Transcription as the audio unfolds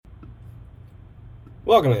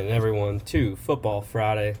Welcome in, everyone, to Football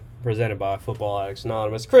Friday, presented by Football Addicts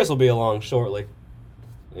Anonymous. Chris will be along shortly,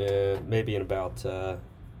 maybe in about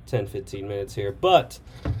 10-15 minutes here, but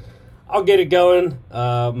I'll get it going.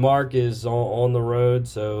 Mark is on the road,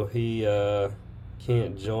 so he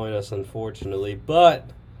can't join us, unfortunately, but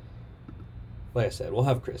like I said, we'll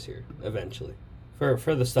have Chris here eventually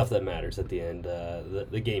for the stuff that matters at the end,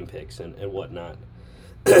 the game picks and whatnot.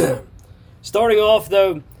 Starting off,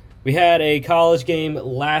 though, we had a college game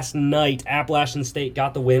last night. Appalachian State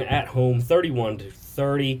got the win at home,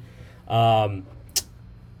 31-30.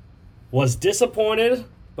 Was disappointed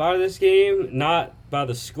by this game, not by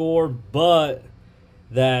the score, but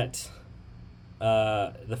that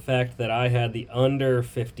the fact that I had the under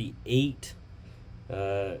 58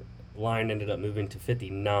 line ended up moving to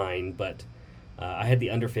 59, but I had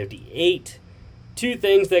the under 58. Two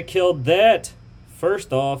things that killed that.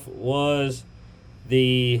 First off was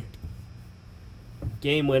the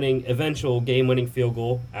eventual game-winning field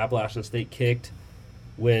goal Appalachian State kicked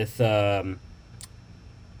with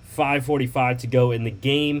 5:45 to go in the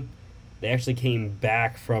game. They actually came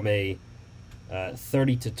back from a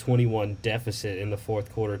 30-21 deficit in the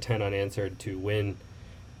fourth quarter, 10 unanswered to win.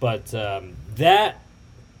 But that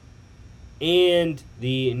and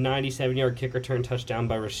the 97-yard kick return touchdown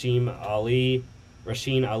by Rasheen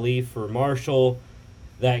Ali for Marshall,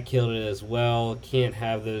 that killed it as well. Can't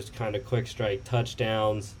have those kind of quick strike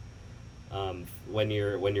touchdowns when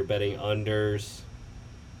you're betting unders.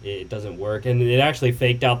 It doesn't work, and it actually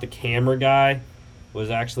faked out the camera guy.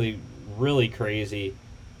 Was actually really crazy.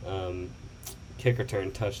 Kick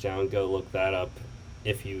return touchdown. Go look that up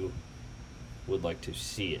if you would like to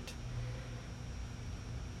see it.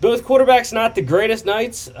 Both quarterbacks not the greatest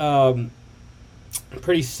nights.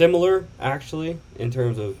 Pretty similar actually in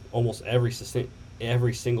terms of almost every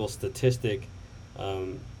single statistic. A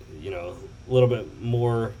little bit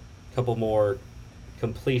more, couple more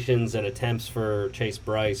completions and attempts for Chase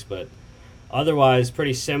Bryce, but otherwise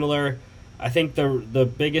pretty similar. I think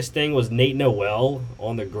the biggest thing was Nate Noel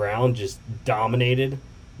on the ground just dominated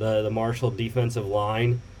the Marshall defensive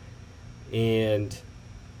line, and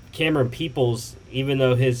Cameron Peoples, even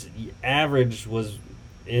though his average was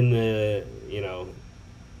in the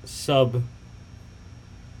sub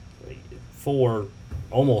 4,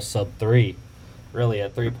 almost sub 3, really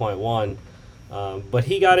at 3.1. But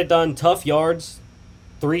he got it done. Tough yards,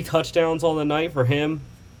 3 touchdowns on the night for him,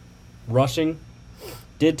 rushing.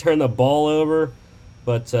 Did turn the ball over,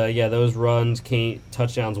 but those runs came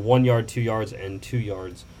touchdowns, 1 yard, 2 yards, and 2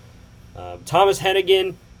 yards. Thomas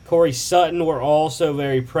Hennigan, Corey Sutton were also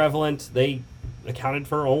very prevalent. They accounted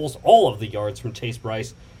for almost all of the yards from Chase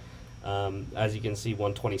Bryce. As you can see,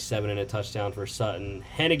 127 and a touchdown for Sutton.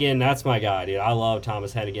 Hennigan, that's my guy, dude. I love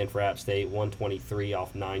Thomas Hennigan for App State. 123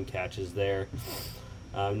 off 9 catches there.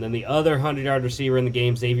 Then the other 100-yard receiver in the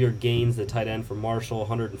game, Xavier Gaines, the tight end for Marshall,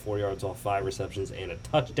 104 yards off 5 receptions and a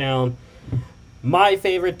touchdown. My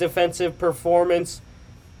favorite defensive performance,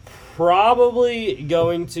 probably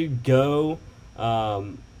going to go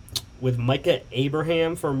with Micah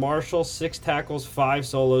Abraham for Marshall. 6 tackles, 5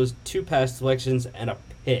 solos, 2 pass deflections, and a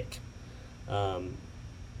pick. A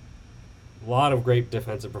lot of great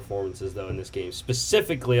defensive performances, though, in this game,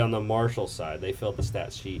 specifically on the Marshall side. They filled the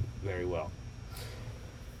stat sheet very well.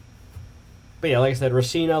 But yeah, like I said,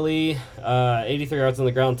 Rasheen Ali, 83 yards on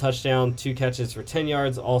the ground, touchdown, 2 catches for 10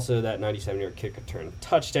 yards. Also, that 97-yard kick return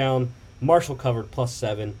touchdown. Marshall covered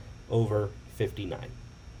 +7 over 59.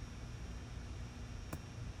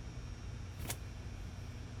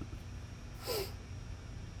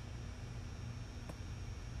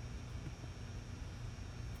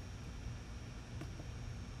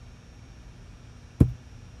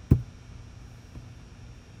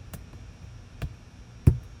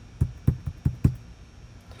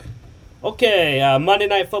 Okay, Monday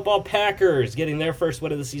Night Football, Packers getting their first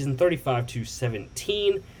win of the season,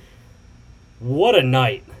 35-17. What a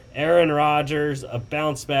night. Aaron Rodgers, a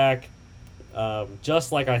bounce back,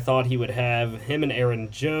 just like I thought he would have. Him and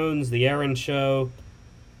Aaron Jones, the Aaron Show.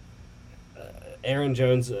 Aaron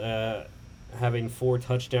Jones having 4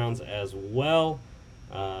 touchdowns as well.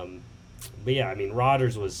 But yeah, I mean,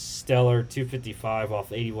 Rodgers was stellar, 255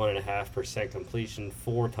 off 81.5% completion,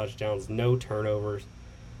 4 touchdowns, no turnovers.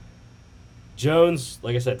 Jones,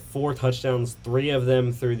 like I said, 4 touchdowns, 3 of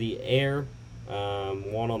them through the air,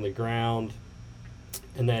 1 on the ground.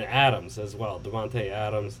 And then Adams as well. Devontae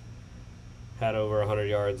Adams had over 100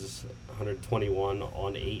 yards, 121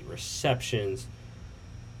 on 8 receptions.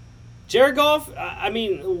 Jared Goff, I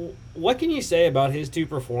mean, what can you say about his 2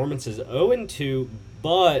 performances? 0-2,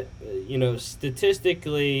 but,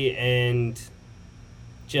 statistically and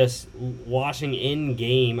just watching in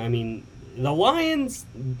game, I mean, the Lions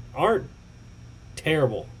aren't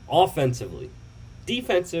terrible offensively.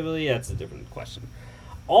 Defensively, that's a different question.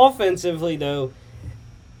 Offensively, though,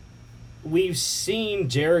 we've seen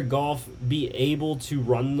Jared Goff be able to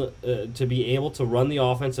run the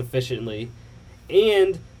offense efficiently,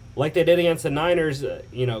 and like they did against the Niners,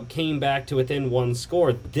 came back to within one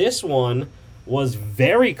score. This one was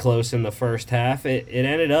very close in the first half. It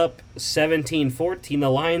ended up 17-14. The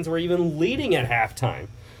Lions were even leading at halftime.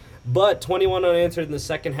 But 21 unanswered in the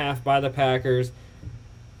second half by the Packers.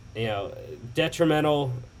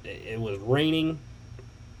 Detrimental. It was raining.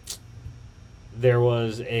 There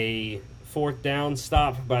was a fourth down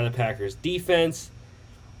stop by the Packers defense.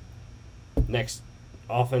 Next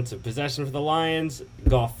offensive possession for the Lions.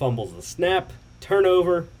 Goff fumbles the snap.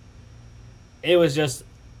 Turnover. It was just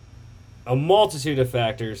a multitude of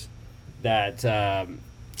factors that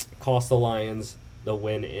cost the Lions the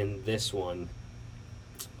win in this one.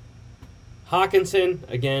 Hockenson,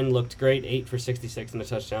 again, looked great, 8 for 66 and a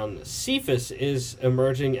touchdown. Cephas is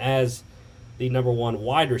emerging as the number one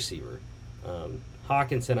wide receiver.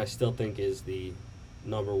 Hockenson, I still think, is the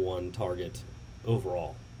number one target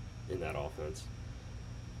overall in that offense.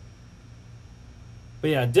 But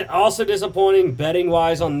yeah, also disappointing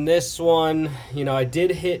betting-wise on this one. I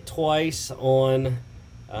did hit twice on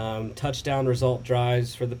touchdown result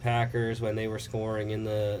drives for the Packers when they were scoring in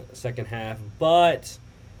the second half. But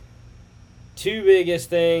two biggest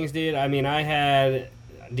things, dude. I mean, I had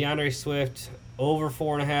DeAndre Swift over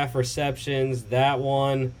 4.5 receptions. That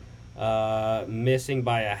one missing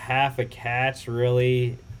by a half a catch,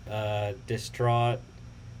 really distraught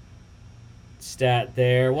stat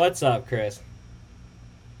there. What's up, Chris?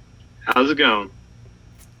 How's it going?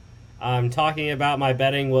 I'm talking about my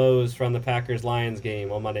betting woes from the Packers-Lions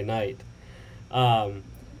game on Monday night.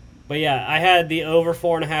 But yeah, I had the over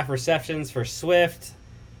 4.5 receptions for Swift.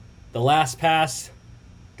 The last pass,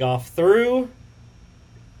 Goff threw,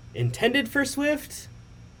 intended for Swift,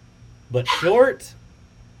 but short.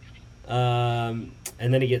 And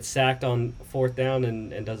then he gets sacked on fourth down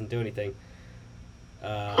and doesn't do anything.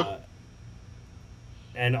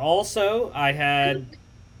 And also, I had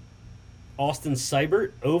Austin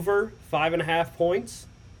Seibert over 5.5 points.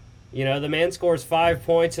 The man scores 5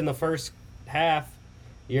 points in the first half.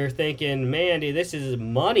 You're thinking, man, dude, this is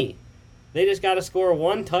money. They just got to score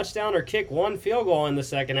one touchdown or kick one field goal in the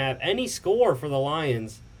second half. Any score for the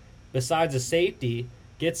Lions, besides a safety,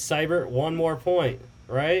 gets Seibert one more point,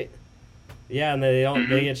 right? Yeah, and they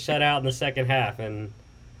get shut out in the second half and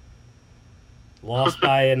lost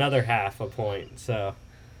by another half a point. So,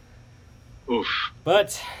 oof.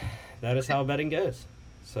 But that is how betting goes.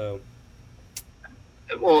 So,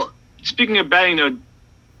 well, speaking of betting, though,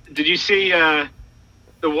 did you see the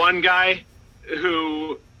one guy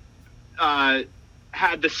who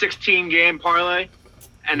had the 16-game parlay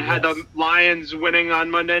and had the Lions winning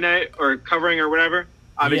on Monday night or covering or whatever?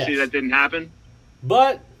 Obviously, that didn't happen.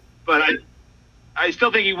 But I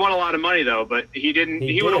still think he won a lot of money, though. But he didn't.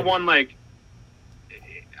 He would have won I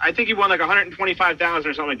think he won $125,000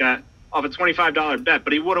 or something like that off a $25 bet.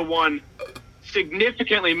 But he would have won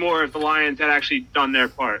significantly more if the Lions had actually done their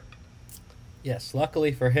part. Yes,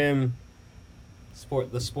 luckily for him,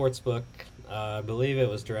 the sports book, I believe it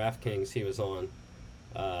was DraftKings he was on,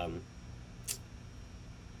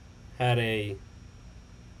 had a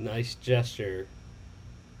nice gesture,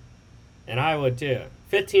 and I would too.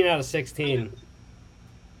 15 out of 16.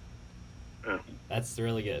 Oh. That's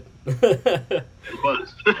really good. It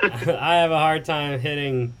was. I have a hard time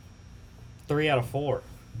hitting 3 out of 4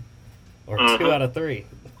 or 2 out of 3.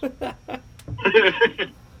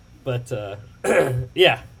 But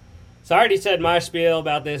yeah. So I already said my spiel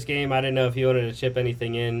about this game. I didn't know if you wanted to chip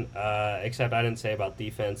anything in, except I didn't say about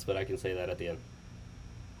defense, but I can say that at the end.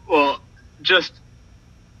 Well, just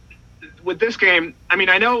with this game, I mean,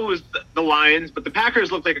 I know it was the Lions, but the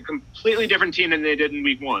Packers looked like a completely different team than they did in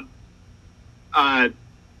Week 1.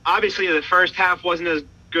 Obviously, the first half wasn't as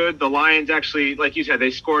good. The Lions actually, like you said, they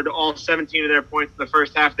scored all 17 of their points in the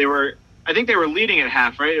first half. I think they were leading at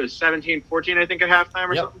half, right? It was 17-14, I think, at halftime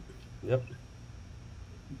or something. Yep.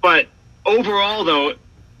 But overall, though,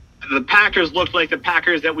 the Packers looked like the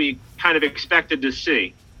Packers that we kind of expected to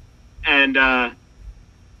see. And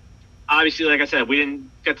obviously, like I said, we didn't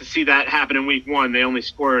get to see that happen in Week 1. They only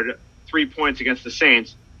scored 3 points against the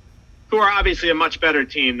Saints, who are obviously a much better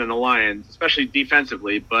team than the Lions, especially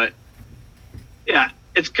defensively. But, yeah,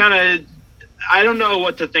 it's kind of – I don't know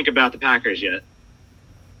what to think about the Packers yet.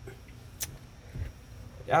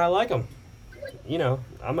 Yeah, I like them.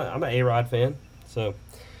 I'm a A-Rod fan, so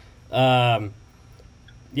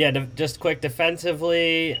Yeah, just quick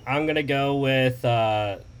defensively, I'm going to go with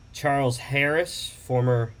Charles Harris,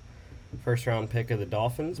 former first-round pick of the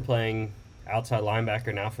Dolphins, playing outside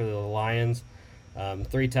linebacker now for the Lions.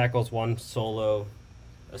 3 tackles, 1 solo,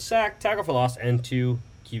 a sack, tackle for loss, and 2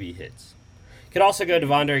 QB hits. Could also go to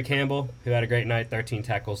Devondre Campbell, who had a great night, 13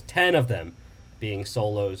 tackles, 10 of them being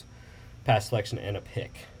solos, pass selection, and a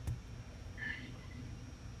pick.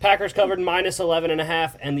 Packers covered minus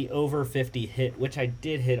 11.5 and the over 50 hit, which I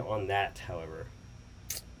did hit on that, however.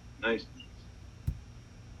 Nice.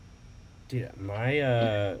 Dude,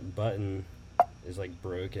 my button is like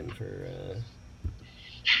broken for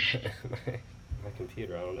my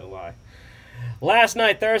computer. I don't know why. Last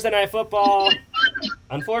night, Thursday Night Football.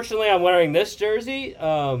 Unfortunately, I'm wearing this jersey,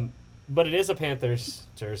 but it is a Panthers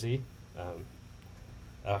jersey.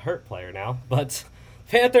 A hurt player now, but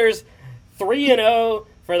Panthers 3-0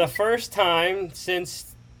 for the first time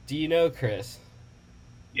since. Do you know, Chris?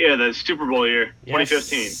 Yeah, the Super Bowl year,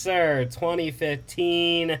 2015. Yes, sir,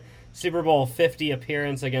 2015 Super Bowl 50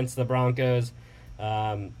 appearance against the Broncos.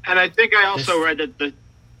 And I think I also read that the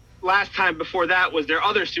last time before that was their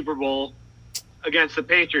other Super Bowl against the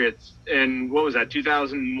Patriots in, what was that,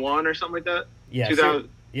 2001 or something like that?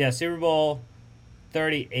 Yeah, Super Bowl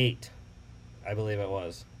 38, I believe it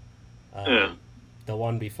was. The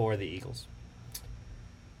one before the Eagles.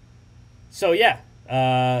 So, yeah.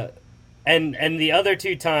 And the other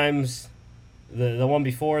 2 times, the one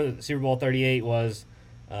before Super Bowl 38 was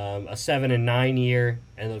a 7-9 year,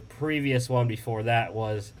 and the previous one before that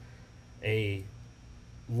was a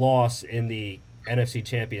loss in the NFC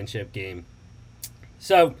Championship game.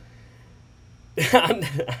 So,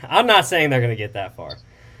 I'm not saying they're going to get that far.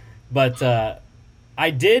 But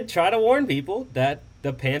I did try to warn people that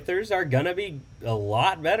the Panthers are going to be a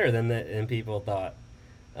lot better than people thought.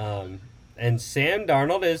 And Sam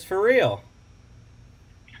Darnold is for real.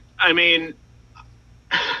 I mean,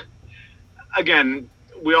 again,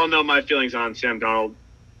 we all know my feelings on Sam Darnold.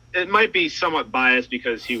 It might be somewhat biased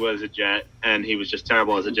because he was a Jet and he was just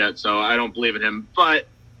terrible as a Jet, so I don't believe in him. But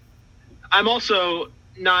I'm also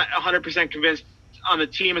not 100% convinced on the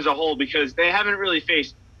team as a whole because they haven't really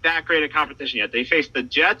faced that great a competition yet. They faced the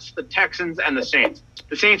Jets, the Texans, and the Saints.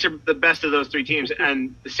 The Saints are the best of those 3 teams,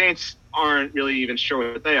 and the Saints aren't really even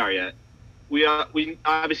sure what they are yet. We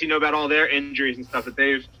obviously know about all their injuries and stuff that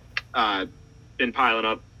they've been piling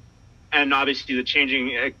up, and obviously the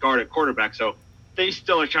changing guard at quarterback. So they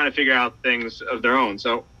still are trying to figure out things of their own.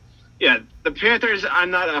 So, yeah, the Panthers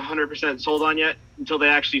I'm not 100% sold on yet until they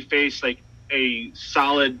actually face, like, a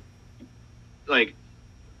solid, like,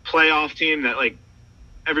 playoff team that, like,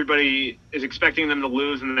 everybody is expecting them to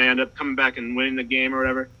lose and they end up coming back and winning the game or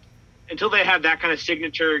whatever. Until they have that kind of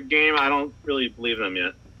signature game, I don't really believe them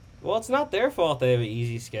yet. Well, it's not their fault they have an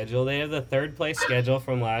easy schedule. They have the 3rd place schedule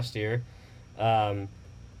from last year. They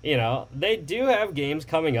do have games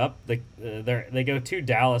coming up. They go to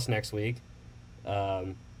Dallas next week.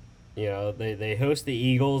 They host the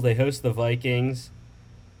Eagles, they host the Vikings,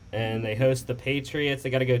 and they host the Patriots.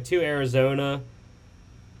 They got to go to Arizona,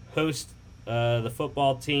 host the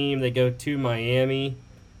football team. They go to Miami,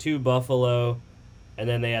 to Buffalo, and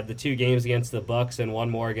then they have the 2 games against the Bucs and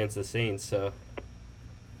 1 more against the Saints. So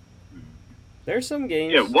there's some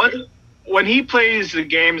games. Yeah, when he plays the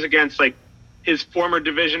games against, like, his former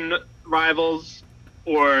division rivals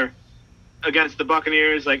or against the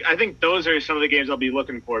Buccaneers, like, I think those are some of the games I'll be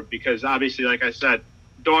looking for because obviously, like I said,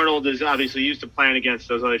 Darnold is obviously used to playing against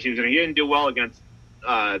those other teams, and he didn't do well against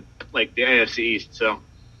like the AFC East. So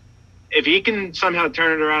if he can somehow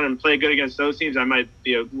turn it around and play good against those teams, I might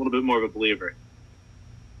be a little bit more of a believer.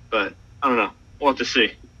 But I don't know. We'll have to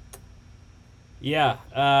see. Yeah,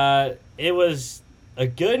 it was a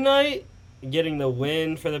good night getting the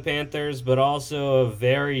win for the Panthers, but also a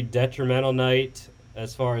very detrimental night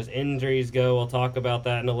as far as injuries go. We'll talk about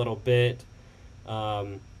that in a little bit. But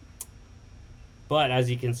as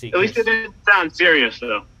you can see... At least it didn't sound serious,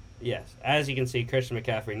 though. Yes. As you can see, Christian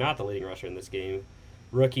McCaffrey, not the leading rusher in this game.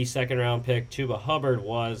 Rookie second-round pick Chuba Hubbard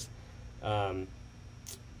was in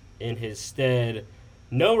his stead.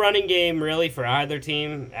 No running game, really, for either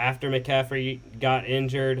team after McCaffrey got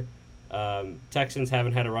injured. Texans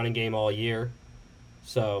haven't had a running game all year.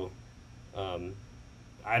 So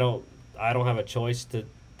I don't have a choice to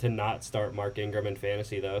not start Mark Ingram in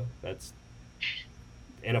fantasy, though. That's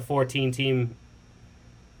in a 14-team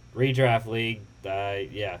redraft league.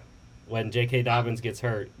 When J.K. Dobbins gets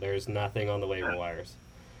hurt, there's nothing on the waiver wires.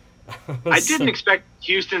 I didn't expect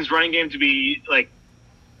Houston's running game to be like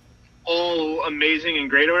all amazing and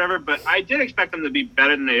great or whatever, but I did expect them to be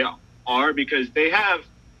better than they are because they have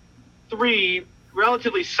 3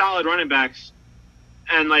 relatively solid running backs,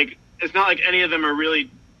 and like it's not like any of them are really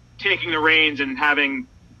taking the reins and having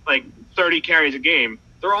like 30 carries a game.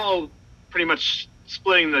 They're all pretty much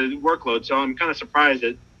splitting the workload. So I'm kind of surprised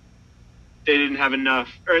that they didn't have enough,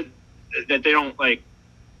 or that they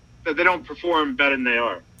don't perform better than they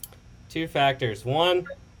are. Two factors: one,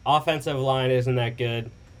 offensive line isn't that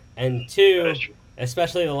good, and two,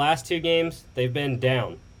 especially the last two games, they've been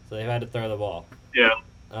down, so they've had to throw the ball. Yeah.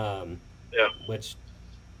 Which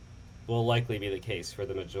will likely be the case for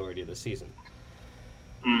the majority of the season.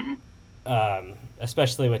 Mm-hmm.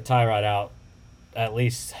 Especially with Tyrod out at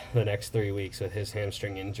least the next 3 weeks with his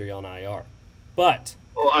hamstring injury on IR. But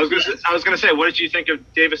well, I was gonna say, what did you think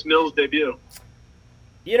of Davis Mills' debut?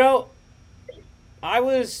 You know, I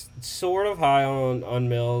was sort of high on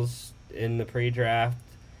Mills in the pre-draft.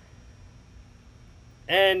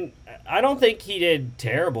 And I don't think he did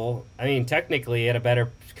terrible. I mean, technically, he had a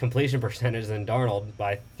better completion percentage than Darnold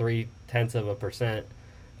by 0.3%.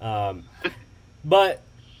 But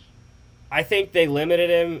I think they limited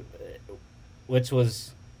him, which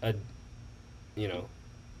was the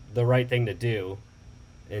right thing to do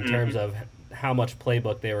in terms of how much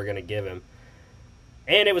playbook they were going to give him.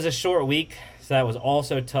 And it was a short week, so that was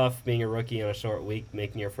also tough being a rookie on a short week,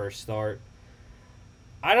 making your first start.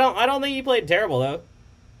 I don't think he played terrible though.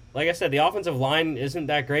 Like I said, the offensive line isn't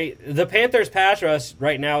that great. The Panthers' pass rush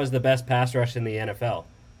right now is the best pass rush in the NFL.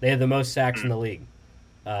 They have the most sacks in the league.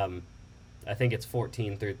 I think it's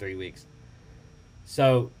 14 through 3 weeks.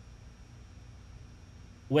 So,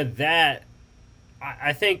 with that,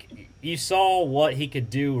 I think you saw what he could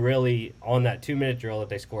do really on that 2-minute drill that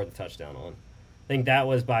they scored the touchdown on. I think that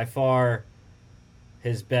was by far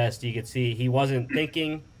his best. You could see he wasn't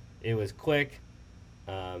thinking. It was quick,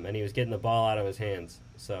 and he was getting the ball out of his hands.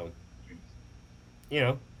 So,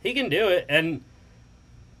 he can do it. And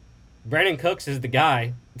Brandon Cooks is the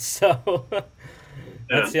guy. So,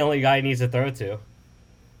 that's the only guy he needs to throw to.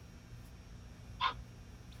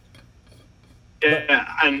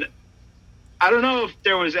 Yeah, and I don't know if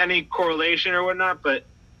there was any correlation or whatnot, but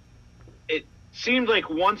it seemed like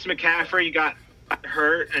once McCaffrey got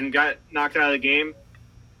hurt and got knocked out of the game,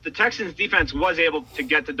 the Texans' defense was able to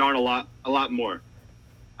get to Darnold a lot more.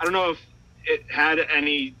 I don't know if it had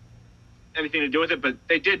anything to do with it, but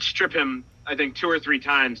they did strip him, I think, 2 or 3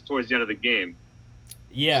 times towards the end of the game.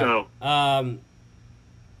 Yeah. So,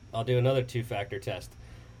 I'll do another 2-factor test.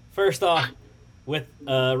 First off, with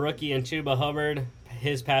rookie and Chuba Hubbard,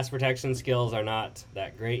 his pass protection skills are not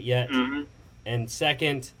that great yet. Mm-hmm. And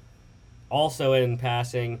second, also in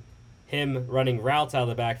passing, him running routes out of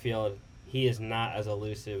the backfield, he is not as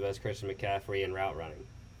elusive as Christian McCaffrey in route running.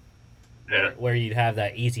 Yeah. Where you'd have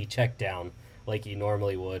that easy check down like you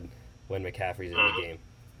normally would when McCaffrey's in the game.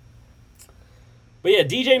 But yeah,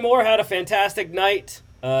 DJ Moore had a fantastic night.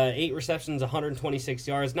 8 receptions, 126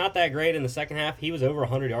 yards. Not that great in the second half. He was over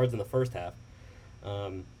 100 yards in the first half.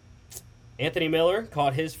 Anthony Miller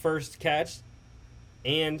caught his first catch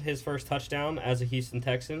and his first touchdown as a Houston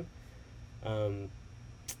Texan.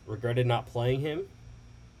 Regretted not playing him.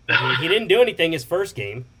 He didn't do anything his first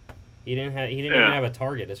game. He didn't even have a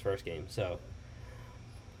target his first game. So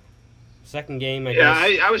second game, I guess.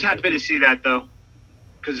 Yeah, I was happy to see that though,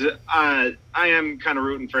 because I am kind of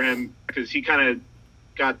rooting for him because he kind of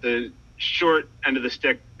got the short end of the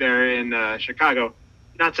stick there in Chicago.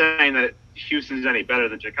 Not saying that Houston's any better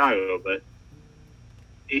than Chicago, but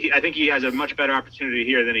I think he has a much better opportunity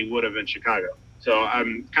here than he would have in Chicago. So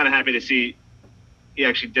I'm kind of happy to see he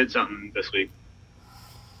actually did something this week.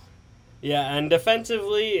 Yeah, and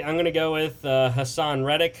defensively, I'm going to go with Hassan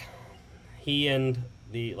Reddick. He and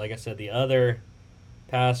the other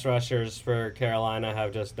pass rushers for Carolina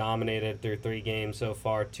have just dominated through 3 games so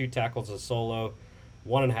far. 2 tackles a solo,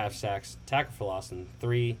 1.5 sacks, tackle for loss, and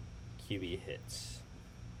 3 QB hits.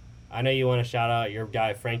 I know you want to shout out your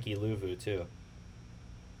guy Frankie Louvu too.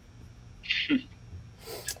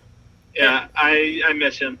 Yeah, I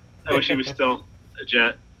miss him. I wish he was still a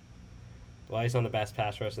Jet. Well, he's on the best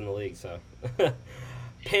pass rush in the league, so.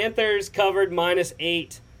 Panthers covered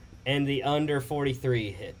 -8, and the under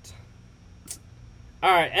 43 hit.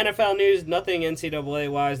 All right, NFL news, nothing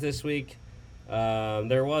NCAA-wise this week.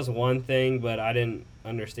 There was one thing, but I didn't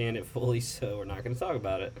understand it fully, so we're not going to talk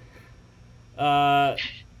about it.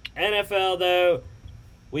 NFL, though,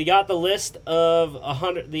 we got the list of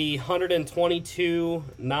the 122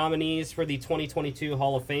 nominees for the 2022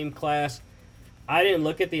 Hall of Fame class. I didn't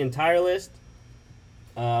look at the entire list,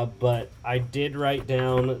 but I did write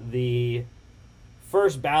down the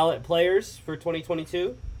first ballot players for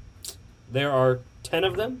 2022. There are 10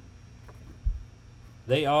 of them.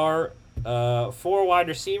 They are 4 wide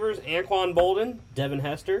receivers: Anquan Bolden, Devin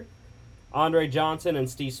Hester, Andre Johnson and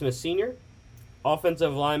Steve Smith Sr.,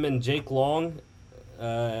 offensive lineman Jake Long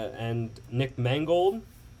and Nick Mangold,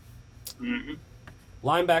 Mm-hmm.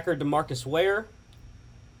 linebacker DeMarcus Ware,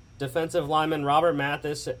 defensive lineman Robert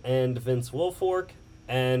Mathis and Vince Wilfork,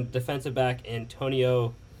 and defensive back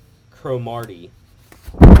Antonio Cromartie.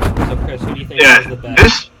 So, Chris, who do you think has the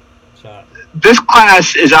best shot? This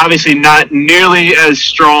class is obviously not nearly as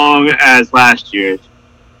strong as last year's,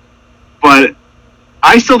 but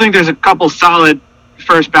I still think there's a couple solid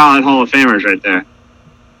first ballot Hall of Famers right there.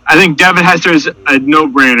 I think Devin Hester is a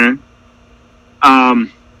no-brainer.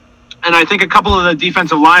 And I think a couple of the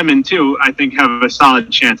defensive linemen, too, I think have a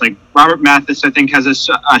solid chance. Like Robert Mathis, I think, has a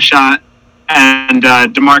shot, and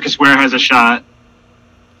DeMarcus Ware has a shot.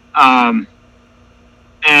 And,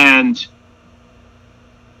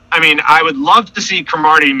 I mean, I would love to see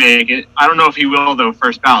Cromartie make it. I don't know if he will, though,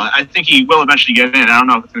 first ballot. I think he will eventually get in. I don't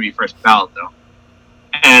know if it's going to be first ballot, though.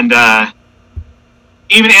 And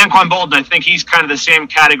even Anquan Bolden, I think he's kind of the same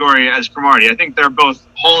category as Cromartie. I think they're both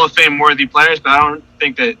Hall of Fame worthy players, but I don't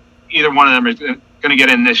think that either one of them is going to get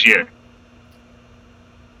in this year.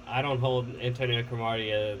 I don't hold Antonio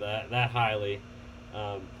Cromartie that highly.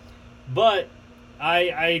 But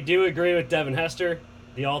I do agree with Devin Hester,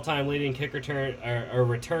 the all-time leading kick return or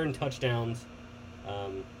return touchdowns,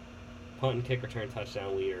 punt and kick return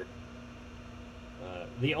touchdown leader.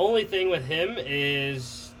 The only thing with him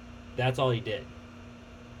is that's all he did.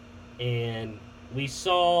 And we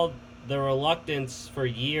saw the reluctance for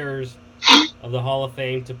years of the Hall of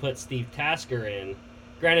Fame to put Steve Tasker in.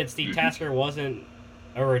 Granted, Steve Tasker wasn't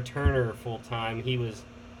a returner full-time. He was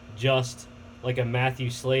just like a Matthew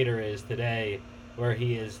Slater is today, where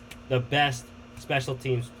he is the best special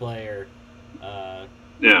teams player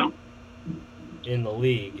in the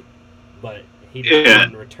league. But he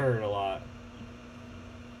didn't return a lot.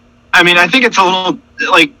 I mean, I think it's a little,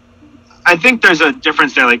 like, I think there's a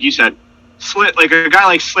difference there, like you said. Like a guy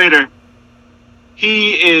like Slater,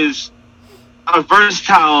 he is a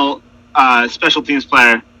versatile special teams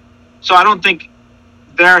player. So I don't think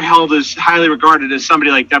they're held as highly regarded as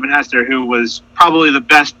somebody like Devin Hester, who was probably the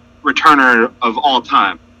best returner of all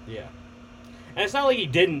time. Yeah. And it's not like he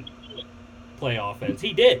didn't play offense.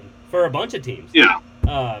 He did for a bunch of teams. Yeah.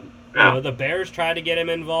 You know, the Bears tried to get him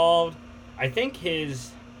involved. I think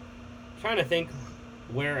trying to think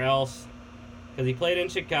where else, because he played in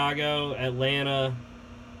Chicago, Atlanta,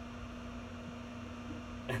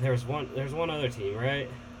 and there's one other team, right?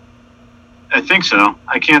 I think so.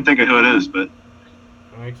 I can't think of who it is, but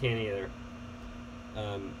I can't either.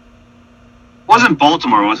 Wasn't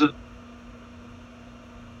Baltimore, was it?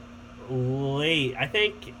 Late. I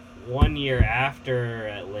think 1 year after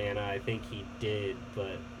Atlanta, I think he did,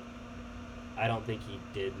 but I don't think he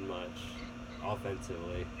did much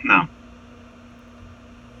offensively. No.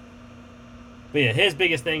 But yeah, his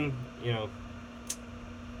biggest thing, you know,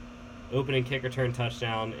 opening kick return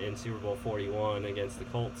touchdown in Super Bowl 41 against the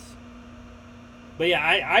Colts. But yeah,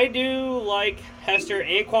 I do like Hester.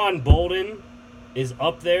 Anquan Bolden is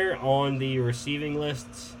up there on the receiving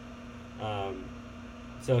lists.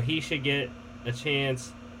 So he should get a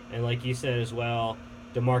chance. And like you said as well,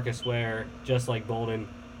 DeMarcus Ware, just like Bolden,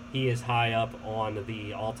 he is high up on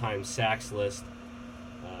the all-time sacks list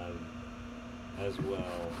as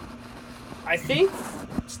well. I think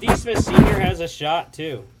Steve Smith Sr. has a shot,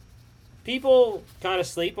 too. People kind of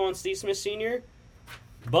sleep on Steve Smith Sr.,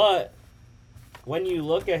 but when you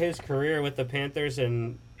look at his career with the Panthers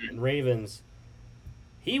and Ravens,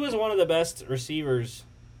 he was one of the best receivers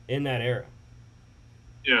in that era.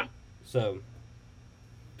 Yeah. So,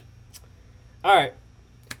 all right.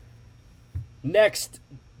 Next,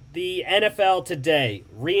 the NFL today,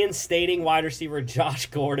 reinstating wide receiver Josh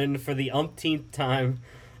Gordon for the umpteenth time.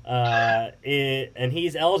 And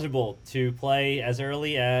he's eligible to play as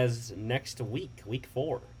early as next week, week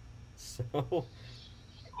 4. So, well,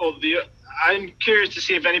 I'm curious to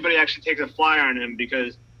see if anybody actually takes a flyer on him,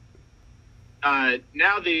 because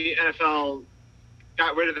now the NFL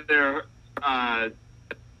got rid of their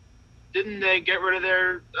didn't they get rid of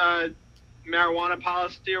their marijuana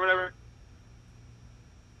policy or whatever?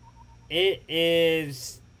 It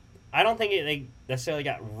is. I don't think they necessarily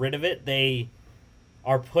got rid of it. They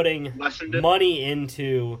are putting money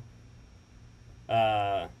into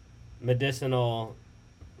medicinal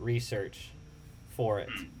research for it.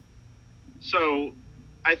 So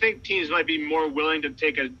I think teams might be more willing to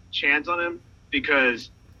take a chance on him because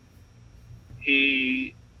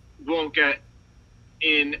he won't get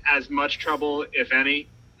in as much trouble, if any,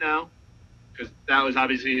 now. Because that was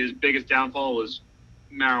obviously his biggest downfall was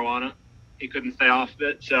marijuana. He couldn't stay off of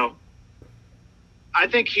it. So I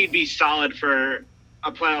think he'd be solid for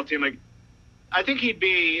a playoff team. Like, I think he'd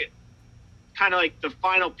be kind of like the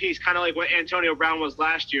final piece, kind of like what Antonio Brown was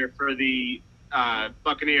last year for the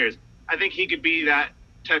Buccaneers. I think he could be that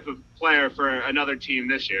type of player for another team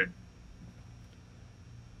this year.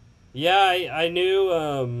 Yeah, I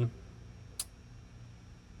knew.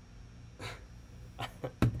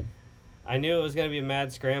 I knew it was going to be a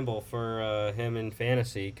mad scramble for him in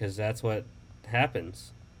fantasy because that's what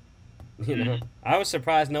happens. You know, I was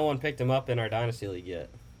surprised no one picked him up in our dynasty league yet.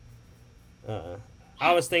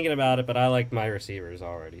 I was thinking about it, but I liked my receivers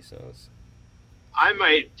already, so I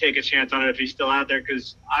might take a chance on it if he's still out there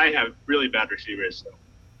because I have really bad receivers. So.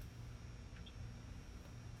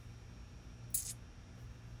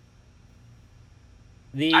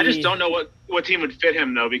 I just don't know what team would fit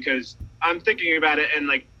him though, because I'm thinking about it, and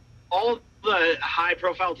like all the high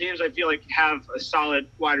profile teams, I feel like have a solid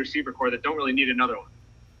wide receiver core that don't really need another one.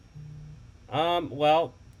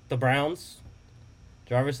 Well, the Browns.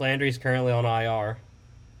 Jarvis Landry's currently on IR.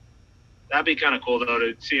 That'd be kind of cool though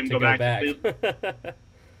to see him go back. To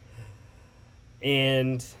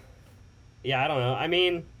And yeah, I don't know. I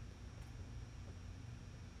mean,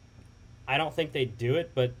 I don't think they'd do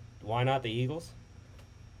it, but why not the Eagles?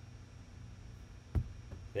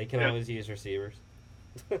 They can always use receivers.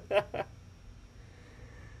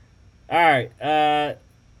 All right.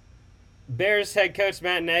 Bears head coach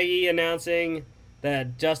Matt Nagy announcing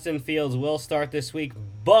that Justin Fields will start this week,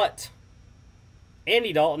 but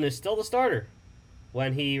Andy Dalton is still the starter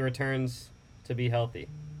when he returns to be healthy.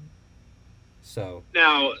 So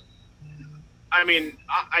now, I mean,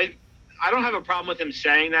 I don't have a problem with him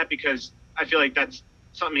saying that because I feel like that's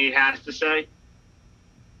something he has to say.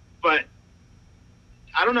 But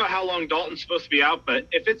I don't know how long Dalton's supposed to be out, but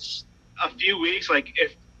if it's a few weeks, like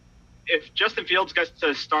if Justin Fields gets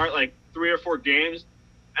to start like 3 or 4 games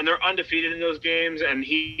and they're undefeated in those games and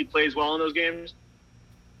he plays well in those games,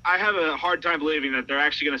 I have a hard time believing that they're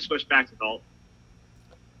actually going to switch back to Dalton.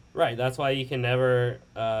 Right, that's why you can never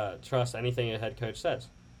trust anything a head coach says.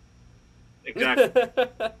 Exactly.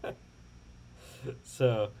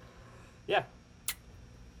 So, yeah.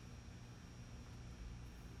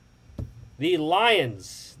 The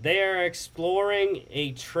Lions, they are exploring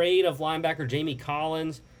a trade of linebacker Jamie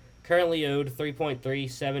Collins, currently owed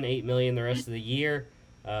 $3.378 million the rest of the year.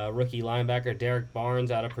 Rookie linebacker Derek Barnes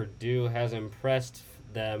out of Purdue has impressed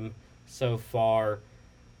them so far.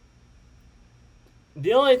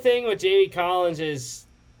 The only thing with Jamie Collins is,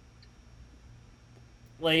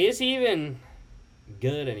 like, is he even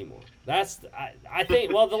good anymore? I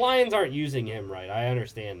think, well, the Lions aren't using him right. I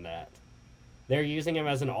understand that. They're using him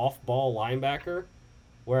as an off-ball linebacker,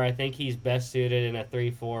 where I think he's best suited in a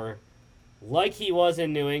 3-4, like he was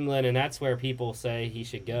in New England, and that's where people say he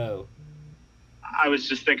should go. I was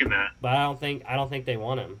just thinking that. But I don't think they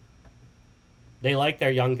want him. They like their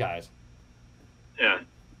young guys. Yeah.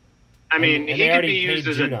 I mean, and he could be used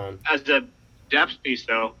as a depth piece,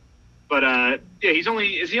 though. But yeah,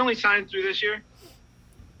 is he only signed through this year?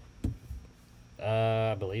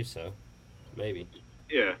 I believe so, maybe.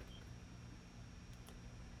 Yeah.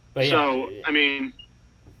 But yeah. So I mean,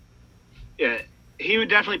 yeah, he would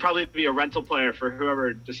definitely probably be a rental player for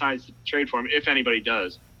whoever decides to trade for him, if anybody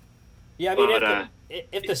does. Yeah, I mean,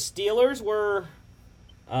 if the Steelers were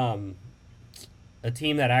a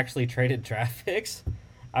team that actually traded draft picks,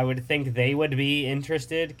 I would think they would be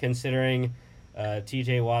interested, considering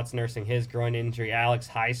T.J. Watt's nursing his groin injury. Alex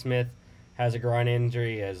Highsmith has a groin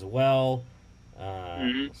injury as well.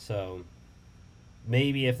 So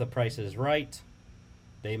maybe if the price is right,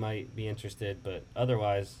 they might be interested. But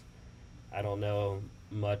otherwise, I don't know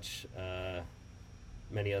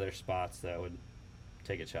many other spots that would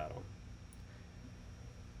take a shot on.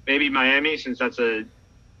 Maybe Miami, since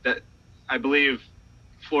that I believe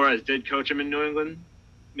Flores did coach him in New England.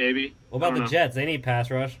 Maybe. What about the Jets? They need pass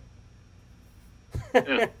rush.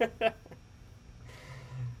 Yeah.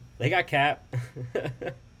 They got Cap.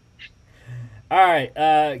 All right,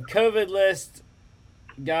 COVID list,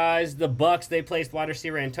 guys. The Bucs, they placed wide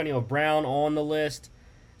receiver Antonio Brown on the list.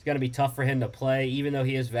 It's going to be tough for him to play, even though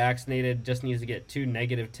he is vaccinated. Just needs to get 2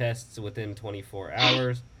 negative tests within 24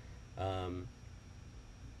 hours.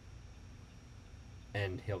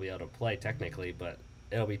 And he'll be able to play technically, but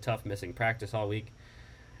it'll be tough missing practice all week.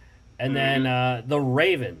 And then the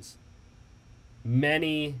Ravens,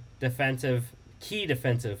 many key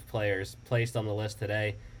defensive players placed on the list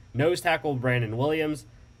today. Nose tackle Brandon Williams,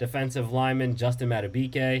 defensive lineman Justin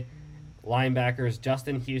Madubuike, linebackers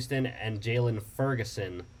Justin Houston and Jalen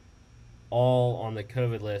Ferguson, all on the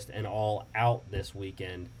COVID list and all out this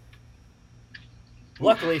weekend.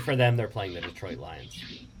 Luckily for them, they're playing the Detroit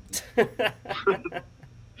Lions.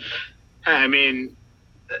 I mean,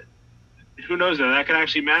 who knows though? That could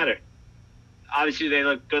actually matter. Obviously, they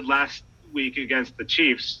looked good last week against the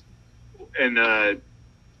Chiefs in a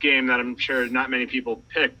game that I'm sure not many people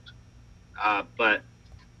picked. But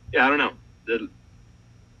yeah, I don't know.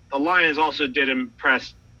 The Lions also did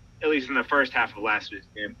impress, at least in the first half of last week's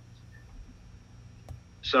game.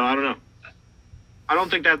 So I don't know. I don't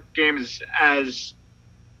think that game is as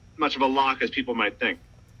much of a lock as people might think.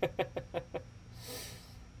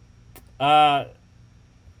 Let's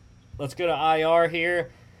go to IR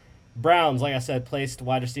here. Browns, like I said, placed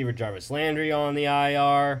wide receiver Jarvis Landry on the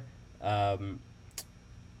IR. I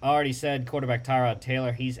already said quarterback Tyrod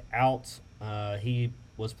Taylor, he's out. He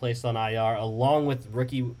was placed on IR along with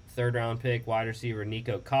rookie third-round pick wide receiver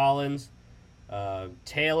Nico Collins.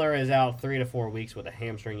 Taylor is out 3 to 4 weeks with a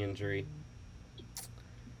hamstring injury.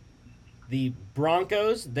 The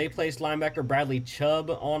Broncos, they placed linebacker Bradley Chubb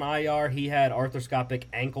on IR. He had arthroscopic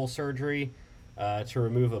ankle surgery to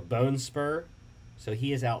remove a bone spur. So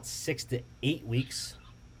he is out 6 to 8 weeks.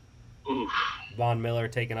 Oof. Von Miller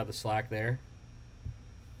taking up the slack there.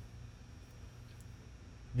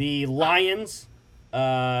 The Lions,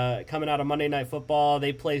 coming out of Monday Night Football,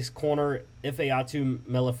 they placed corner Ifeatu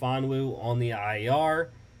Melifonwu on the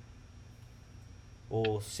IR.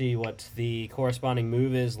 We'll see what the corresponding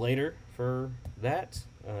move is later for that.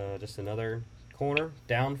 Just another corner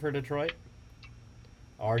down for Detroit.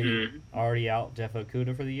 Already out Jeff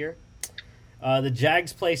Okudah for the year. The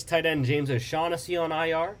Jags placed tight end James O'Shaughnessy on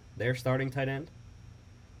IR. Their starting tight end.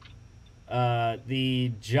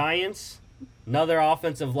 The Giants, another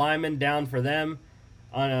offensive lineman down for them.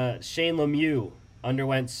 Shane Lemieux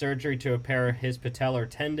underwent surgery to repair his patellar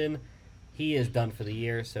tendon. He is done for the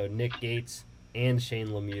year, so Nick Gates and Shane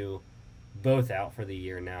Lemieux both out for the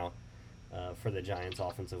year now for the Giants'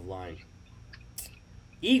 offensive line.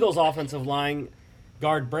 Eagles' offensive line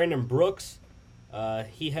guard Brandon Brooks.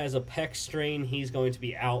 He has a pec strain. He's going to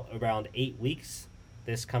be out around 8 weeks.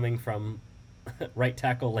 This coming from right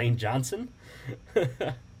tackle Lane Johnson.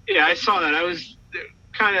 Yeah, I saw that. I was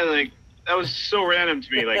kind of like, that was so random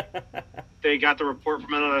to me. Like, they got the report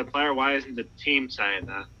from another player. Why isn't the team saying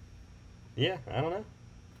that? Yeah, I don't know.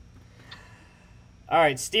 All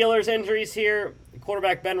right, Steelers injuries here.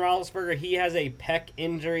 Quarterback Ben Roethlisberger, he has a pec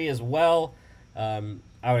injury as well. I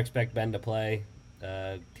would expect Ben to play.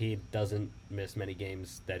 He doesn't miss many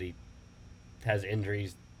games that he has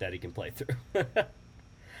injuries that he can play through.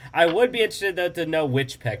 I would be interested, though, to know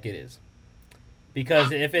which pec it is.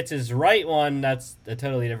 Because if it's his right one, that's a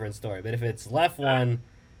totally different story. But if it's left one,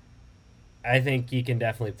 I think he can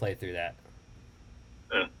definitely play through that.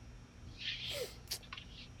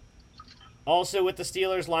 Also with the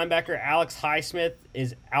Steelers, linebacker Alex Highsmith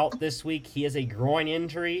is out this week. He has a groin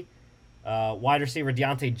injury. Wide receiver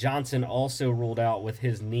Deontay Johnson also ruled out with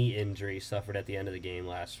his knee injury suffered at the end of the game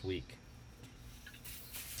last week.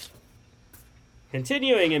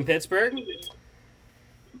 Continuing in Pittsburgh,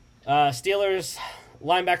 Steelers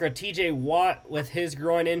linebacker TJ Watt with his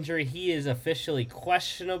groin injury. He is officially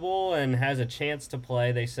questionable and has a chance to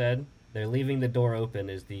play, they said. They're leaving the door open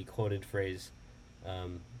is the quoted phrase that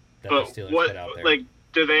the Steelers put out there. Like,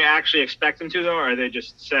 do they actually expect him to, though, or are they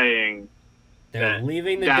just saying... They're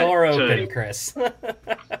leaving the door open, Chris.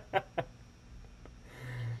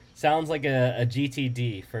 Sounds like a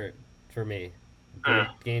GTD for me.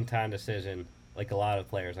 Game time decision, like a lot of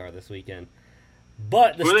players are this weekend.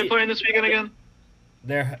 But who are they playing this weekend again?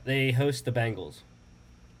 They host the Bengals.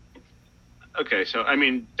 Okay, so I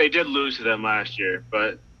mean they did lose to them last year,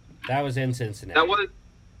 but that was in Cincinnati. That was,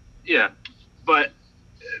 yeah, but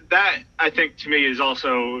that I think to me is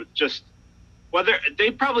also just. Whether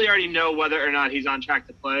they probably already know whether or not he's on track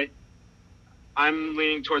to play. I'm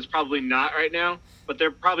leaning towards probably not right now, but they're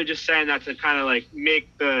probably just saying that to kind of like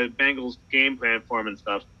make the Bengals game plan for him and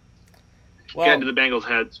stuff. Get into the Bengals'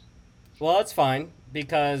 heads. Well, it's fine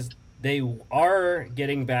because they are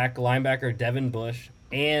getting back linebacker Devin Bush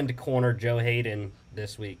and corner Joe Hayden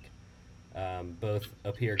this week. Both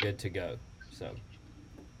appear good to go. So.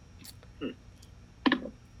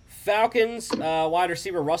 Falcons wide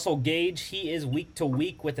receiver Russell Gage, he is week to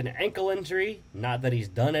week with an ankle injury. Not that he's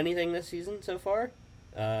done anything this season so far.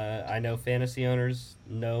 I know fantasy owners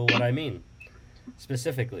know what I mean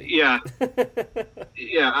specifically. Yeah,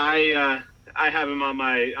 yeah. I have him on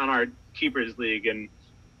our keepers league, and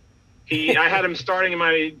I had him starting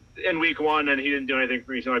in week 1, and he didn't do anything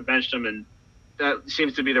for me, so I benched him, and that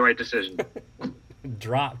seems to be the right decision.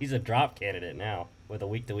 He's a drop candidate now with a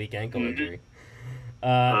week to week ankle injury.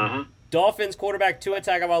 Dolphins quarterback Tua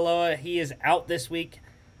Tagovailoa, he is out this week.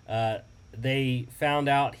 They found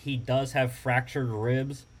out he does have fractured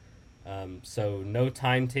ribs, so no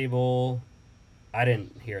timetable I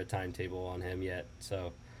didn't hear a timetable on him yet,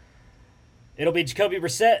 so it'll be Jacoby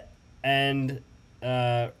Brissett and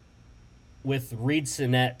with Reed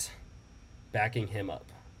Sinnett backing him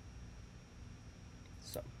up.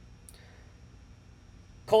 So,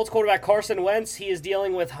 Colts quarterback Carson Wentz, he is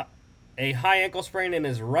dealing with a high ankle sprain in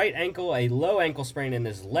his right ankle, a low ankle sprain in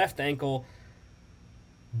his left ankle,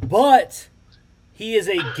 but he is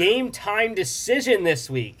a game-time decision this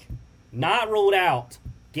week. Not ruled out.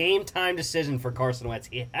 Game-time decision for Carson Wentz.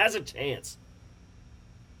 He has a chance.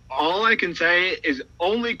 All I can say is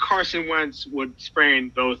only Carson Wentz would sprain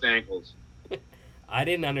both ankles. I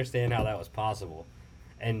didn't understand how that was possible.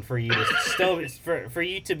 And for you to still for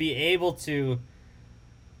you to be able to,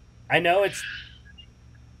 I know it's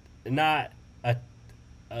not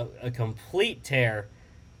a complete tear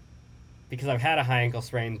because I've had a high ankle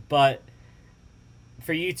sprain, but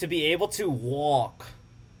for you to be able to walk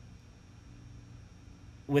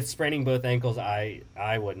with spraining both ankles, I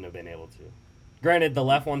wouldn't have been able to. Granted, the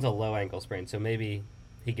left one's a low ankle sprain, so maybe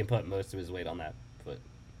he can put most of his weight on that foot.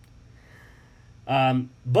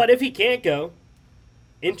 But if he can't go,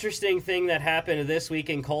 interesting thing that happened this week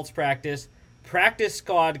in Colts practice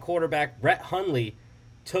squad quarterback Brett Hundley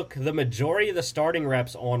took the majority of the starting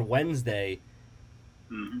reps on Wednesday.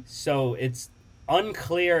 Mm-hmm. So it's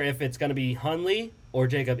unclear if it's going to be Hundley or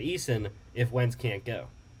Jacob Eason if Wentz can't go.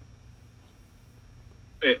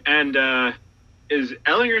 And is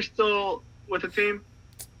Ellinger still with the team?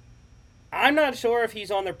 I'm not sure if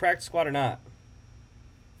he's on their practice squad or not.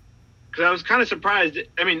 Because I was kind of surprised.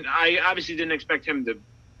 I mean, I obviously didn't expect him to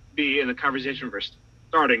be in the conversation for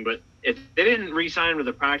starting, but if they didn't re-sign with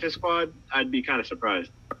the practice squad, I'd be kind of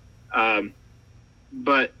surprised.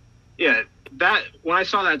 But yeah, that when I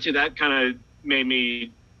saw that too, that kind of made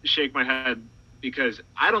me shake my head because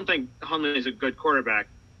I don't think Hundley is a good quarterback,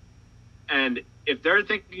 and if they're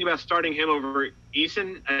thinking about starting him over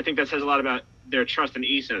Eason, I think that says a lot about their trust in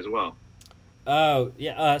Eason as well. Oh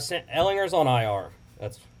yeah, Ellinger's on IR.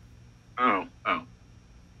 That's. Oh.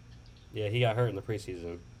 Yeah, he got hurt in the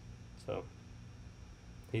preseason, so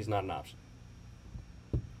he's not an option.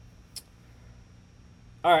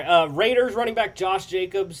 All right, Raiders running back Josh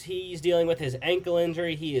Jacobs, he's dealing with his ankle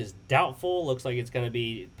injury. He is doubtful. Looks like it's going to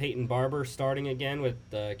be Peyton Barber starting again with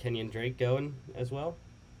Kenyon Drake going as well.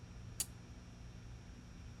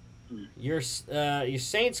 Your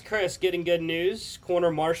Saints, Chris, getting good news.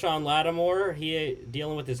 Corner Marshawn Lattimore, he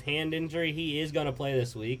dealing with his hand injury. He is going to play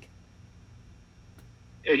this week.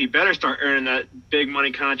 Yeah, he better start earning that big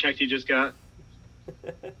money contract he just got.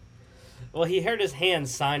 Well, he hurt his hand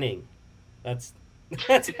signing. That's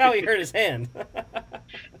how he hurt his hand.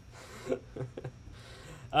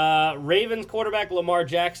 Ravens quarterback Lamar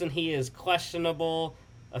Jackson, he is questionable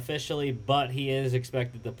officially, but he is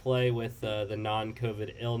expected to play with the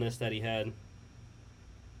non-COVID illness that he had.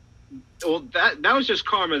 Well, that was just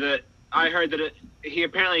karma that I heard that he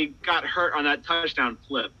apparently got hurt on that touchdown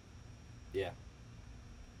flip. Yeah.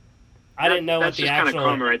 I didn't know what the actual... That's just kind of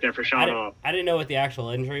karma right there for Sean. I didn't know what the actual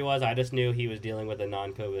injury was. I just knew he was dealing with a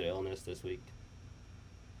non-COVID illness this week.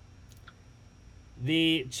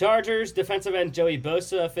 The Chargers defensive end Joey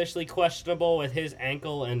Bosa officially questionable with his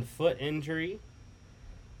ankle and foot injury.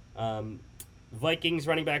 Vikings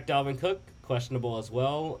running back Dalvin Cook questionable as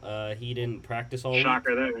well. He didn't practice all week.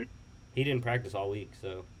 Shocker there. He didn't practice all week,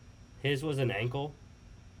 so his was an ankle.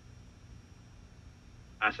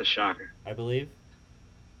 That's a shocker, I believe.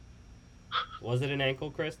 Was it an ankle,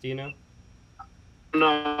 Chris? Do you know? No,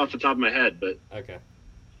 off the top of my head, but okay.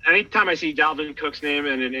 Anytime I see Dalvin Cook's name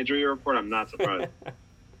in an injury report, I'm not surprised.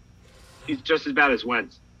 He's just as bad as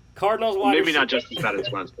Wentz. Cardinals maybe not just as bad as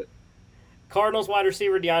Wentz, but Cardinals wide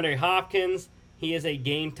receiver DeAndre Hopkins. He is a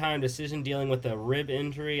game time decision dealing with a rib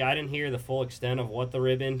injury. I didn't hear the full extent of what the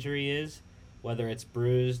rib injury is, whether it's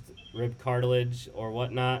bruised rib cartilage or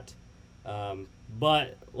whatnot.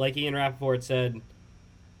 But like Ian Rappaport said,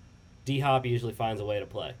 D-Hop usually finds a way to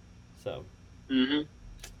play. So. Mm-hmm.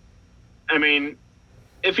 I mean,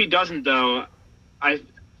 if he doesn't, though,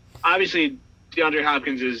 obviously DeAndre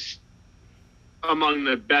Hopkins is among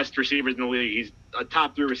the best receivers in the league. He's a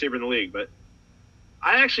top 3 receiver in the league. But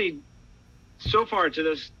I actually, so far to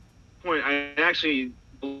this point, I actually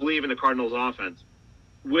believe in the Cardinals' offense,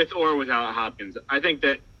 with or without Hopkins. I think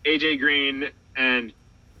that A.J. Green and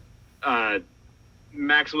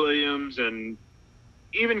Max Williams and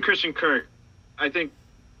even Christian Kirk, I think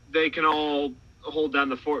they can all hold down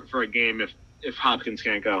the fort for a game if Hopkins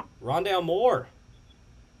can't go. Rondale Moore.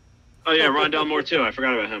 Oh, yeah, Rondale Moore, too. I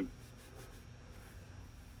forgot about him.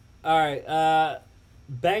 All right.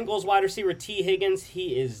 Bengals wide receiver T. Higgins,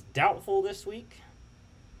 he is doubtful this week.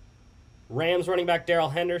 Rams running back Darrell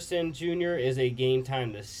Henderson Jr. is a game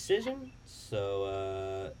time decision.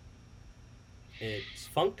 So it's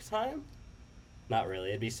Funk time? Not really.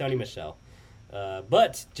 It'd be Sony Michel.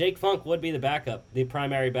 But Jake Funk would be the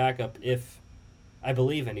primary backup, I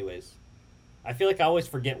believe anyways. I feel like I always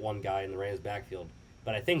forget one guy in the Rams backfield.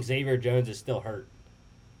 But I think Xavier Jones is still hurt.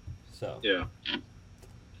 So yeah.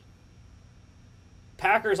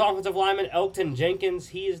 Packers offensive lineman Elkton Jenkins,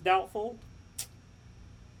 he is doubtful.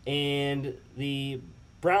 And the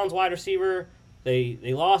Browns wide receiver, they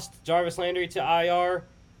lost Jarvis Landry to IR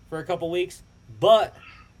for a couple weeks, but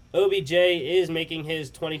OBJ is making his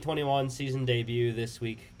 2021 season debut this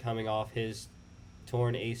week, coming off his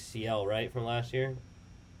torn ACL, right, from last year?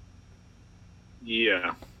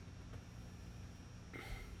 Yeah.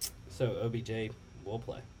 So OBJ will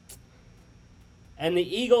play. And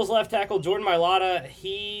the Eagles left tackle Jordan Mailata,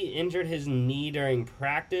 he injured his knee during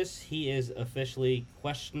practice. He is officially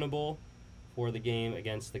questionable for the game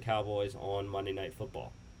against the Cowboys on Monday Night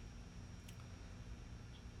Football.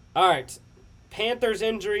 All right, Panthers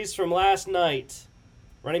injuries from last night.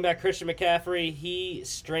 Running back Christian McCaffrey, he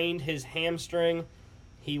strained his hamstring.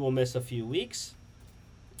 He will miss a few weeks.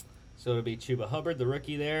 So it'll be Chuba Hubbard, the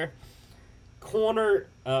rookie there. Corner,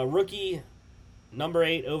 rookie number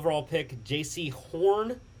 8 overall pick, J.C.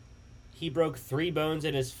 Horn. He broke 3 bones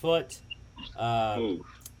in his foot.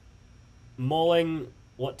 Mulling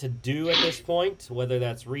what to do at this point, whether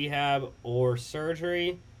that's rehab or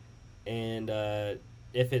surgery. And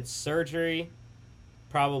if it's surgery,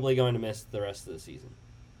 probably going to miss the rest of the season.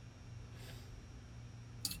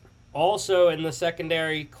 Also in the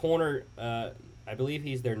secondary corner, I believe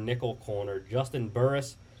he's their nickel corner, Justin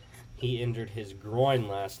Burris. He injured his groin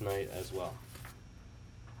last night as well.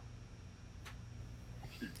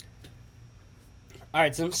 All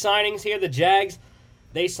right, some signings here. The Jags,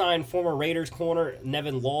 they signed former Raiders corner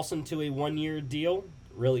Nevin Lawson to a 1-year deal.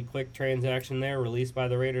 Really quick transaction there. Released by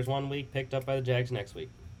the Raiders 1 week, picked up by the Jags next week.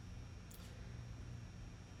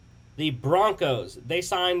 The Broncos, they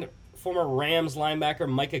signed former Rams linebacker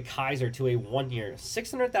Micah Kaiser to a 1-year,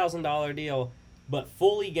 $600,000 deal, but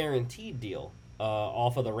fully guaranteed deal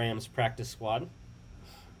off of the Rams practice squad.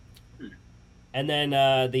 And then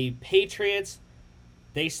the Patriots,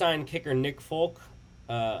 they signed kicker Nick Folk,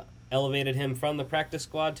 elevated him from the practice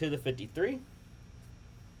squad to the 53.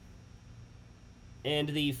 And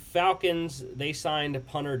the Falcons, they signed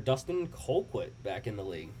punter Dustin Colquitt back in the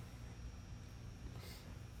league.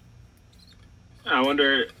 I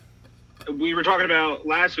wonder, we were talking about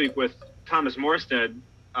last week with Thomas Morstead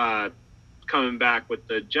coming back with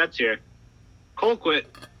the Jets here. Colquitt,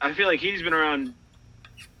 I feel like he's been around,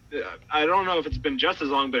 I don't know if it's been just as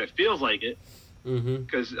long, but it feels like it.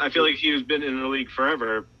 Because I feel like he's been in the league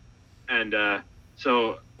forever. And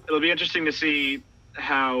so it'll be interesting to see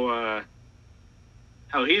how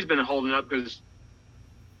he's been holding up, because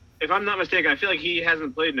if I'm not mistaken, I feel like he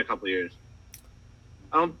hasn't played in a couple years.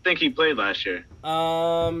 I don't think he played last year.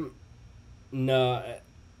 No.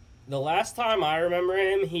 The last time I remember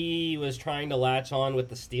him, he was trying to latch on with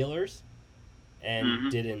the Steelers and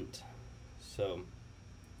didn't. So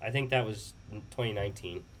I think that was in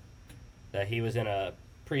 2019 that he was in a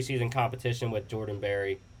preseason competition with Jordan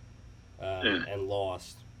Berry and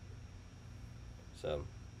lost. So,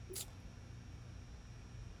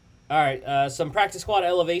 all right, some practice squad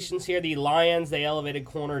elevations here. The Lions, they elevated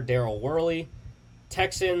corner Darryl Worley.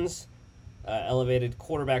 Texans elevated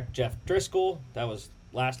quarterback Jeff Driscoll. That was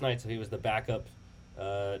last night, so he was the backup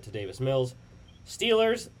to Davis Mills.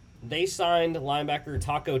 Steelers, they signed linebacker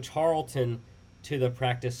Taco Charlton to the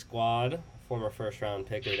practice squad, former first-round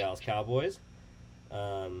pick of the Dallas Cowboys.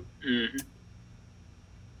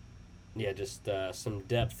 Yeah, just some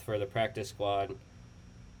depth for the practice squad.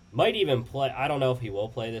 Might even play. I don't know if he will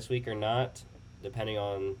play this week or not, depending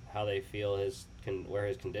on how they feel where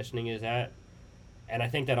his conditioning is at. And I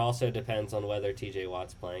think that also depends on whether TJ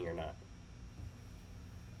Watt's playing or not.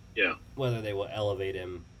 Yeah. Whether they will elevate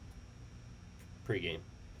him pregame.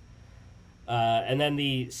 And then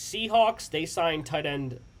the Seahawks, they signed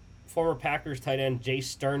former Packers tight end Jay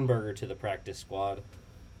Sternberger to the practice squad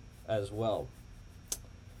as well.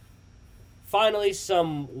 Finally,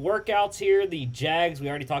 some workouts here. The Jags, we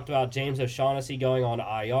already talked about James O'Shaughnessy going on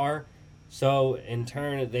IR. So, in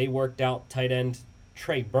turn, they worked out tight end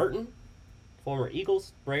Trey Burton, former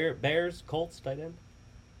Eagles, Bears, Colts tight end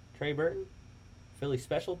Trey Burton. Philly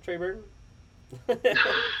special Trey Burton.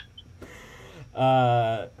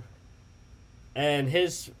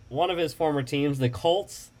 And one of his former teams, the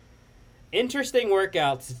Colts. Interesting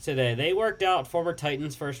workouts today. They worked out former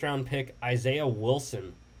Titans first-round pick Isaiah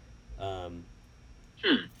Wilson.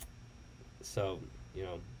 So,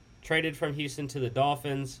 traded from Houston to the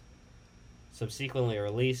Dolphins, subsequently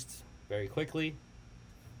released very quickly,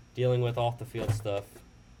 dealing with off-the-field stuff.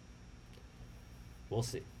 We'll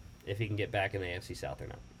see if he can get back in the AFC South or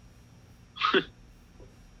not.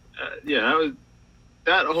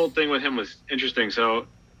 That whole thing with him was interesting. So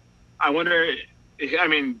I wonder. I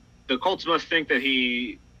mean, the Colts must think that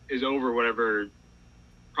he is over whatever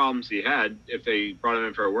problems he had if they brought him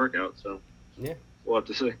in for a workout. So yeah, we'll have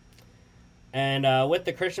to see. And with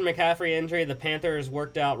the Christian McCaffrey injury, the Panthers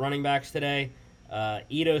worked out running backs today: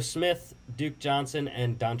 Ito Smith, Duke Johnson,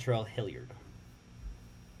 and Dontrell Hilliard.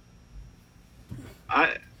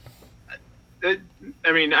 I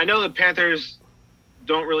mean, I know the Panthers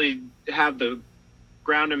don't really have the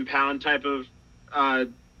ground and pound type of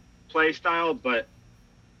play style, but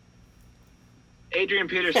Adrian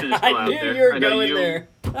Peterson is still out there. I knew you were going there.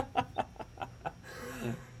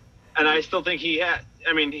 And I still think he's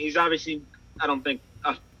obviously, I don't think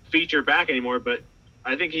a feature back anymore, but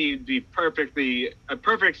I think he'd be a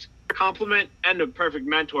perfect complement and a perfect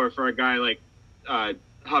mentor for a guy like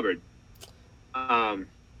Hubbard.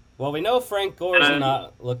 Well, we know Frank Gore's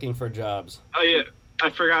not looking for jobs. Oh, yeah.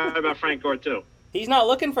 I forgot about Frank Gore, too. He's not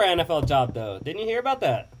looking for an NFL job, though. Didn't you hear about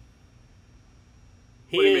that?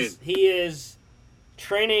 What do you mean? He is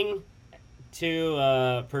training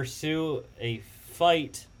to pursue a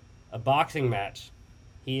boxing match.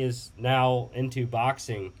 He is now into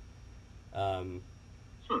boxing at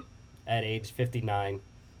age 59.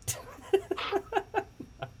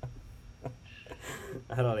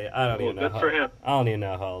 I don't even know. I don't even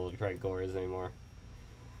know how old Frank Gore is anymore.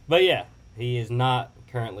 But yeah, he is not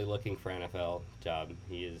currently looking for an NFL job.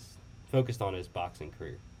 He is focused on his boxing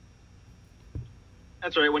career.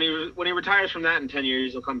 That's right. When he retires from that in 10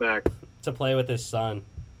 years, he'll come back to play with his son.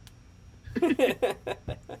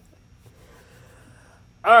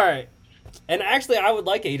 All right. And actually, I would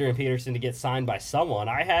like Adrian Peterson to get signed by someone.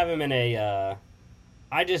 I have him in a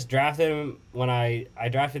I just drafted him when I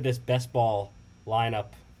drafted this best ball lineup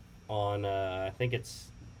on I think it's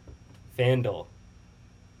FanDuel,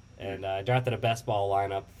 and I drafted a best ball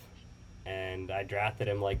lineup, and I drafted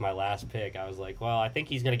him like my last pick. I was like, well, I think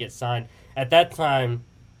he's gonna get signed. At that time,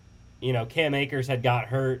 Cam Akers had got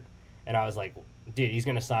hurt, and I was like, dude, he's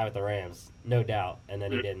gonna sign with the Rams, no doubt. And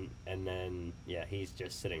then he didn't, and then he's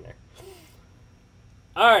just sitting there.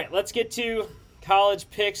 All right, let's get to college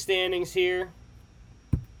pick standings here.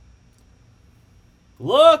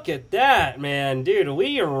 Look at that, man. Dude,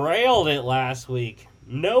 we railed it last week.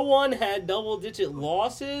 No one had double-digit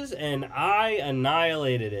losses, and I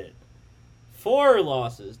annihilated it. 4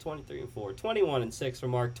 losses, 23-4, 21-6 for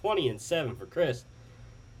Mark, 20-7 for Chris.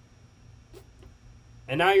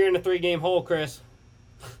 And now you're in a 3-game hole, Chris.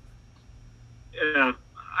 Yeah,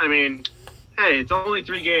 I mean, hey, it's only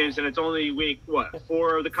 3 games, and it's only week,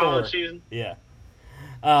 4 of the college season? Yeah.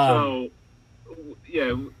 I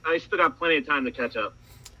still got plenty of time to catch up.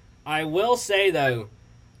 I will say, though,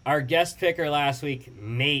 our guest picker last week,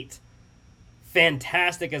 Nate,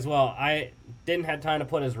 fantastic as well. I didn't have time to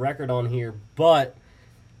put his record on here, but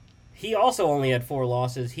he also only had 4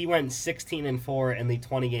 losses. He went 16-4 in the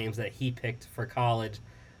 20 games that he picked for college,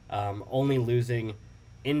 only losing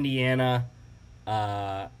Indiana,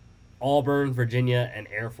 Auburn, Virginia, and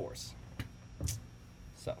Air Force.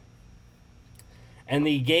 And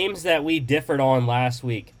the games that we differed on last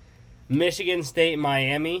week: Michigan State,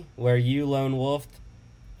 Miami, where you lone wolfed.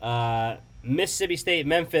 Mississippi State,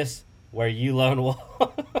 Memphis, where you lone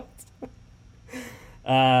wolfed.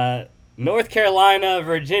 North Carolina,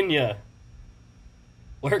 Virginia,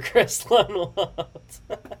 where Chris lone wolfed.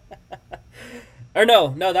 Or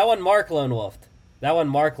no, that one Mark lone wolfed.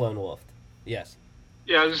 Yes.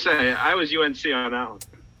 Yeah, I was just saying, I was UNC on that one.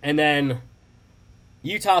 And then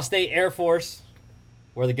Utah State, Air Force,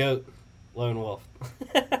 where the GOAT lone wolf.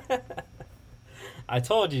 I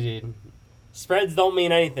told you, dude. Spreads don't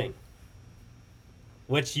mean anything.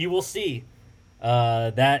 Which you will see.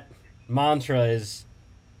 That mantra is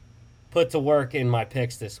put to work in my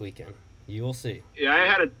picks this weekend. You will see. Yeah,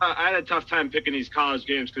 I had a tough time picking these college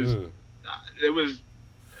games because it was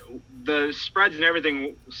the spreads and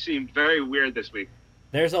everything seemed very weird this week.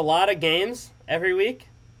 There's a lot of games every week,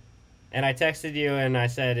 and I texted you and I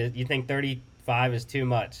said, "You think 35 is too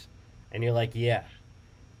much?" And you're like, "Yeah."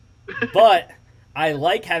 But I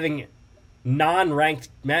like having non-ranked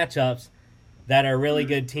matchups that are really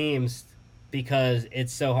good teams because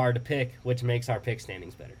it's so hard to pick, which makes our pick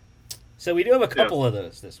standings better. So we do have a couple of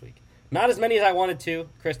those this week. Not as many as I wanted to.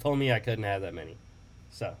 Chris told me I couldn't have that many.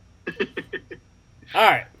 So, all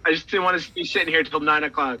right. I just didn't want to be sitting here till 9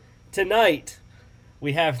 o'clock. Tonight,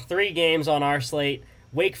 we have 3 games on our slate.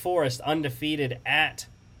 Wake Forest undefeated at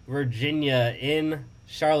Virginia in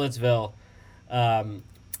Charlottesville. The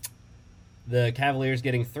Cavaliers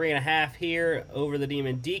getting 3.5 here over the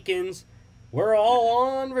Demon Deacons. We're all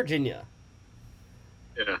on Virginia.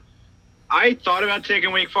 Yeah. I thought about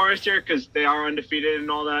taking Wake Forest here because they are undefeated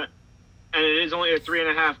and all that. And it is only a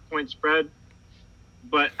 3.5 point spread.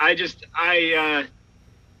 But I don't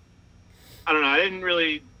know. I didn't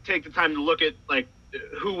really take the time to look at, like,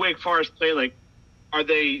 who Wake Forest play. Like, are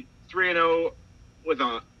they 3-0 with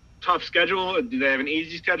a tough schedule? Or do they have an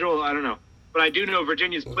easy schedule? I don't know. But I do know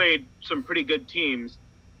Virginia's played some pretty good teams,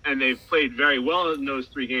 and they've played very well in those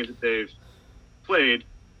 3 games that they've played.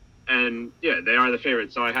 And, yeah, they are the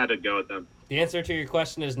favorites, so I had to go with them. The answer to your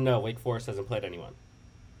question is no. Wake Forest hasn't played anyone.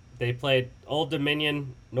 They played Old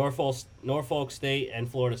Dominion, Norfolk State, and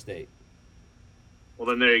Florida State. Well,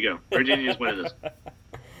 then there you go. Virginia's winning this.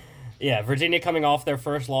 Yeah, Virginia coming off their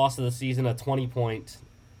first loss of the season, a 20-point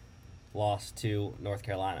loss to North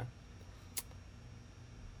Carolina.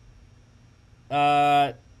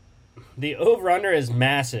 The over-under is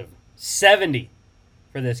massive. 70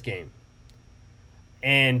 for this game.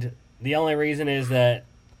 And the only reason is that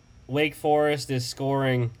Wake Forest is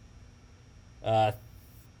scoring 39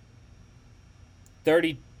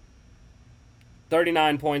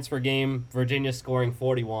 points per game. Virginia's scoring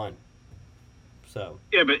 41. So.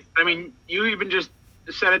 Yeah, but, I mean, you even just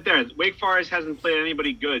said it there. Wake Forest hasn't played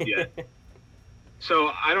anybody good yet.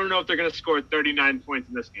 So I don't know if they're going to score 39 points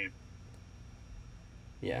in this game.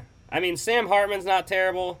 Yeah. I mean, Sam Hartman's not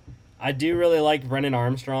terrible. I do really like Brennan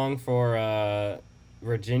Armstrong for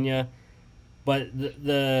Virginia. But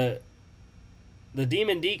the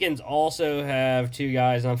Demon Deacons also have 2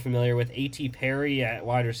 guys I'm familiar with, A.T. Perry at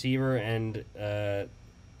wide receiver and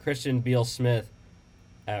Christian Beal-Smith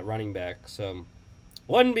at running back. So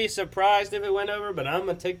wouldn't be surprised if it went over, but I'm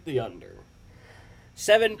going to take the under.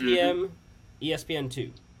 7 p.m. ESPN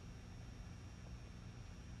 2.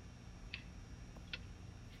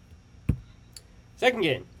 Second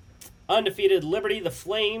game. Undefeated Liberty, the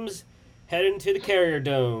Flames, head into the Carrier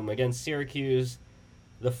Dome against Syracuse.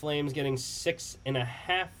 The Flames getting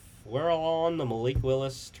 6.5. We're all on the Malik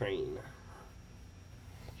Willis train.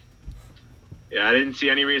 Yeah, I didn't see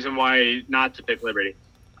any reason why not to pick Liberty.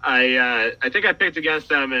 I think I picked against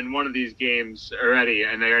them in one of these games already,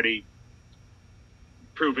 and they already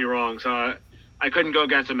proved me wrong. So I couldn't go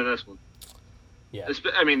against them in this one. Yeah.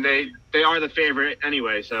 I mean, they are the favorite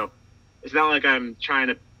anyway, so it's not like I'm trying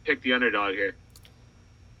to pick the underdog here.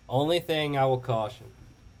 Only thing I will caution.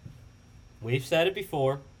 We've said it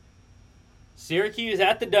before. Syracuse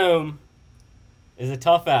at the Dome is a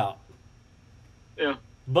tough out. Yeah.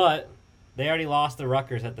 But they already lost to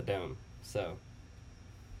Rutgers at the Dome, so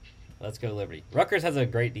let's go Liberty. Rutgers has a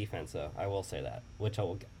great defense, though. I will say that, which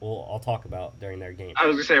I'll talk about during their game. I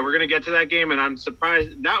was gonna say we're gonna get to that game, and I'm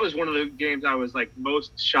surprised. That was one of the games I was like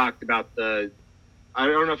most shocked about. I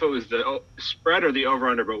don't know if it was the spread or the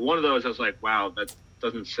over/under, but one of those I was like, wow, that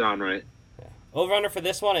doesn't sound right. Yeah. Over/under for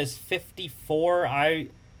this one is 54. I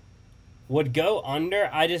would go under.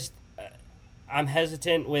 I'm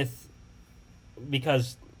hesitant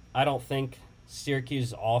because I don't think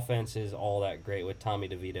Syracuse's offense is all that great with Tommy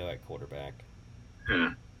DeVito at quarterback.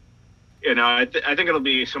 Yeah. You know, I think it'll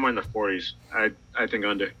be somewhere in the 40s. I think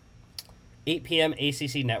under. 8 p.m.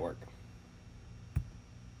 ACC Network.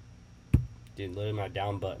 Dude, literally my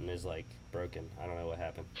down button is, like, broken. I don't know what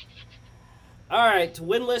happened. All right,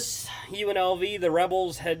 winless UNLV. The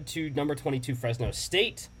Rebels head to number 22 Fresno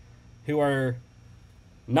State, who are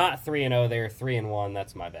not 3-0. They're 3-1.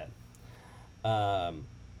 That's my bad.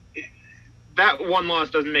 That one loss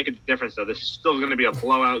doesn't make a difference, though. This is still going to be a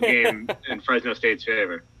blowout game in Fresno State's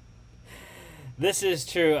favor. This is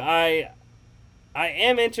true. I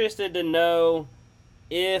am interested to know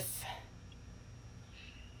if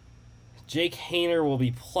Jake Haener will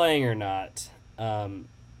be playing or not.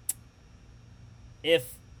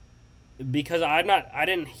 Because I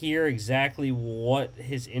didn't hear exactly what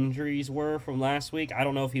his injuries were from last week. I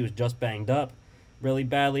don't know if he was just banged up really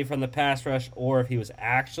badly from the pass rush or if he was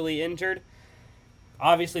actually injured.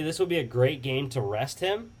 Obviously, this would be a great game to rest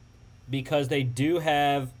him because they do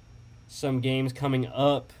have some games coming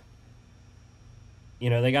up. You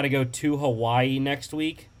know, they got to go to Hawaii next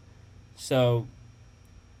week. So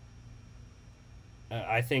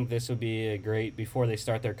I think this would be a great, before they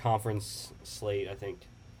start their conference slate, I think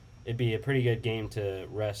it'd be a pretty good game to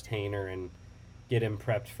rest Haener and get him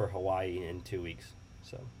prepped for Hawaii in 2 weeks.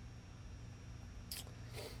 So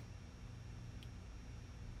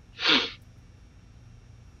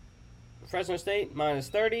Fresno State minus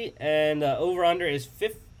 30, and over-under is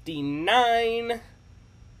 59.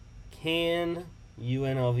 Can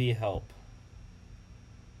UNLV help?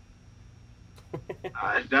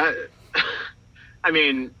 That, I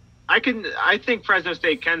mean, I think Fresno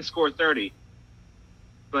State can score 30,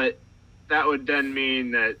 but that would then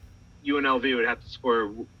mean that UNLV would have to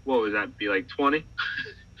score. What would that be, like 20?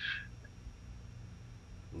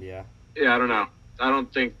 Yeah. Yeah, I don't know. I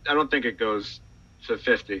don't think it goes to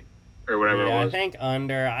 50 or whatever it Yeah, I was. think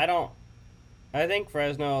under. I think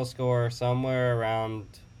Fresno will score somewhere around.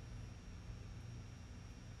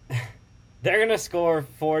 They're gonna score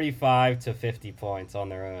 45 to 50 points on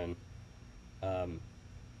their own. Um,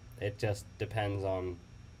 it just depends on.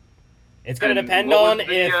 It's gonna And depend what was on the?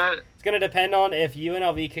 if it's gonna depend on if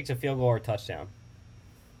UNLV kicks a field goal or a touchdown.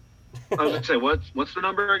 I was gonna say what's the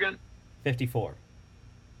number again? 54.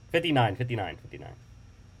 59, 59, 59.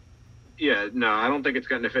 Yeah, no, I don't think it's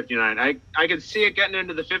getting to 59. I could see it getting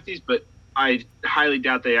into the 50s, but I highly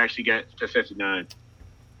doubt they actually get to 59.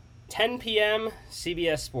 10 p.m.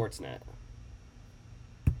 CBS Sportsnet.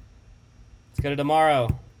 Let's go to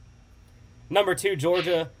tomorrow. Number 2,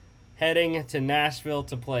 Georgia, heading to Nashville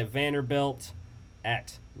to play Vanderbilt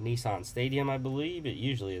at Nissan Stadium, I believe. It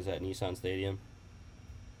usually is at Nissan Stadium.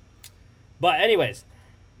 But anyways,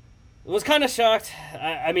 was kind of shocked.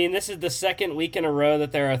 I mean, this is the second week in a row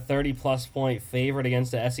that they're a 30-plus point favorite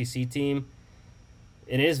against the SEC team.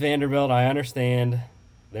 It is Vanderbilt, I understand.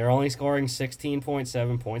 They're only scoring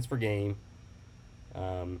 16.7 points per game.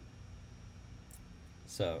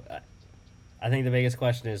 So I think the biggest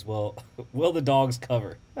question is, will the Dogs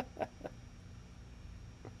cover?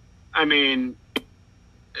 I mean,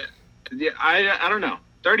 yeah, I don't know.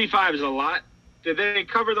 35 is a lot. Did they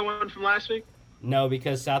cover the one from last week? No,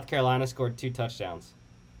 because South Carolina scored 2 touchdowns.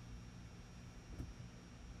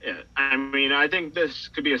 Yeah, I mean, I think this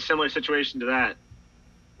could be a similar situation to that.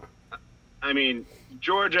 I mean,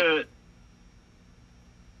 Georgia,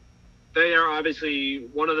 they are obviously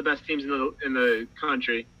one of the best teams in the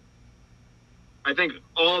country. I think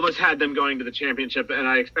all of us had them going to the championship, and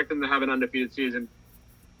I expect them to have an undefeated season.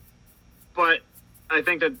 But I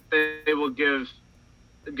think that they will give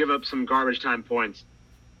up some garbage time points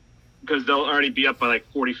because they'll already be up by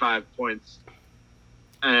like 45 points,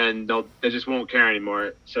 and they just won't care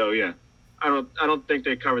anymore. So yeah, I don't think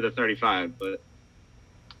they cover the 35, but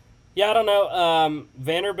Yeah, I don't know.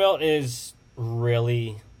 Vanderbilt is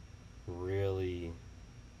really, really,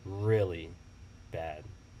 really bad.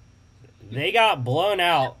 They got blown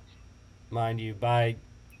out, mind you, by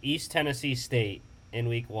East Tennessee State in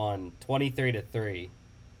week 1, 23-3.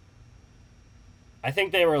 I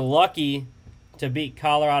think they were lucky to beat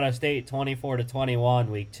Colorado State 24-21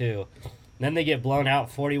 week 2. Then they get blown out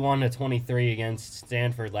 41-23 against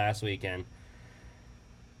Stanford last weekend.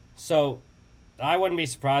 So I wouldn't be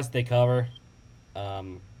surprised if they cover.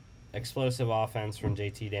 Explosive offense from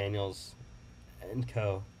JT Daniels and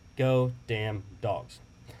co. Go damn Dogs.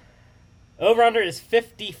 Over under is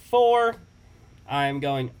 54. I'm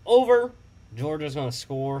going over. Georgia's going to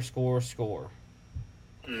score.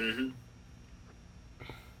 Mm-hmm.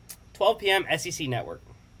 12 p.m. SEC Network.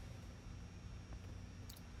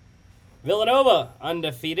 Villanova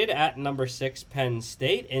undefeated at number 6 Penn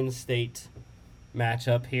State. In-state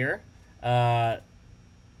matchup here. Nittany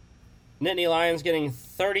Lions getting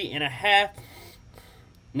 30.5.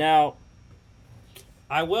 Now,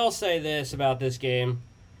 I will say this about this game.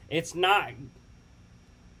 It's not...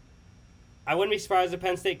 I wouldn't be surprised if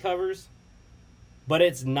Penn State covers, but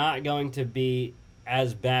it's not going to be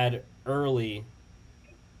as bad early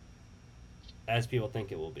as people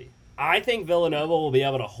think it will be. I think Villanova will be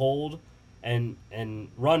able to hold and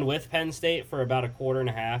run with Penn State for about a quarter and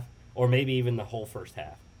a half, or maybe even the whole first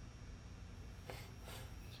half.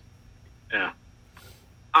 Yeah.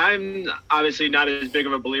 I'm obviously not as big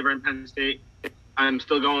of a believer in Penn State. I'm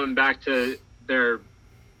still going back to their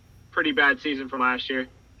pretty bad season from last year.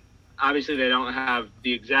 Obviously, they don't have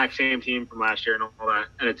the exact same team from last year and all that,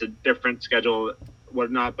 and it's a different schedule,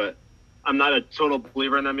 whatnot, but I'm not a total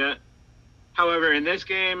believer in them yet. However, in this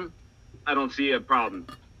game, I don't see a problem.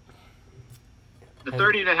 The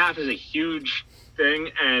 30.5 is a huge thing,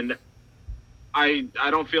 and I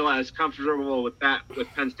don't feel as comfortable with that with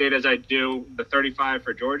Penn State as I do the 35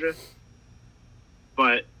 for Georgia.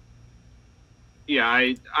 But yeah,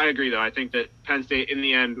 I agree though. I think that Penn State in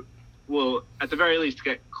the end will at the very least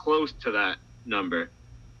get close to that number.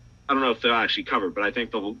 I don't know if they'll actually cover, but I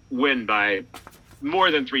think they'll win by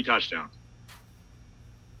more than 3 touchdowns.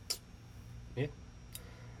 Yeah.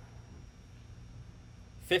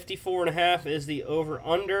 54.5 is the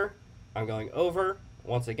over-under. I'm going over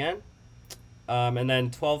once again. And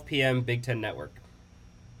then 12 p.m. Big Ten Network.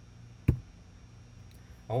 I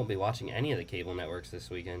won't be watching any of the cable networks this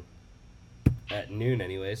weekend. At noon,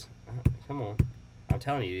 anyways. Come on. I'm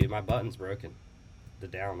telling you, dude, my button's broken. The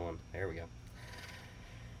down one. There we go.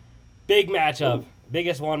 Big matchup.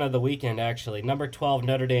 Biggest one of the weekend, actually. Number 12,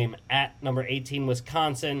 Notre Dame at number 18,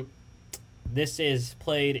 Wisconsin. This is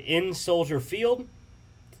played in Soldier Field.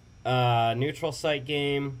 Neutral site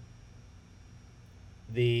game.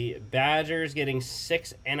 The Badgers getting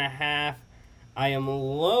 6.5. I am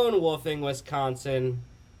lone wolfing Wisconsin.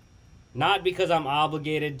 Not because I'm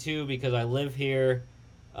obligated to, because I live here.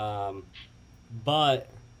 But,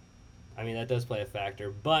 I mean, that does play a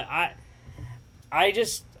factor. But I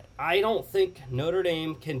don't think Notre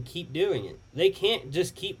Dame can keep doing it. They can't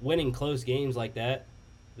just keep winning close games like that.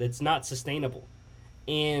 That's not sustainable.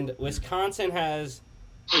 And Wisconsin has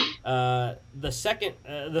the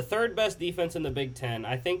third best defense in the Big Ten.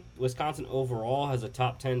 I think Wisconsin overall has a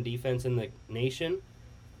top 10 defense in the nation.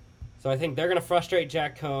 So I think they're going to frustrate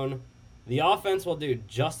Jack Cohn. The offense will do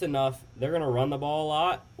just enough. They're going to run the ball a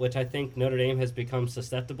lot, which I think Notre Dame has become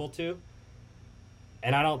susceptible to.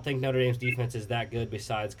 And I don't think Notre Dame's defense is that good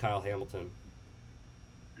besides Kyle Hamilton.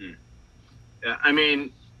 Yeah, I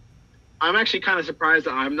mean, I'm actually kind of surprised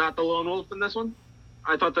that I'm not the lone wolf in this one.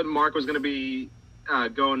 I thought that Mark was going to be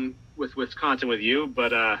going with Wisconsin with you,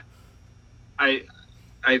 but I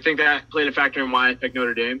think that played a factor in why I picked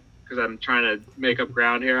Notre Dame, because I'm trying to make up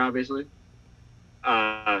ground here, obviously.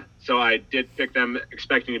 So I did pick them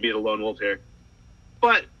expecting to be the lone wolf here.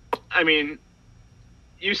 But, I mean,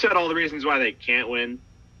 you said all the reasons why they can't win,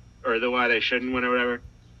 or why they shouldn't win or whatever.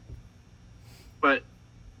 But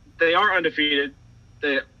they are undefeated.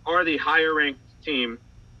 They are the higher-ranked team.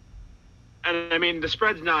 And, I mean, the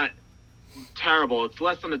spread's not terrible. It's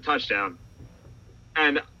less than a touchdown.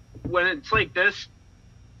 And when it's like this,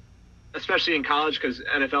 especially in college, because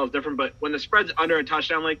NFL is different, but when the spread's under a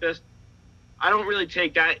touchdown like this, I don't really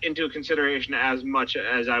take that into consideration as much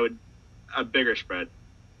as I would a bigger spread.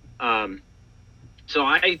 So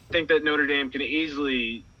I think that Notre Dame can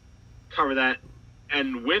easily cover that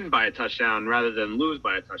and win by a touchdown rather than lose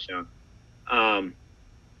by a touchdown.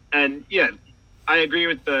 And, yeah, I agree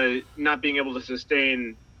with the not being able to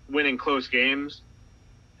sustain winning close games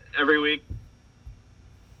every week.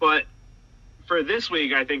 But for this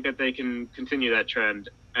week, I think that they can continue that trend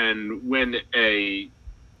and win a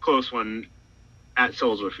close one at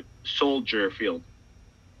Soldier Field.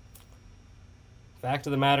 Fact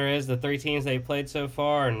of the matter is, the three teams they've played so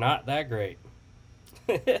far are not that great.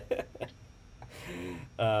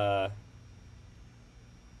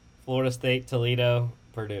 Florida State, Toledo,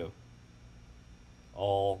 Purdue.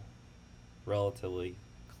 All relatively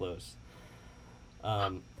close.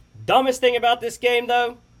 Dumbest thing about this game,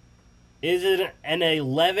 though, is it an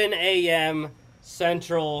 11 a.m.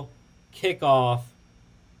 Central kickoff.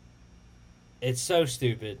 It's so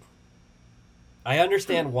stupid. I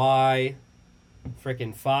understand why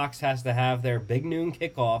frickin' Fox has to have their big noon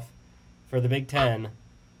kickoff for the Big Ten,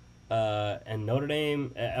 and Notre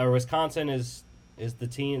Dame or Wisconsin is the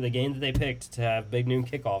game that they picked to have big noon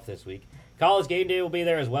kickoff this week. College Game Day will be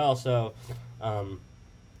there as well, so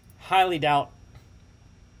highly doubt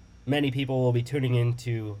many people will be tuning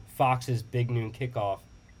into Fox's big noon kickoff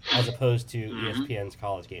as opposed to ESPN's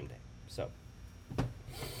College Game Day. So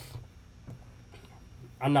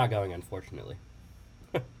I'm not going, unfortunately.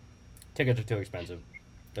 Tickets are too expensive.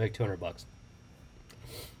 They're like $200.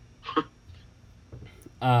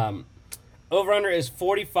 Over-under is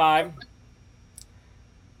 45.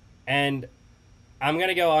 And I'm going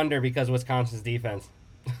to go under because of Wisconsin's defense.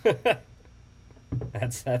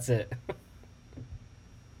 That's it.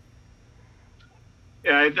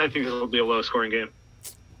 Yeah, I think this will be a low-scoring game.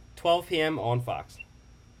 12 p.m. on Fox.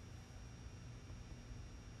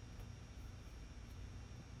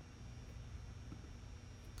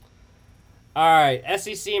 All right,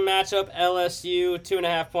 SEC matchup, LSU,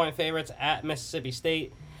 2.5-point favorites at Mississippi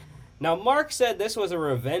State. Now, Mark said this was a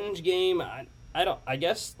revenge game. I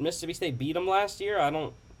guess Mississippi State beat them last year. I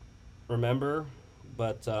don't remember,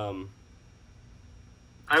 but I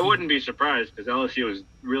wouldn't be surprised because LSU was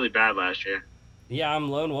really bad last year. Yeah,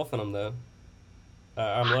 I'm lone wolfing them though.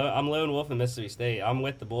 I'm lone wolfing Mississippi State. I'm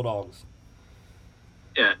with the Bulldogs.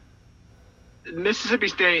 Yeah, Mississippi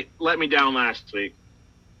State let me down last week.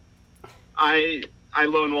 I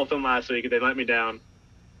lone wolfed them last week and they let me down.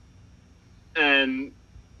 And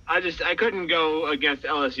I couldn't go against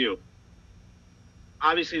LSU.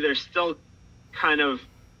 Obviously, they're still kind of,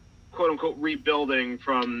 quote-unquote, rebuilding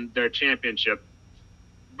from their championship.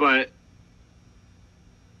 And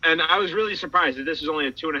I was really surprised that this was only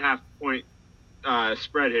a 2.5-point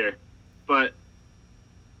spread here. But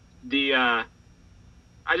I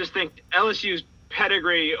just think LSU's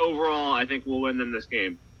pedigree overall, I think, will win them this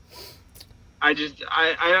game. I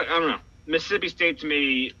don't know. Mississippi State to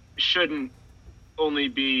me shouldn't only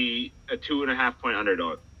be a 2.5-point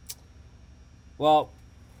underdog. Well,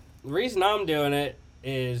 the reason I'm doing it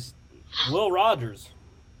is Will Rogers,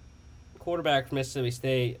 quarterback from Mississippi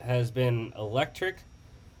State, has been electric.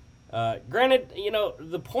 Granted,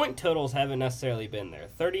 the point totals haven't necessarily been there.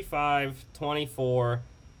 35, 24,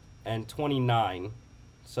 and 29.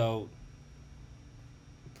 So,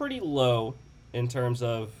 pretty low in terms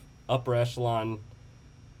of upper echelon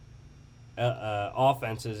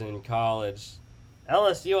offenses in college.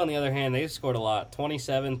 LSU, on the other hand, they've scored a lot.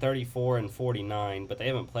 27, 34, and 49, but they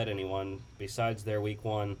haven't played anyone besides their Week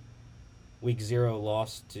 0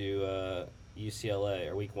 loss to UCLA,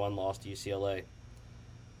 or Week 1 loss to UCLA.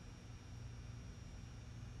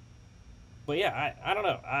 But yeah, I don't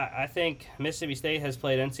know. I think Mississippi State has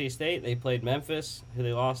played NC State. They played Memphis, who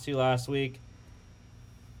they lost to last week.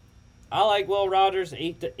 I like Will Rogers,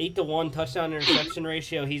 8-1 touchdown interception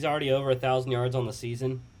ratio. He's already over 1,000 yards on the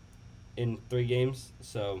season in 3 games.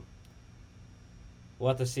 So we'll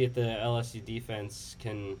have to see if the LSU defense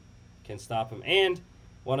can stop him. And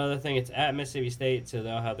one other thing, it's at Mississippi State, so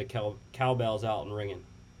they'll have the cowbells out and ringing.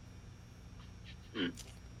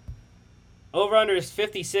 Over-under is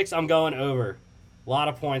 56. I'm going over. A lot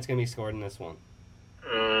of points going to be scored in this one.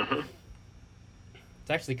 Uh-huh. It's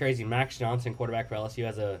actually crazy. Max Johnson, quarterback for LSU,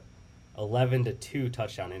 has a 11-2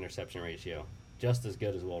 touchdown interception ratio. Just as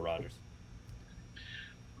good as Will Rogers.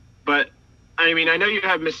 But, I mean, I know you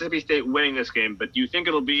have Mississippi State winning this game, but do you think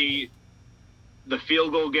it'll be the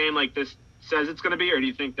field goal game like this says it's going to be, or do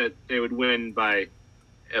you think that they would win by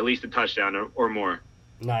at least a touchdown or more?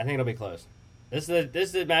 No, I think it'll be close. This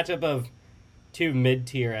is a matchup of 2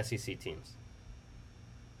 mid-tier SEC teams.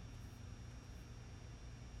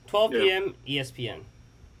 12 p.m. ESPN.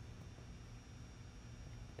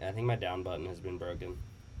 Yeah, I think my down button has been broken.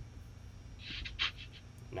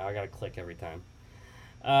 Now I gotta click every time.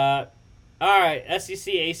 All right,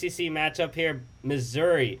 SEC ACC matchup here.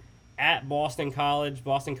 Missouri at Boston College.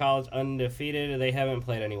 Boston College undefeated. They haven't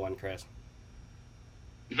played anyone, Chris.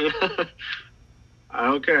 I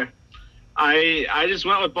don't care. I just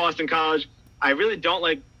went with Boston College. I really don't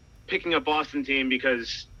like picking a Boston team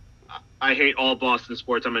because I hate all Boston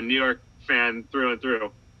sports. I'm a New York fan through and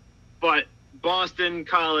through. But Boston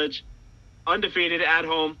College, undefeated at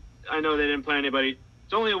home. I know they didn't play anybody.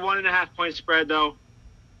 It's only a 1.5-point spread, though.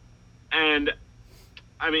 And,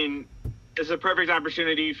 I mean, it's a perfect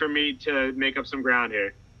opportunity for me to make up some ground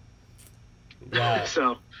here. Yeah.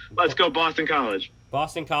 So, let's go Boston College.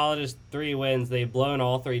 Boston College is 3 wins. They've blown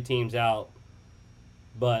all 3 teams out.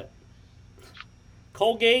 But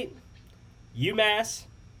Colgate, UMass,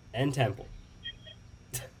 and Temple.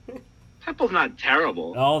 Temple's not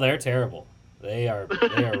terrible. Oh, they're terrible. They are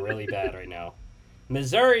really bad right now.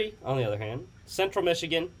 Missouri, on the other hand, Central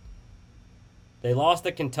Michigan. They lost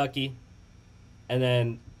to Kentucky, and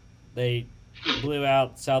then they blew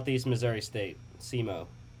out Southeast Missouri State, SEMO.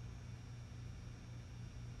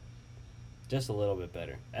 Just a little bit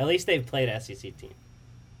better. At least they've played an SEC team.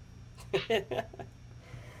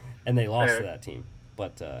 And they lost to that team.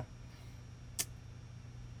 But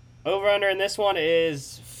over-under in this one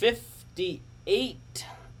is 58.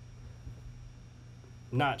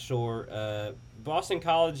 Not sure. Boston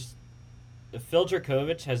College, Phil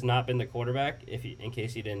Dracovic has not been the quarterback, in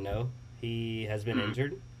case you didn't know. He has been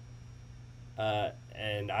injured.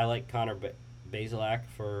 And I like Connor Bazelak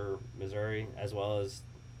for Missouri, as well as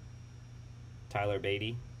Tyler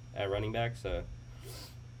Beatty at running back. So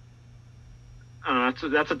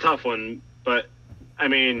that's a tough one. But, I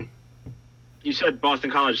mean, you said Boston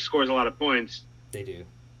College scores a lot of points. They do.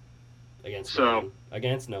 Against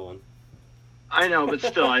no one. I know, but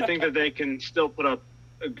still, I think that they can still put up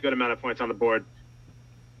a good amount of points on the board.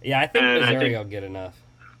 Yeah, I think Missouri will get enough.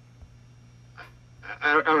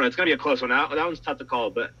 I don't know. It's going to be a close one. That one's tough to call,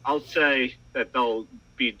 but I'll say that they'll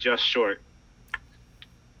be just short.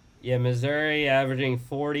 Yeah, Missouri averaging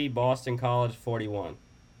 40, Boston College 41.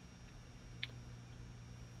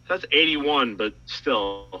 That's 81, but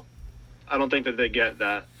still, I don't think that they get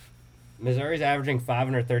that. Missouri's averaging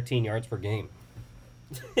 513 yards per game.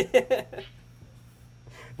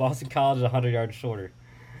 Boston College is 100 yards shorter.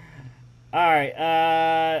 All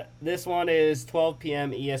right, this one is 12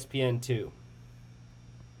 p.m. ESPN 2.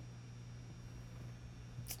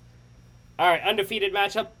 All right, undefeated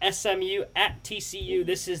matchup, SMU at TCU.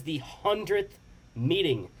 This is the 100th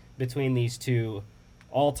meeting between these two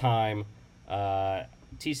all-time.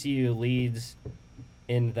 TCU leads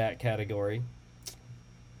in that category.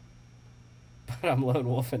 But I'm lone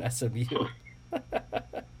wolf in SMU.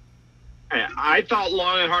 I thought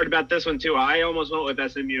long and hard about this one, too. I almost went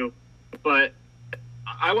with SMU. But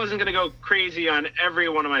I wasn't going to go crazy on every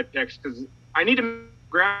one of my picks because I need to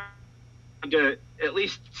ground to at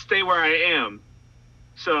least stay where I am.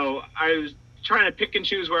 So I was trying to pick and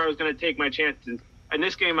choose where I was going to take my chances. In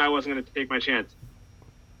this game, I wasn't going to take my chance.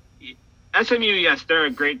 SMU, yes, they're a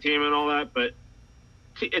great team and all that, but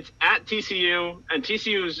it's at TCU, and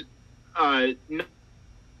TCU's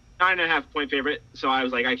 9.5-point favorite. So I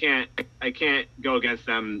was like, I can't go against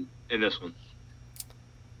them in this one.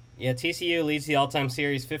 Yeah, TCU leads the all-time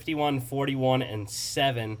series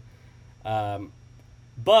 51-41-7.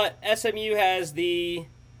 But SMU has the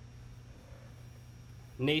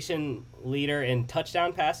nation leader in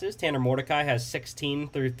touchdown passes. Tanner Mordecai has 16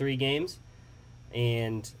 through 3 games.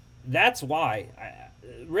 And that's why.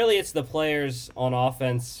 Really, it's the players on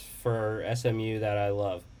offense for SMU that I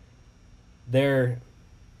love. Their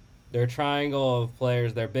triangle of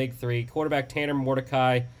players, their big three, quarterback Tanner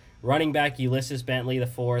Mordecai, running back Ulysses Bentley the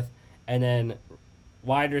fourth, and then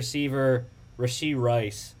wide receiver Rashee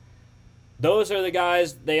Rice. Those are the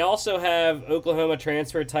guys. They also have Oklahoma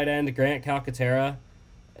transfer tight end Grant Calcaterra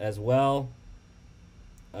as well.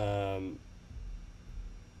 And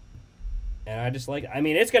I just like, I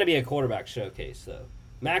mean, it's going to be a quarterback showcase, though.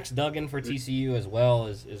 Max Duggan for TCU as well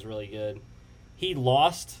is really good. He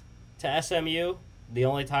lost to SMU the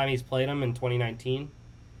only time he's played them in 2019.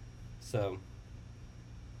 So,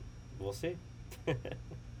 we'll see.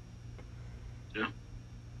 Yeah.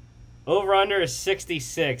 Over-under is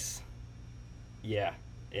 66. Yeah,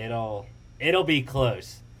 it'll be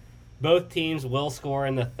close. Both teams will score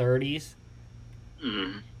in the 30s.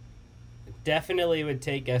 Mm-hmm. Definitely would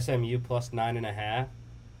take SMU plus 9.5.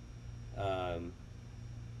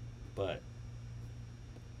 But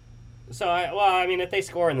so I mean, if they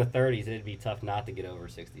score in the 30s, it'd be tough not to get over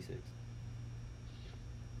 66.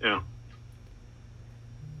 Yeah.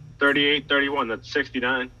 38-31. That's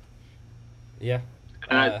 69. Yeah.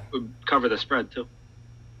 And that would cover the spread too.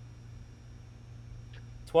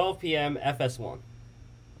 12 p.m. FS1.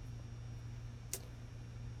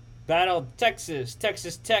 Battle Texas.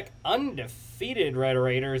 Texas Tech undefeated Red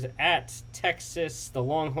Raiders at Texas. The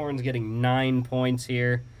Longhorns getting 9 points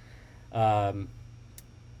here.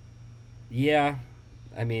 Yeah,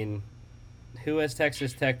 I mean, who has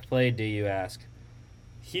Texas Tech played, do you ask?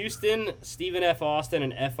 Houston, Stephen F. Austin,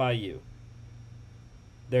 and FIU.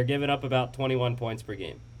 They're giving up about 21 points per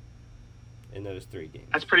game in those 3 games.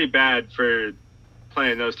 That's pretty bad for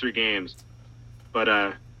playing those 3 games.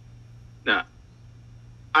 But, no.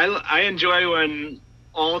 I enjoy when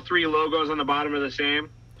all 3 logos on the bottom are the same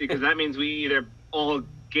because that means we either all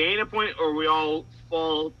gain a point or we all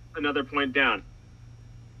fall another point down.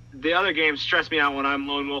 The other games stress me out when I'm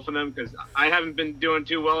lone wolfing them because I haven't been doing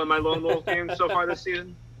too well in my lone wolf games so far this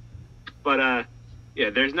season. But, yeah,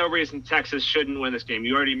 there's no reason Texas shouldn't win this game.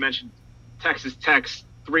 You already mentioned Texas Tech's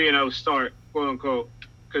 3-0 start, quote unquote,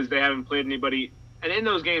 because they haven't played anybody. And in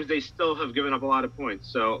those games, they still have given up a lot of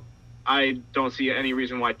points. So I don't see any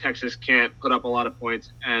reason why Texas can't put up a lot of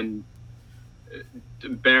points and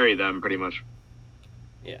bury them pretty much.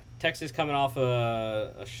 Yeah, Texas coming off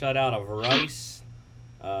a shutout of Rice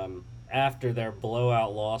after their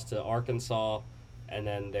blowout loss to Arkansas and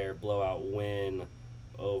then their blowout win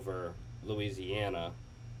over Louisiana.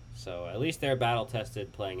 So at least they're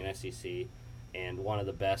battle-tested playing an SEC and one of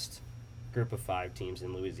the best group of 5 teams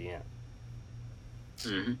in Louisiana.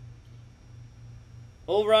 Mm-hmm.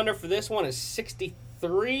 Over-under for this one is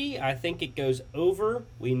 63. I think it goes over.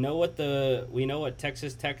 We know what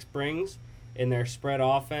Texas Tech brings in their spread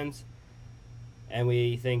offense, and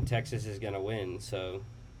we think Texas is going to win. So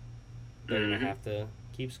they're going to have to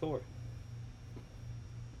keep score.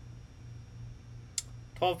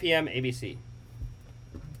 12 p.m. ABC.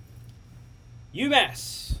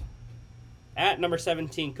 UMass at number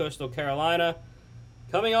 17 Coastal Carolina,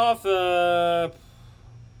 coming off an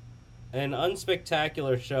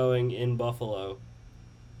unspectacular showing in Buffalo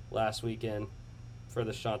last weekend for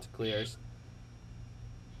the Chanticleers.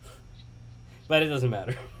 But it doesn't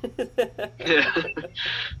matter. Yeah.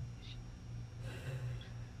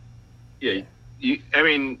 Yeah.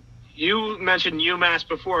 You mentioned UMass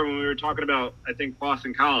before when we were talking about, I think,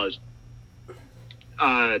 Boston College.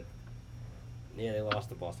 Yeah, they lost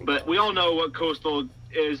to Boston But College. we all know what Coastal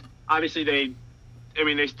is. Obviously, they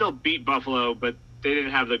still beat Buffalo, but they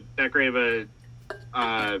didn't have that great of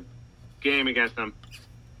a game against them.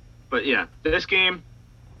 But, yeah, this game,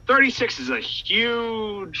 36 is a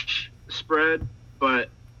huge spread, but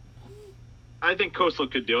I think Coastal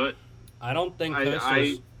could do it. I don't think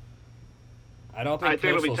Coastal's... I think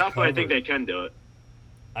it'll be tough, but I think they can do it.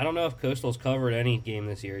 I don't know if Coastal's covered any game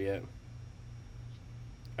this year yet.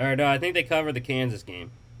 Or no, I think they covered the Kansas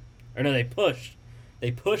game. Or no, they pushed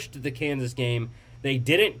They pushed the Kansas game. They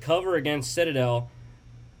didn't cover against Citadel,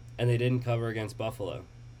 and they didn't cover against Buffalo.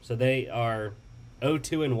 So they are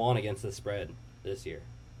 0-2-1 against the spread this year.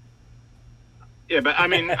 Yeah, but I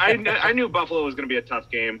mean, I knew Buffalo was going to be a tough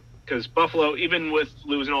game because Buffalo, even with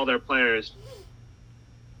losing all their players,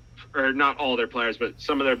 or not all their players, but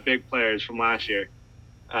some of their big players from last year,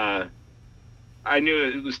 I knew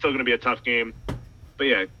it was still going to be a tough game. But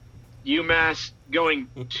yeah, UMass going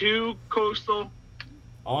to Coastal.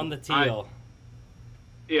 On the teal.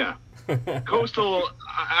 Yeah. Coastal,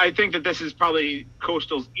 I think that this is probably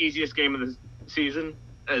Coastal's easiest game of the season,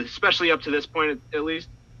 especially up to this point at least.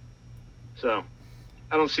 So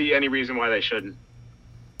I don't see any reason why they shouldn't.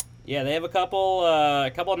 Yeah, they have a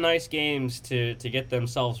couple nice games to get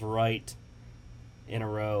themselves right in a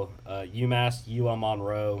row. UMass,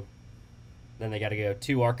 Monroe. Then they got to go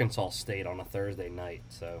to Arkansas State on a Thursday night.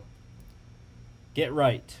 So get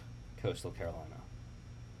right, Coastal Carolina.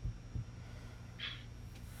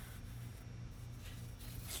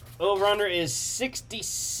 Over-under is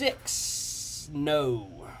 66.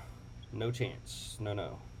 No chance.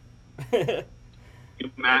 No.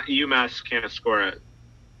 UMass can't score it.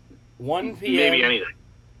 1 p.m. Maybe anything.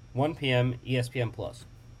 1 p.m. ESPN Plus.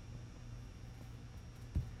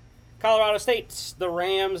 Colorado State, the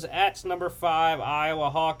Rams at number 5,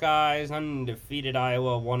 Iowa Hawkeyes, undefeated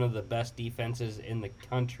Iowa, one of the best defenses in the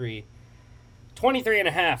country.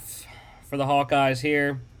 23.5 for the Hawkeyes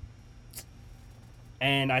here.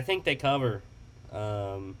 And I think they cover.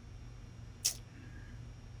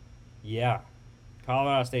 Yeah.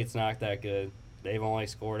 Colorado State's not that good. They've only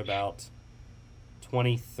scored about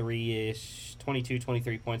 23-ish, 22,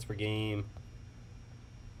 23 points per game.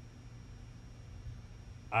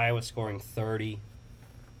 Iowa scoring 30.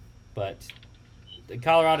 But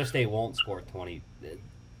Colorado State won't score 20.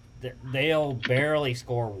 They'll barely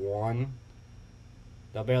score 1.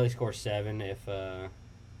 They'll barely score 7 if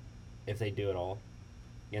they do it all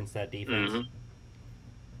against that defense. Mm-hmm.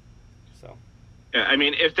 So. Yeah, I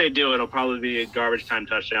mean, if they do, it'll probably be a garbage time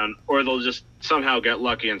touchdown, or they'll just somehow get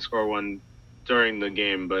lucky and score one during the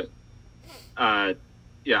game. But,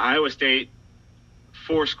 Iowa State,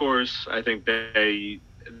 4 scores. I think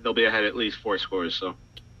they'll be ahead at least 4 scores. So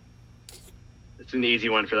it's an easy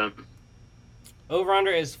one for them.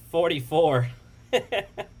 Over-under is 44.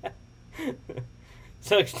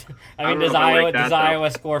 So, I mean, does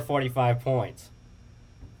Iowa score 45 points?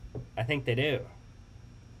 I think they do.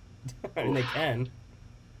 I mean, they can.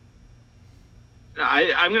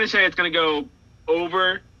 I'm going to say it's going to go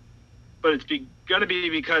over, but it's going to be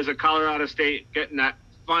because of Colorado State getting that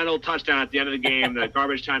final touchdown at the end of the game, the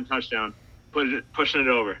garbage time touchdown, pushing it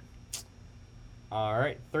over. All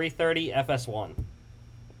right, 3:30 FS1.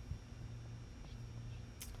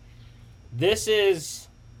 This is,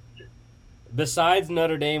 besides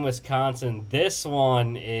Notre Dame, Wisconsin, this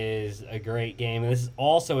one is a great game. This is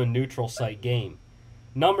also a neutral site game.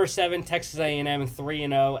 Number 7, Texas A&M,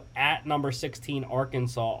 3-0. At number 16,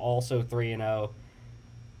 Arkansas, also 3-0.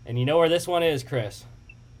 And you know where this one is, Chris?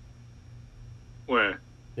 Where?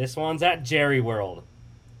 This one's at Jerry World.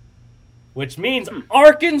 Which means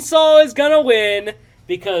Arkansas is going to win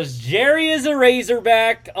because Jerry is a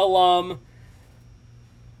Razorback alum.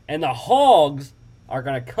 And the Hogs are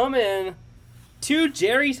going to come in to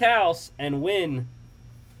Jerry's house and win.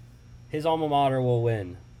 His alma mater will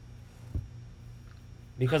win.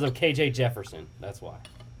 Because of KJ Jefferson. That's why.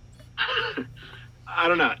 I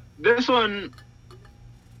don't know. This one,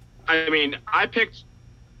 I mean, I picked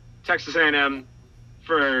Texas A&M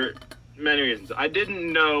for many reasons. I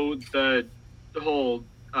didn't know the whole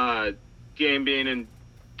game being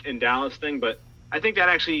in Dallas thing, but I think that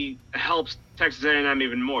actually helps Texas A&M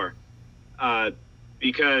even more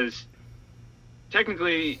because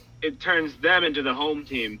technically it turns them into the home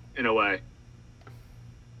team in a way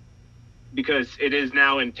because it is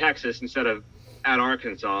now in Texas instead of at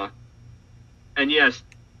Arkansas. And yes,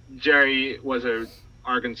 Jerry was a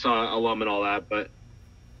Arkansas alum and all that, but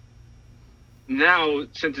now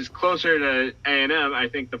since it's closer to A&M, I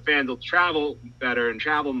think the fans will travel better and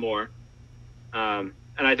travel more.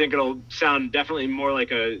 And I think it'll sound definitely more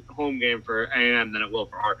like a home game for A&M than it will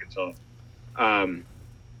for Arkansas.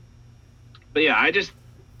 But yeah,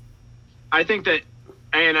 I think that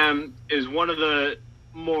A&M is one of the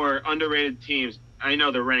more underrated teams. I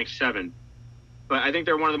know they're ranked 7, but I think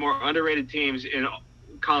they're one of the more underrated teams in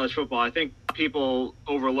college football. I think people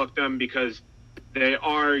overlook them because they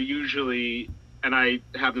are usually, and I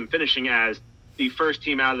have them finishing as the first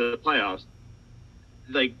team out of the playoffs.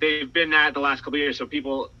 Like they've been that the last couple of years, so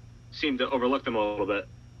people seem to overlook them a little bit.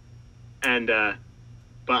 And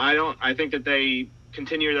but I think that they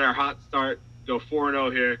continue their hot start go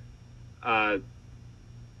 4-0 here.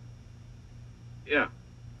 Yeah,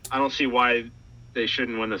 I don't see why they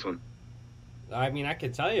shouldn't win this one. I mean, I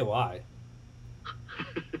could tell you why.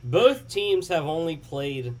 Both teams have only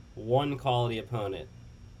played one quality opponent.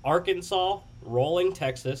 Arkansas, rolling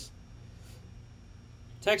Texas.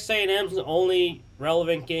 Texas A&M's only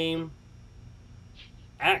relevant game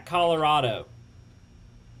at Colorado.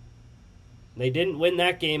 They didn't win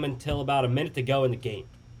that game until about a minute to go in the game.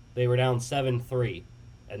 They were down 7-3,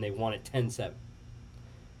 and they won it 10-7.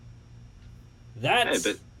 That's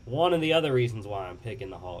one of the other reasons why I'm picking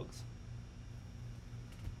the Hogs.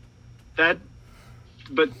 But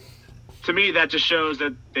to me, that just shows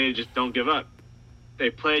that they just don't give up. They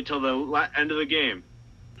play till the end of the game.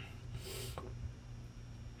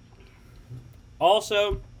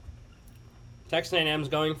 Also, Texas A&M's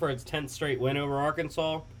going for its 10th straight win over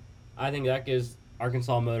Arkansas. I think that gives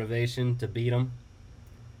Arkansas motivation to beat them.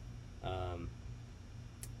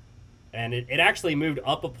 And it actually moved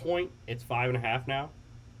up a point. It's 5.5 now.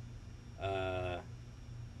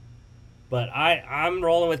 But I'm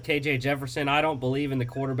rolling with KJ Jefferson. I don't believe in the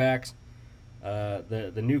quarterbacks.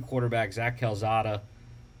 The new quarterback, Zach Calzada,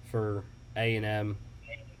 for A&M.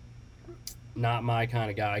 Not my kind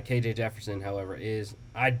of guy. KJ Jefferson, however, is.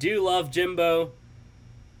 I do love Jimbo.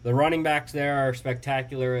 The running backs there are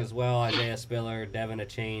spectacular as well. Isaiah Spiller, Devin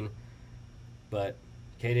Achane. But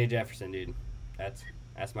KJ Jefferson, dude, that's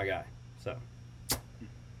my guy. So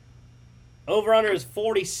over-under is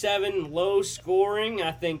 47, low scoring.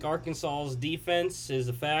 I think Arkansas's defense is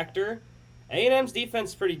a factor. A&M's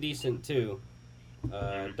defense is pretty decent too.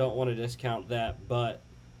 Don't want to discount that, but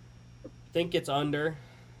think it's under.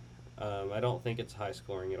 I don't think it's high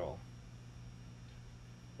scoring at all.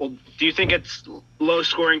 Well, do you think it's low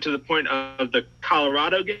scoring to the point of the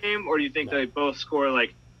Colorado game, or do you think they both score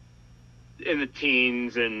like in the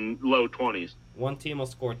teens and low 20s? One team will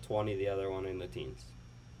score 20, the other one in the teens.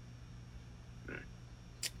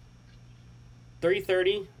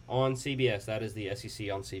 3:30 on CBS. That is the SEC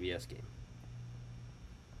on CBS game.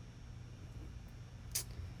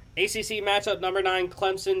 ACC matchup number 9,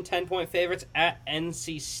 Clemson, 10-point favorites at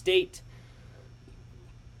NC State.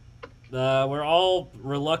 We're all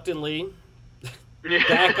reluctantly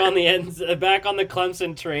back on the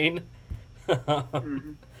Clemson train.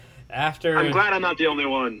 After I'm glad I'm not the only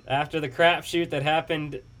one. After the crapshoot that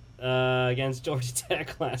happened against Georgia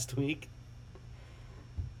Tech last week.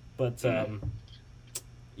 But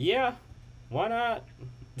yeah, why not?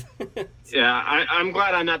 Yeah, I'm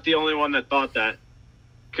glad I'm not the only one that thought that,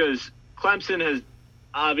 because Clemson has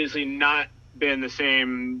obviously not been the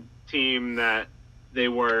same team that they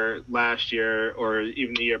were last year or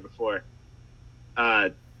even the year before.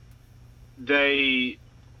 I didn't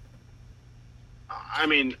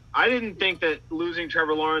think that losing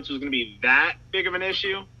Trevor Lawrence was going to be that big of an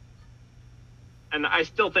issue. And I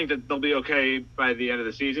still think that they'll be okay by the end of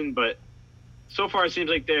the season. But so far it seems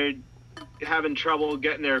like they're having trouble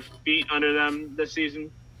getting their feet under them this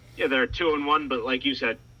season. Yeah, they're 2-1, but like you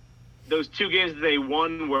said, those 2 games that they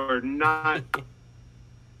won were not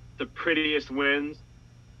the prettiest wins.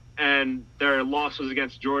 And their loss was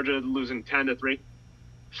against Georgia, losing 10-3.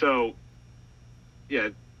 So, yeah,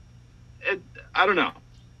 I don't know.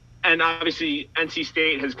 And obviously, NC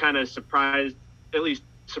State has kind of surprised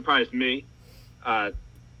me. I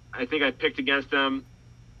think I picked against them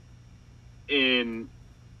in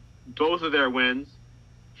both of their wins.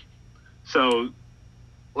 So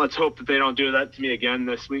let's hope that they don't do that to me again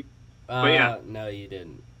this week. But yeah. No, you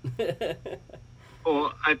didn't.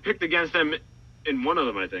 Well, I picked against them in one of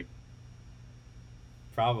them, I think.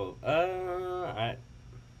 Probably. I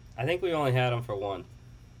think we only had them for one.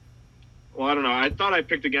 Well, I don't know. I thought I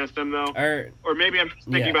picked against them, though. Or maybe I'm just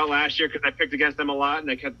thinking about last year because I picked against them a lot and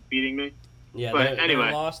they kept beating me. Yeah, but anyway.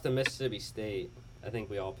 They lost to Mississippi State. I think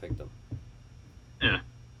we all picked them. Yeah.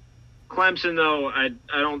 Clemson, though, I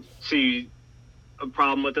don't see a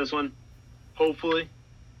problem with this one. Hopefully.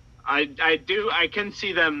 I can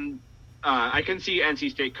see them. I can see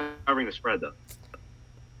NC State covering the spread, though.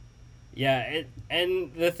 Yeah,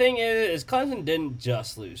 and the thing is Clemson didn't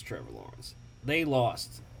just lose Trevor Lawrence. They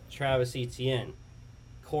lost Travis Etienne,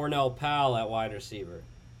 Cornell Powell at wide receiver,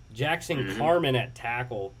 Jackson Carman at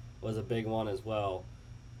tackle was a big one as well.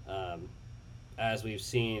 As we've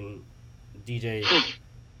seen, DJ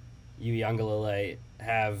Uiagalelei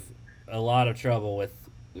have a lot of trouble with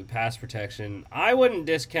pass protection. I wouldn't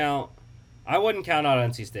count out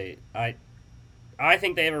NC State. I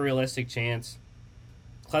think they have a realistic chance.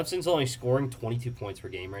 Clemson's only scoring 22 points per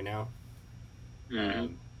game right now.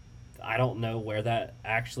 I don't know where that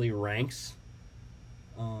actually ranks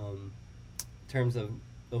in terms of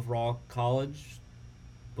overall college,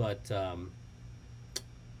 but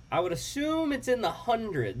I would assume it's in the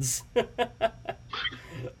hundreds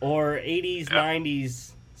or 80s,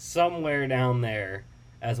 90s, somewhere down there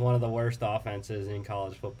as one of the worst offenses in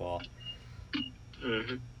college football.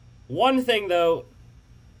 Mm-hmm. One thing, though,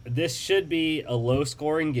 this should be a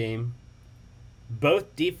low-scoring game.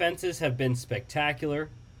 Both defenses have been spectacular.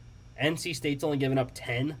 NC State's only given up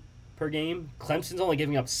 10 per game. Clemson's only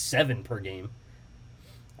giving up 7 per game.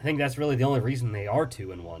 I think that's really the only reason they are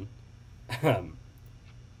 2-1.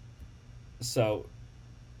 So,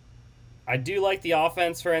 I do like the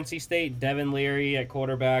offense for NC State. Devin Leary at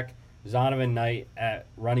quarterback, Zonovan Knight at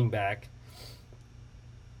running back.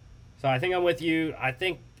 So I think I'm with you. I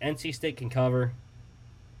think NC State can cover.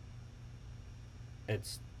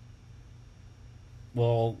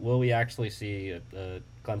 Will we actually see a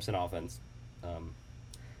Clemson offense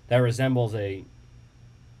that resembles a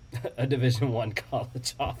Division I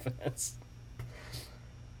college offense?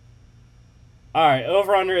 All right,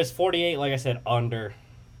 over-under is 48. Like I said, under.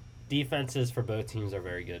 Defenses for both teams are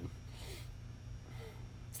very good.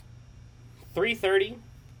 3:30,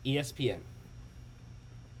 ESPN.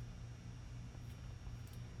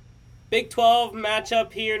 Big 12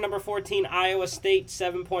 matchup here. Number 14, Iowa State,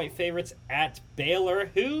 7-point favorites at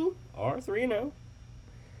Baylor, who are 3-0.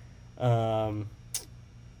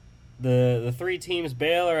 The three teams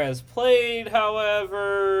Baylor has played,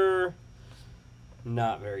 however,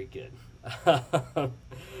 not very good.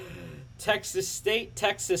 Texas State,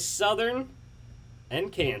 Texas Southern,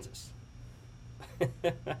 and Kansas.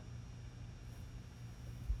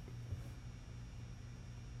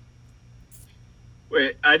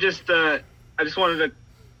 Wait, I just wanted to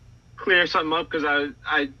clear something up because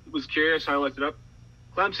I was curious, so I looked it up.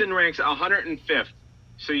 Clemson ranks 105th,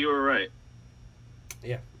 so you were right.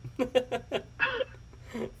 Yeah.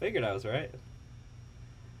 Figured I was right.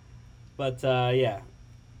 But, yeah.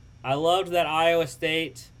 I loved that Iowa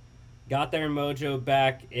State got their mojo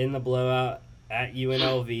back in the blowout at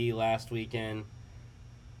UNLV last weekend.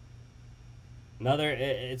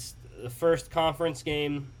 It's the first conference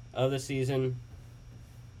game of the season.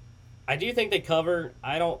 I do think they cover.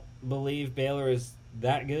 I don't believe Baylor is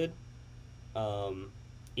that good.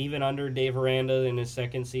 Even under Dave Aranda in his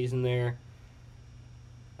second season there.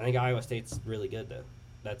 I think Iowa State's really good, though.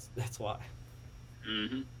 That's why.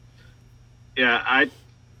 Mm-hmm. Yeah,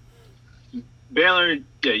 Baylor,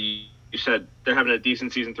 yeah, you said they're having a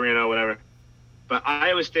decent season, 3-0, whatever. But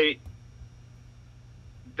Iowa State,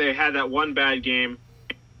 they had that one bad game.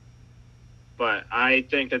 But I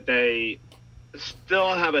think that they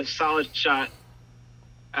still have a solid shot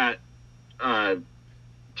at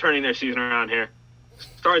turning their season around here.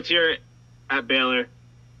 Starts here at Baylor.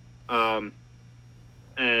 And,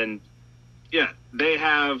 yeah, they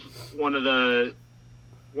have one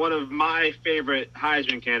of my favorite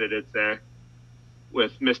Heisman candidates there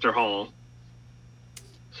with Mr. Hall.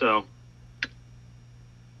 So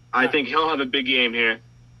I think he'll have a big game here.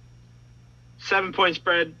 7-point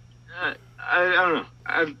spread. I don't know.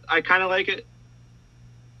 I kind of like it,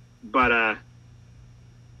 but I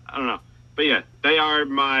don't know. But yeah,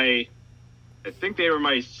 I think they were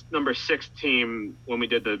my number 6 team when we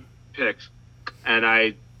did the picks, and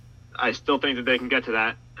I still think that they can get to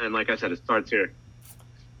that. And like I said, it starts here.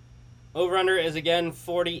 Over-under is again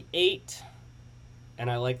 48,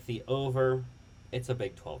 and I like the over. It's a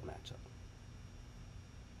Big 12 matchup.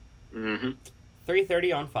 Mm-hmm.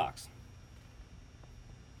 3:30 on Fox.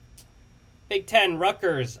 Big 10,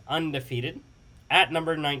 Rutgers, undefeated. At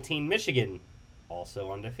number 19, Michigan,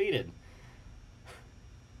 also undefeated.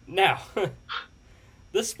 Now,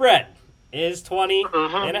 the spread is 20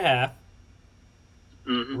 and a half.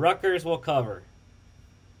 Mm-hmm. Rutgers will cover.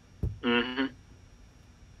 Mm-hmm.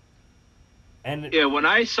 And yeah, when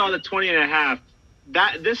I saw the 20 and a half,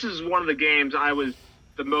 this is one of the games I was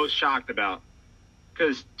the most shocked about.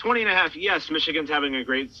 Because 20 and a half, yes, Michigan's having a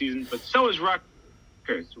great season, but so is Rutgers.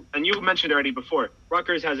 And you mentioned already before,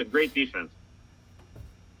 Rutgers has a great defense.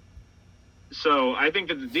 So I think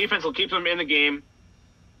that the defense will keep them in the game.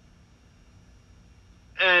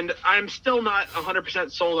 And I'm still not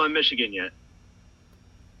 100% sold on Michigan yet.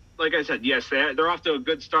 Like I said, yes, they're off to a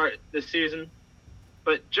good start this season.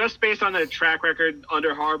 But just based on their track record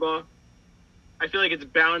under Harbaugh, I feel like it's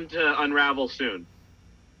bound to unravel soon.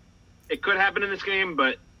 It could happen in this game,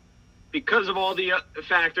 but because of all the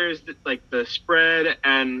factors, like the spread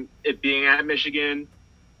and it being at Michigan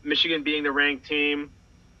being the ranked team,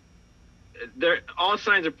 all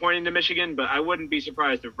signs are pointing to Michigan, but I wouldn't be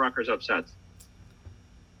surprised if Rutgers upsets.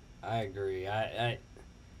 I agree. I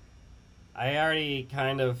already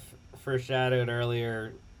kind of foreshadowed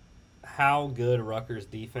earlier how good Rutgers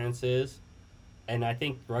defense is, and I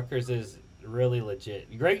think Rutgers is really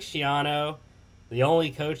legit. Greg Schiano, the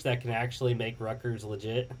only coach that can actually make Rutgers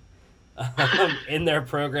legit in their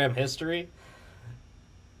program history.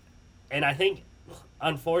 And I think,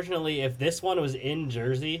 unfortunately, if this one was in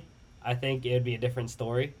Jersey, I think it would be a different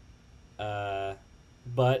story.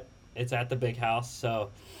 But it's at the big house, so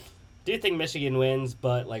do think Michigan wins,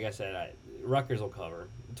 but like I said, Rutgers will cover.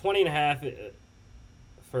 20.5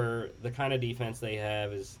 for the kind of defense they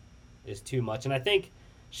have is too much. And I think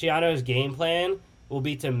Shiano's game plan will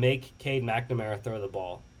be to make Cade McNamara throw the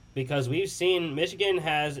ball. Because we've seen Michigan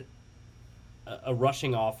has a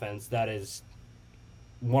rushing offense that is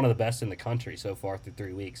one of the best in the country so far through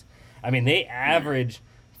 3 weeks. I mean, they average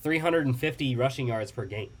 350 rushing yards per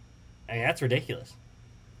game. I mean, that's ridiculous.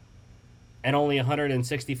 And only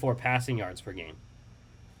 164 passing yards per game.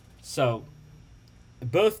 So,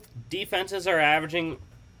 both defenses are averaging,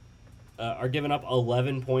 are giving up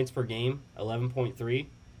 11 points per game, 11.3.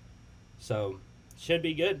 So, should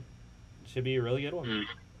be good. Should be a really good one.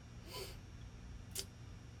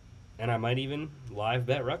 And I might even live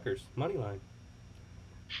bet Rutgers money line.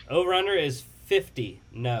 Over under is 50.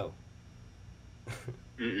 No.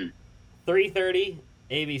 3:30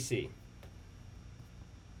 ABC.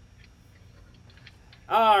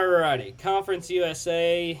 Alrighty, Conference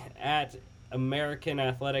USA at American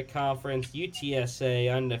Athletic Conference.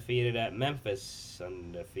 UTSA undefeated at Memphis.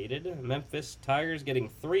 Undefeated. Memphis Tigers getting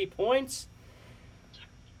 3 points.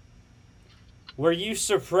 Were you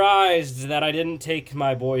surprised that I didn't take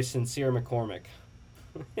my boy Sincere McCormick?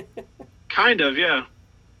 Kind of, yeah.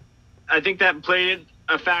 I think that played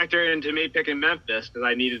a factor into me picking Memphis because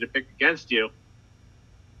I needed to pick against you.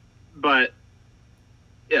 But,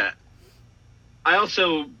 yeah. I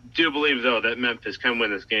also do believe, though, that Memphis can win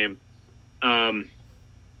this game.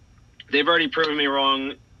 They've already proven me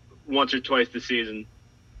wrong once or twice this season.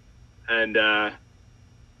 And, I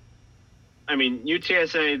mean,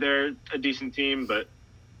 UTSA, they're a decent team, but,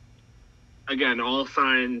 again, all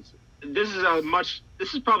signs. This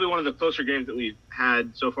is probably one of the closer games that we've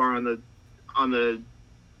had so far on the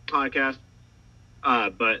podcast.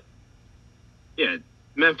 But, yeah,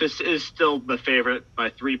 Memphis is still the favorite by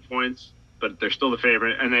 3 points. But they're still the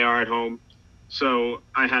favorite, and they are at home. So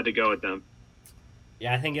I had to go with them.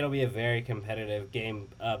 Yeah, I think it'll be a very competitive game.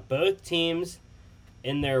 Both teams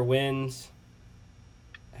in their wins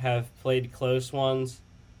have played close ones.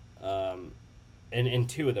 In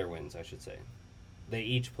 2 of their wins, I should say. They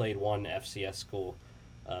each played one FCS school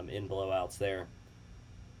in blowouts there.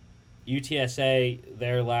 UTSA,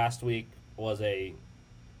 their last week was a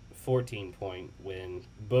 14-point win.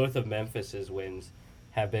 Both of Memphis's wins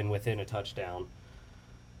have been within a touchdown.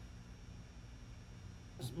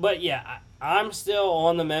 But yeah, I'm still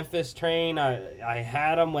on the Memphis train. I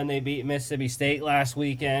had them when they beat Mississippi State last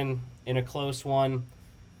weekend in a close one.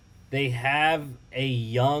 They have a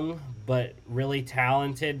young but really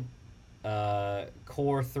talented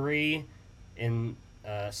core 3 in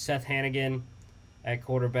Seth Hannigan at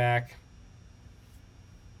quarterback,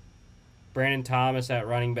 Brandon Thomas at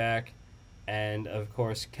running back, and of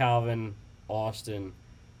course Calvin Austin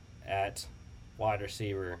at wide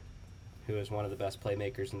receiver, who is one of the best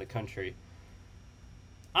playmakers in the country.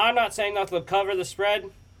 I'm not saying that they'll cover the spread,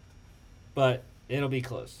 but it'll be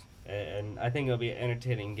close. And I think it'll be an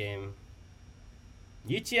entertaining game.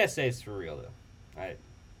 UTSA is for real, though.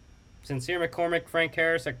 Sincere McCormick, Frank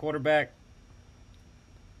Harris at quarterback.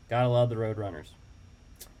 Gotta love the Roadrunners.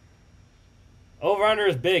 Over-under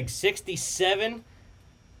is big, 67.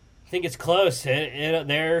 I think it's close.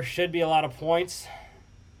 There should be a lot of points.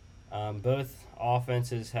 Both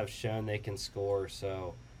offenses have shown they can score,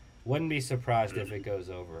 so wouldn't be surprised if it goes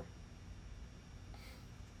over.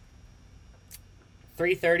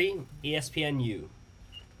 3:30 ESPNU.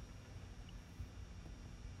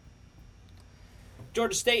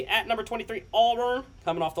 Georgia State at number 23 Auburn,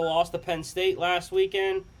 coming off the loss to Penn State last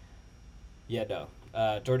weekend. Yeah, no.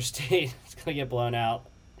 Georgia State is going to get blown out.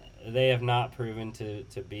 They have not proven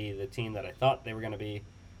to be the team that I thought they were going to be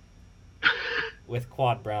with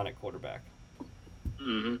Quad Brown at quarterback.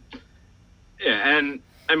 Mm-hmm. Yeah, and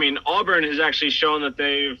I mean Auburn has actually shown that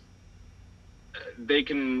they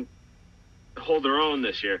can hold their own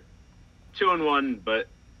this year. 2-1, but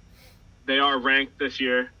they are ranked this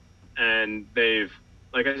year, and they've,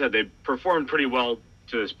 like I said, they've performed pretty well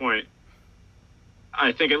to this point.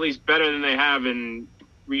 I think at least better than they have in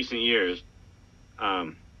recent years.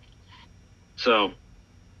 So,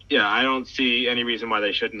 yeah, I don't see any reason why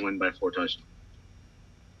they shouldn't win by 4 touchdowns.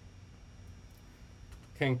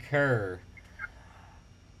 Concur.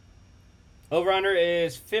 Over-under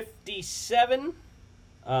is 57.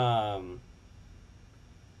 I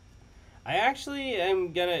actually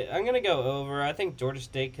am I'm gonna go over. I think Georgia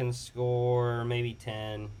State can score maybe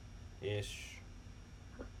 10-ish.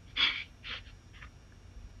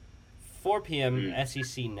 4 p.m. Mm.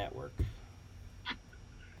 SEC Network.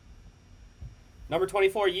 Number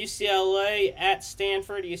 24, UCLA at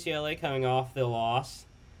Stanford. UCLA coming off the loss.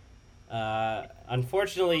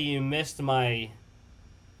 Unfortunately, you missed my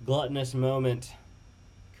gluttonous moment,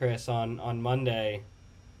 Chris, on Monday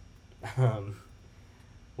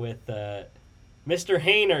with Mr.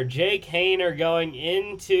 Hayner, Jake Hayner, going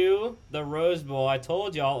into the Rose Bowl. I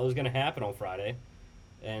told y'all it was going to happen on Friday,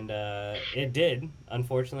 and it did.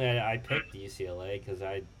 Unfortunately, I picked UCLA because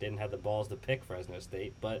I didn't have the balls to pick Fresno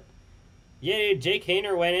State. But, yeah, Jake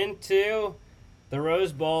Hayner went into the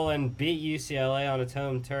Rose Bowl and beat UCLA on its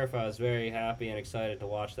home turf. I was very happy and excited to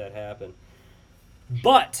watch that happen.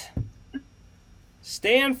 But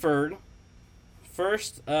Stanford,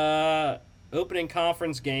 first opening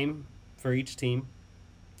conference game for each team.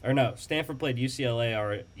 Or no, Stanford played UCLA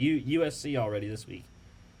or USC already this week,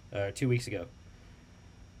 2 weeks ago.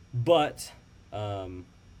 But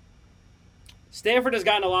Stanford has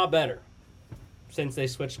gotten a lot better since they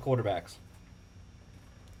switched quarterbacks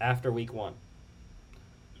after week 1.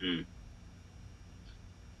 Mm.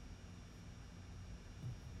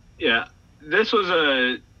 Yeah, this was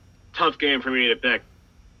a tough game for me to pick.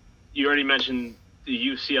 You already mentioned the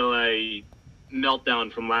UCLA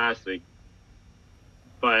meltdown from last week,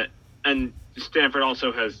 and Stanford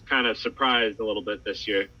also has kind of surprised a little bit this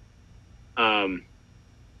year. But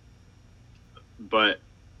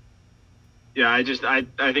yeah, I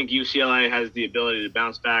think UCLA has the ability to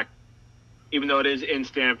bounce back, even though it is in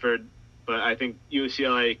Stanford. But I think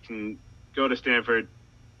UCLA can go to Stanford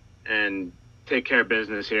and take care of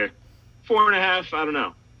business here. 4.5, I don't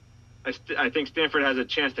know. I think Stanford has a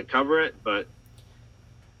chance to cover it, but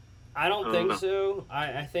I don't think so.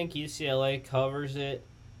 I think UCLA covers it.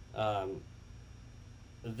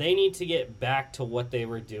 They need to get back to what they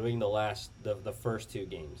were doing the first 2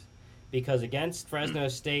 games, because against Fresno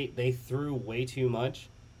State they threw way too much,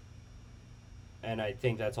 and I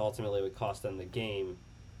think that's ultimately what cost them the game.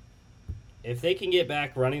 If they can get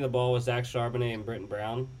back running the ball with Zach Charbonnet and Britton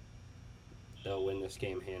Brown, they'll win this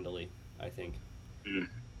game handily, I think.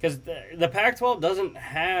 Because the Pac-12 doesn't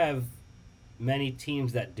have many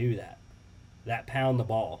teams that do that pound the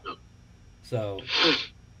ball. So,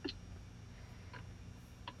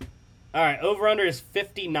 all right, over-under is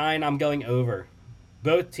 59. I'm going over.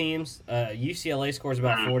 Both teams, UCLA scores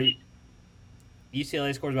about 40.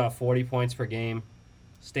 UCLA scores about 40 points per game.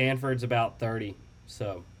 Stanford's about 30.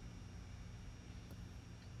 So,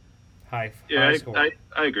 high score.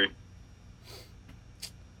 I agree.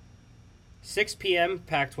 6 p.m.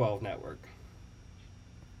 Pac-12 Network.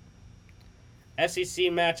 SEC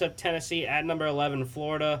matchup, Tennessee at number 11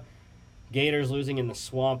 Florida. Gators losing in the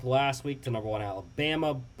swamp last week to number 1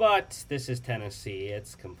 Alabama, but this is Tennessee.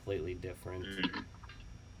 It's completely different.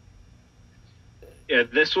 Yeah,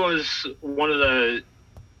 this was one of the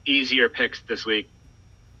easier picks this week.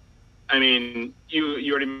 I mean,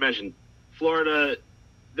 you already mentioned Florida.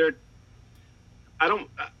 They're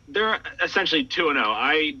essentially 2-0.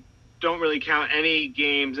 I don't really count any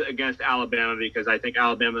games against Alabama because I think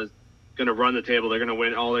Alabama's going to run the table. They're going to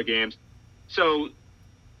win all their games. So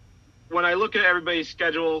when I look at everybody's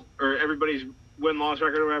schedule or everybody's win-loss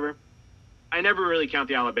record or whatever, I never really count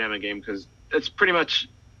the Alabama game because it's pretty much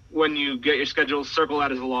when you get your schedule, circle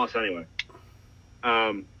that as a loss anyway.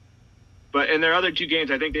 But in their other 2 games,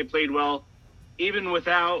 I think they played well, even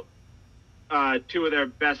without 2 of their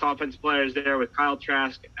best offensive players there with Kyle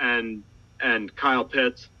Trask and Kyle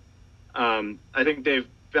Pitts. I think they've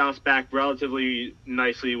bounced back relatively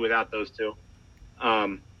nicely without those 2.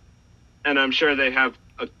 And I'm sure they have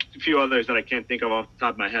a few others that I can't think of off the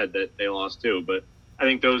top of my head that they lost too, but I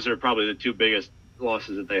think those are probably the 2 biggest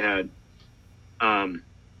losses that they had.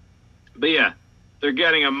 But yeah, they're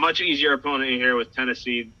getting a much easier opponent here with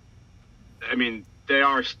Tennessee. I mean, they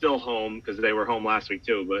are still home because they were home last week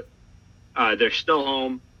too, but they're still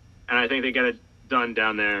home, and I think they get it done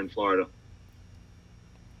down there in Florida.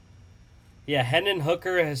 Yeah, Hendon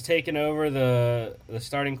Hooker has taken over the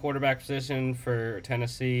starting quarterback position for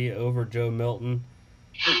Tennessee over Joe Milton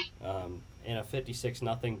in a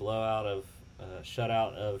 56-0 blowout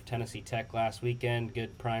shutout of Tennessee Tech last weekend.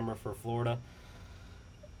 Good primer for Florida.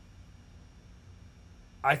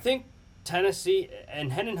 I think Tennessee,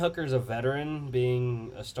 and Hendon Hooker's a veteran,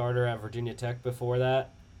 being a starter at Virginia Tech before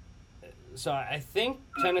that. So I think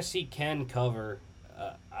Tennessee can cover.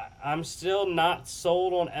 I'm still not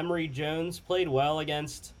sold on Emory Jones. Played well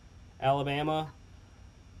against Alabama,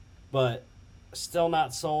 but Still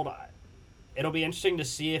not sold. It'll be interesting to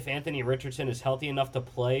see if Anthony Richardson is healthy enough to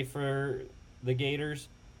play for the Gators.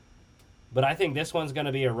 But I think this one's going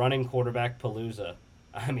to be a running quarterback palooza.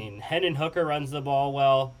 I mean, Hendon Hooker runs the ball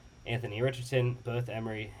well. Anthony Richardson, both him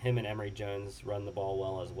and Emory Jones run the ball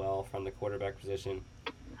well as well from the quarterback position.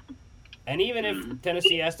 And even if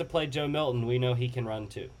Tennessee has to play Joe Milton, we know he can run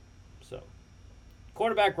too. So,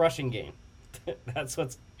 quarterback rushing game. That's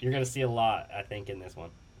what you're going to see a lot, I think, in this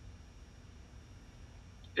one.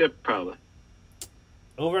 Yep, probably.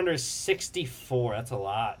 Over under 64. That's a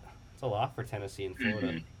lot. That's a lot for Tennessee and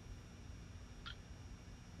Florida.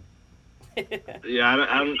 Yeah,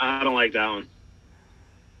 I don't like that one.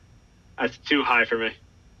 That's too high for me.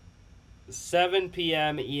 7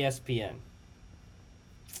 p.m. ESPN.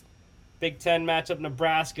 Big Ten matchup: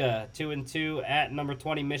 Nebraska 2-2 at number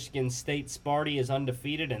 20 Michigan State. Sparty is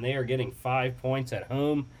undefeated, and they are getting 5 points at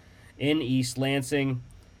home in East Lansing.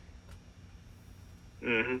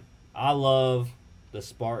 I love the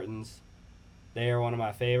Spartans. They are one of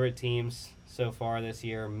my favorite teams so far this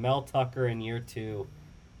year. Mel Tucker in year 2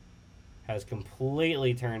 has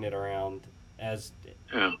completely turned it around,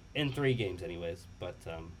 in 3 games anyways. But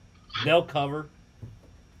they'll cover,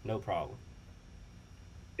 no problem.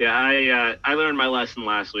 Yeah, I learned my lesson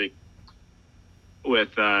last week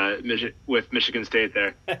with Michigan State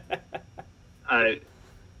there.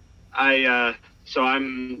 So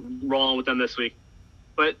I'm rolling with them this week.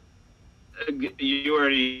 But you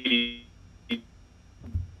already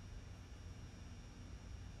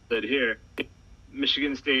said here,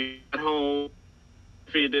 Michigan State at home,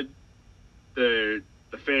 defeated, they're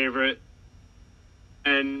the favorite,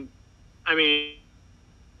 and I mean,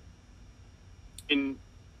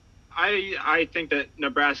 I think that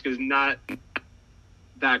Nebraska is not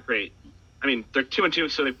that great. I mean, they're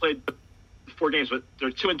 2-2, so they played 4 games, but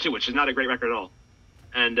they're 2-2, which is not a great record at all.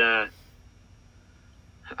 And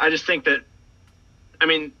I just think that, I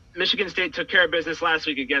mean, Michigan State took care of business last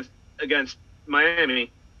week against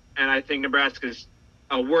Miami, and I think Nebraska's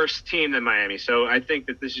a worse team than Miami. So I think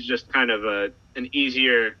that this is just kind of an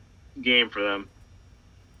easier game for them.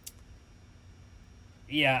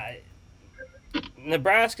 Yeah.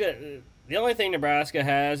 Nebraska, the only thing Nebraska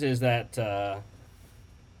has is that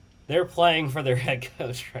they're playing for their head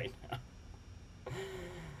coach right now.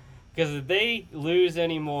 Because if they lose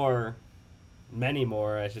many more,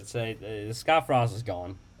 I should say, Scott Frost is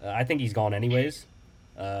gone. I think he's gone anyways.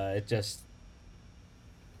 It just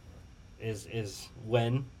is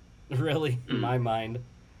when, really, in my mind.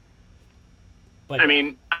 But I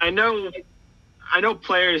mean, I know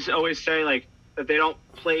players always say, like, that they don't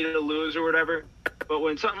play to lose or whatever, but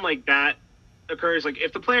when something like that occurs, like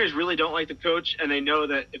if the players really don't like the coach and they know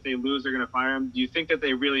that if they lose they're going to fire him, do you think that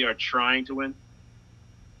they really are trying to win?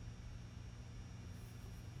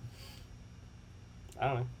 I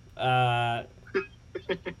don't know.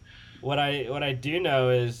 What I do know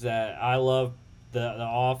is that I love the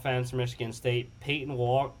offense from Michigan State.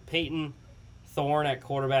 Peyton Thorne at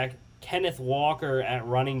quarterback, Kenneth Walker at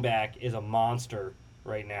running back is a monster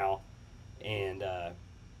right now. And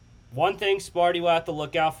one thing Sparty will have to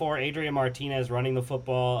look out for, Adrian Martinez running the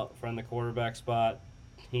football from the quarterback spot.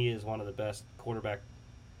 He is one of the best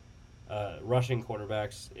rushing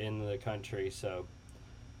quarterbacks in the country. So,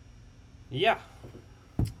 yeah.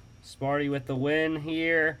 Sparty with the win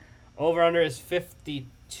here. Over-under is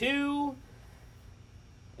 52.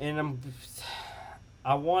 And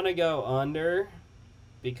I want to go under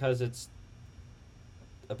because it's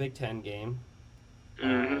a Big Ten game.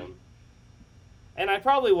 And I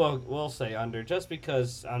probably will say under just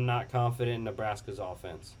because I'm not confident in Nebraska's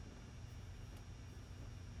offense.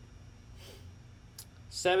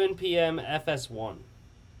 7 p.m. FS1.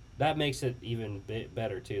 That makes it even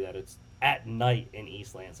better, too, that it's at night in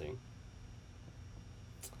East Lansing.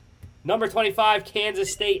 Number 25,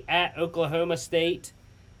 Kansas State at Oklahoma State.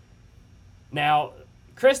 Now,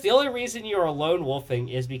 Chris, the only reason you're lone wolfing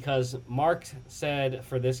is because Mark said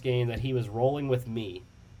for this game that he was rolling with me.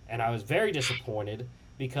 And I was very disappointed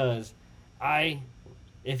because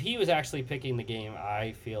if he was actually picking the game,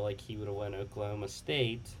 I feel like he would have won Oklahoma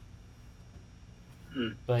State.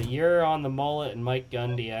 But you're on the mullet and Mike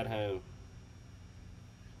Gundy at home.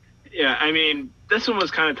 Yeah, I mean, this one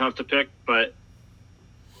was kind of tough to pick, but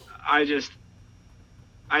I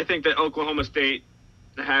think that Oklahoma State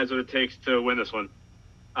has what it takes to win this one.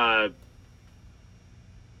 I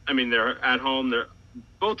mean, they're at home.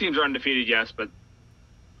 Both teams are undefeated, yes, but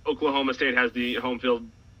Oklahoma State has the home field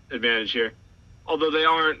advantage here. Although they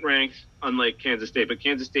aren't ranked, unlike Kansas State, but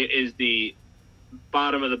Kansas State is the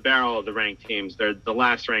bottom of the barrel of the ranked teams. They're the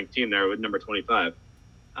last ranked team there with number 25.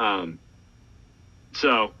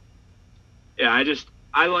 So Yeah,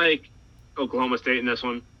 I like Oklahoma State in this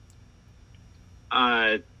one.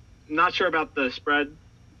 Not sure about the spread.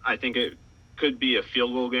 I think it could be a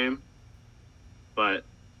field goal game, but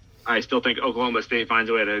I still think Oklahoma State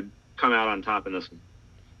finds a way to come out on top in this one.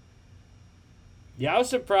 Yeah, I was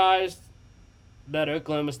surprised that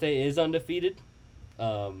Oklahoma State is undefeated.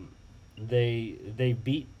 They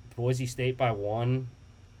beat Boise State by 1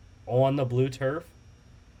 on the blue turf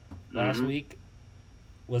last week.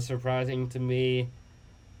 Was surprising to me.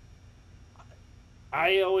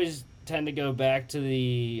 I always tend to go back to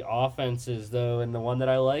the offenses, though, and the one that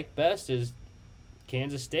I like best is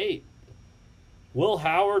Kansas State. Will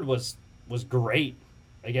Howard was great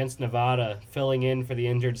against Nevada, filling in for the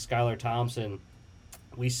injured Skylar Thompson.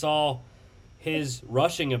 We saw his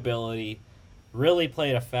rushing ability really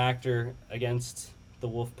played a factor against the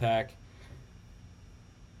Wolfpack.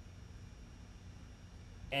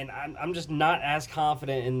 And I'm just not as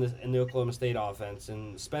confident in the Oklahoma State offense,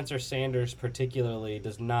 and Spencer Sanders particularly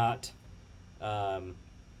does not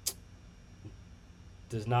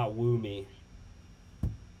woo me.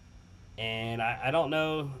 And I don't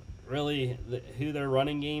know really who their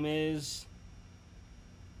running game is.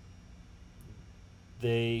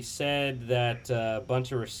 They said that a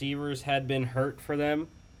bunch of receivers had been hurt for them,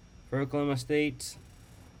 for Oklahoma State.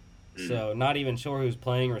 So not even sure who's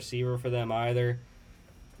playing receiver for them either.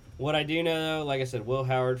 What I do know, though, like I said, Will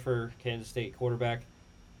Howard for Kansas State quarterback.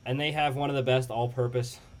 And they have one of the best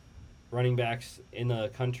all-purpose running backs in the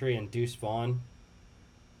country in Deuce Vaughn.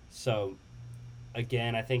 So,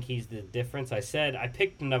 again, I think he's the difference. I said I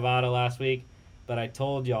picked Nevada last week, but I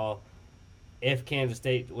told y'all if Kansas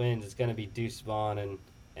State wins, it's going to be Deuce Vaughn, and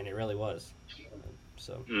it really was.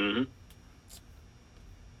 So,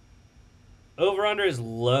 over-under is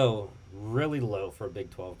low, really low for a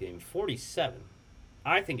Big 12 game, 47.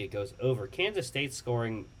 I think it goes over. Kansas State's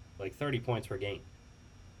scoring like 30 points per game.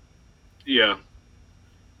 Yeah.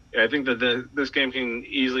 I think that this game can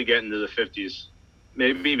easily get into the 50s,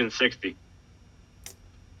 maybe even 60.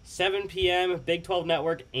 7 p.m., Big 12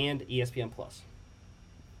 Network, and ESPN+.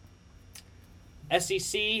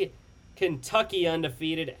 SEC, Kentucky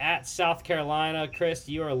undefeated at South Carolina. Chris,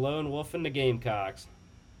 you are lone wolf in the Gamecocks.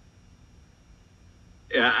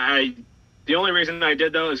 Yeah, the only reason I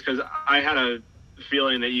did, though, is because I had a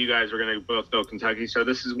feeling that you guys were going to both go Kentucky, so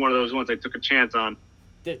this is one of those ones I took a chance on.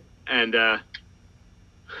 This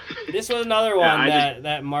was another one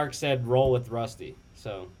that Mark said roll with Rusty.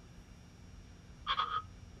 So,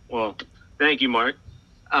 well, thank you, Mark.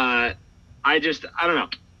 I don't know.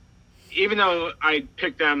 Even though I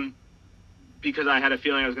picked them because I had a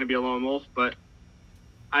feeling I was going to be a lone wolf, but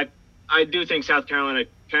I do think South Carolina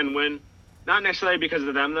can win. Not necessarily because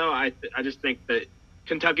of them, though. I just think that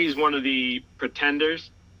Kentucky's one of the pretenders.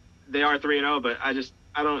 They are 3-0, but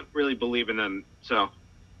I don't really believe in them. So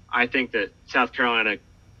I think that South Carolina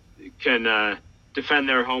can defend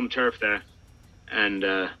their home turf there. And,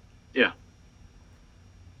 yeah.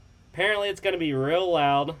 Apparently it's going to be real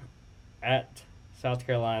loud at South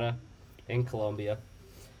Carolina in Columbia.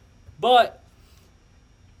 But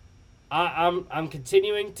I'm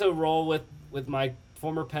continuing to roll with my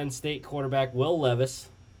former Penn State quarterback, Will Levis,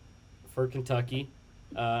 for Kentucky.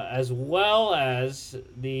 As well as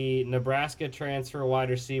the Nebraska transfer wide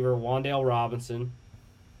receiver Wan'Dale Robinson.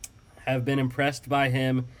 Have been impressed by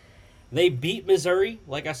him. They beat Missouri,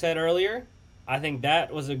 like I said earlier. I think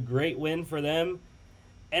that was a great win for them.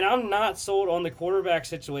 And I'm not sold on the quarterback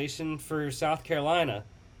situation for South Carolina.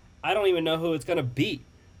 I don't even know who it's going to beat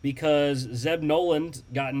because Zeb Noland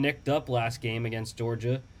got nicked up last game against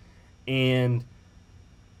Georgia. And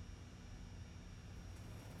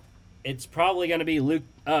it's probably going to be Luke.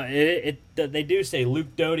 They do say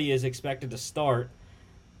Luke Doty is expected to start.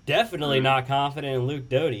 Definitely not confident in Luke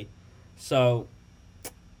Doty. So,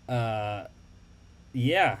 yeah,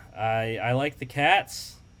 I like the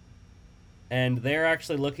Cats. And they're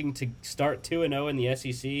actually looking to start 2-0 in the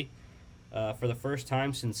SEC for the first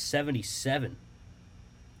time since '77.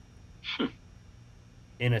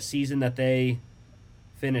 In a season that they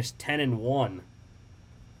finished 10-1.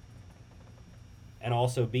 And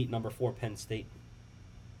also beat number 4 Penn State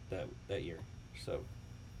that year. So,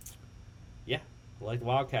 yeah, I like the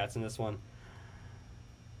Wildcats in this one.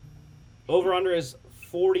 Over-under is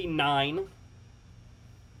 49.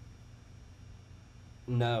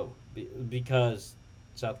 No, because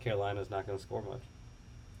South Carolina's not going to score much.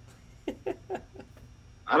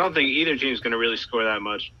 I don't think either team's going to really score that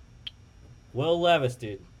much. Will Levis,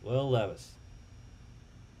 dude. Will Levis.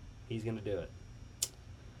 He's going to do it.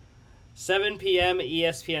 7 p.m.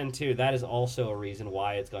 ESPN2. That is also a reason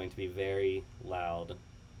why it's going to be very loud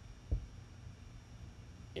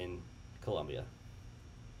in Columbia.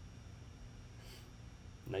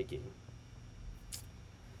 Night game.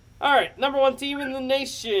 All right, number 1 team in the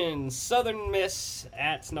nation, Southern Miss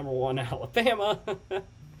at number 1 Alabama.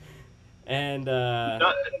 And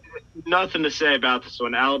nothing to say about this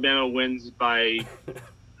one. Alabama wins by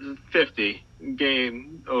 50.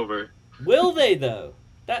 Game over. Will they though?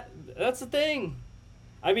 That's the thing.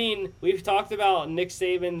 I mean, we've talked about Nick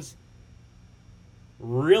Saban's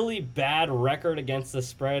really bad record against the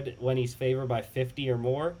spread when he's favored by 50 or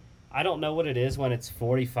more. I don't know what it is when it's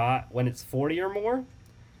 45, when it's 40 or more.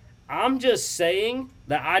 I'm just saying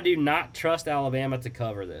that I do not trust Alabama to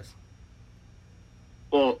cover this.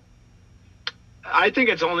 Well, I think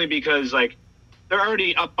it's only because like they're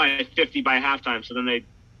already up by 50 by halftime, so then they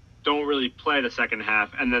don't really play the second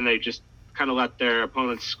half, and then they just kind of let their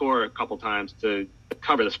opponents score a couple times to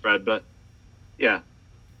cover the spread. But yeah,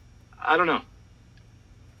 I don't know.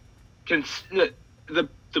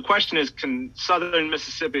 The question is, can Southern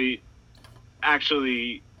Mississippi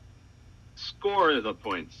actually score the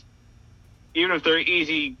points, even if they're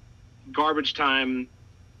easy garbage time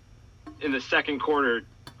in the second quarter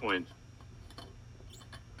points?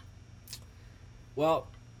 Well,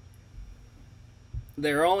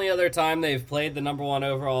 their only other time they've played the number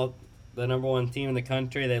 1 team in the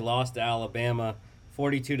country, they lost to Alabama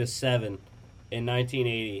 42-7 in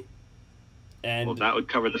 1980. And well, that would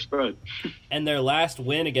cover the spread. And their last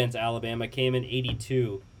win against Alabama came in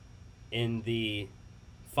 82 in the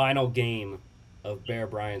final game of Bear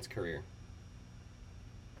Bryant's career.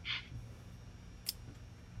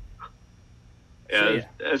 Yeah,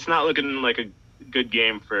 it's not looking like a good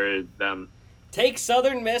game for them. Take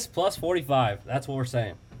Southern Miss plus 45. That's what we're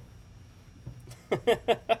saying.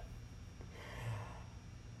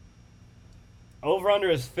 Over-under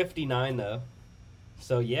is 59, though.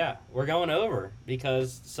 So, yeah, we're going over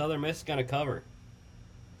because Southern Miss is going to cover.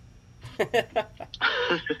 All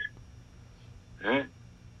right.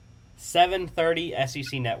 7:30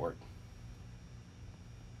 SEC Network.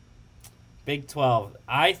 Big 12.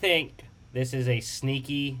 I think this is a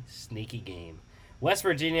sneaky game. West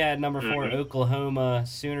Virginia at number 4, Oklahoma.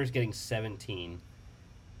 Sooners getting 17.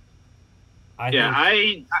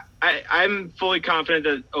 I'm fully confident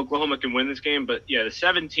that Oklahoma can win this game, but yeah, the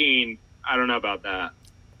 17, I don't know about that.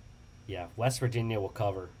 Yeah, West Virginia will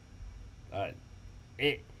cover.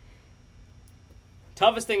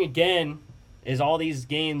 Toughest thing again is all these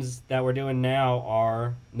games that we're doing now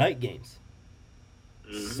are night games.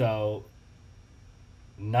 Mm-hmm. So,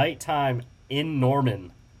 nighttime in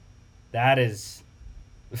Norman, that is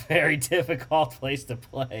a very difficult place to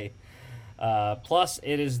play. Plus,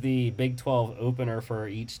 it is the Big 12 opener for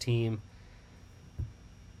each team.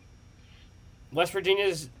 West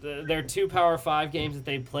Virginia's their 2 Power 5 games that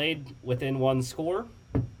they played within 1 score,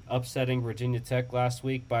 upsetting Virginia Tech last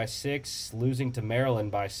week by 6, losing to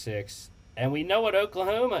Maryland by 6. And we know what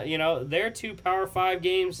Oklahoma, their 2 Power 5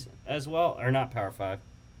 games as well, or not Power 5.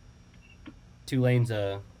 Tulane's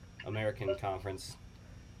American Conference.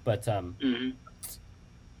 But, I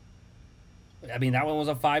mean, that one was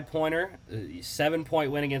a 5-pointer,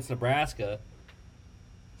 7-point win against Nebraska.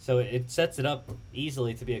 So it sets it up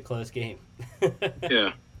easily to be a close game.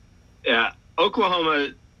 Yeah.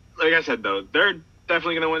 Oklahoma, like I said, though, they're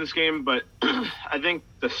definitely going to win this game, but I think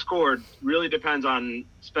the score really depends on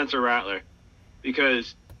Spencer Rattler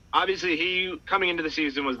because obviously he, coming into the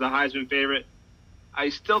season, was the Heisman favorite. I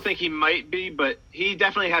still think he might be, but he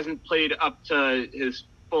definitely hasn't played up to his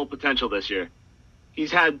full potential this year.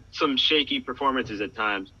 He's had some shaky performances at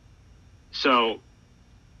times. So,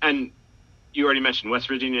 and you already mentioned West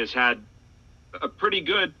Virginia's had a pretty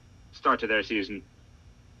good start to their season.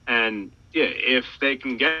 And, yeah, if they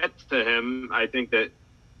can get to him, I think that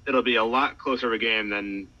it'll be a lot closer of a game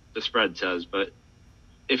than the spread says. But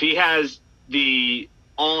if he has the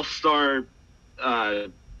all-star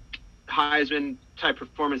Heisman-type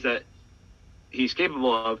performance that he's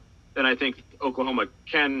capable of, then I think Oklahoma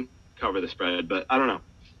can cover the spread. But I don't know.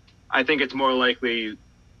 I think it's more likely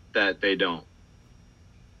that they don't.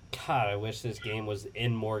 God, I wish this game was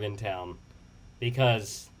in Morgantown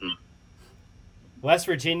because West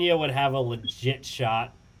Virginia would have a legit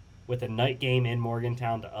shot with a night game in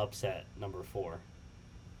Morgantown to upset number 4.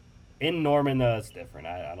 In Norman, though, it's different.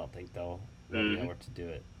 I don't think they'll be able to do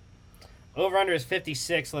it. Over-under is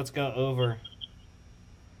 56. Let's go over.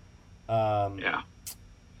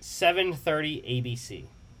 7:30 ABC.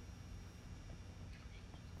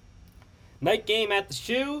 Night game at the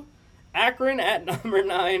Shoe. Akron at number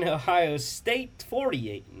 9, Ohio State,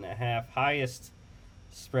 48.5. Highest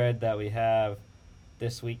spread that we have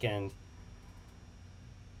this weekend.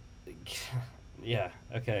 Yeah,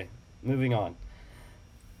 okay. Moving on.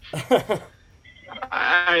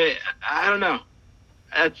 I don't know.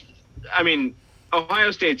 That's, I mean,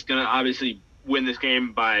 Ohio State's gonna obviously win this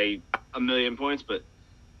game by a million points, but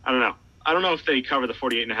I don't know. I don't know if they cover the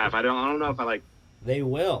 48.5. I don't know if I like. They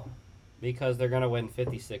will, because they're gonna win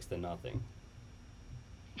 56-0.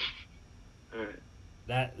 All right.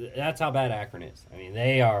 That's how bad Akron is. I mean,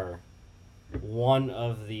 they are one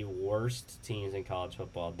of the worst teams in college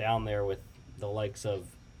football, down there with the likes of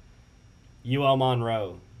UL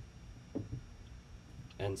Monroe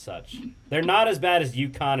and such. They're not as bad as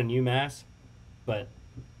UConn and UMass, but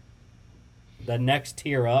the next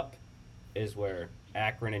tier up is where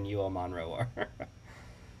Akron and UL Monroe are.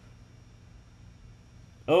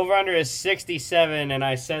 Over under is 67, and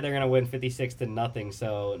I said they're going to win 56-0,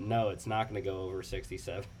 so no, it's not going to go over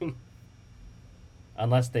 67.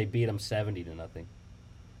 Unless they beat them 70-0.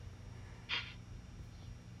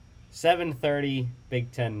 7:30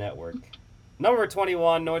 Big Ten Network. Number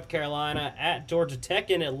 21, North Carolina at Georgia Tech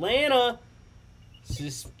in Atlanta. It's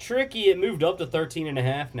just tricky. It moved up to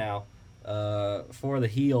 13.5 now for the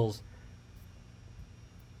Heels.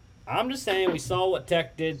 I'm just saying we saw what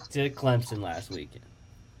Tech did to Clemson last weekend.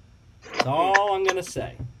 That's all I'm going to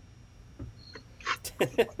say.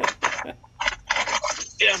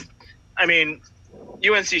 Yeah. I mean,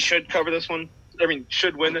 UNC should cover this one. I mean,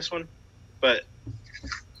 should win this one. But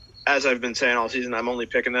as I've been saying all season, I'm only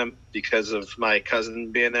picking them because of my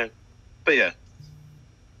cousin being there. But yeah,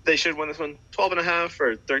 they should win this one. 12.5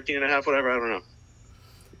 or 13.5, whatever. I don't know.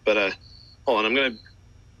 But hold on, I'm going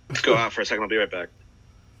to go out for a second. I'll be right back.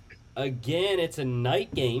 Again, it's a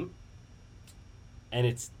night game, and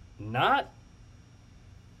it's not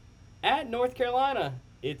at North Carolina.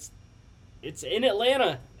 It's in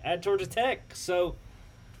Atlanta at Georgia Tech. So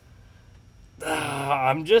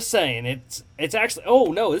I'm just saying it's actually. Oh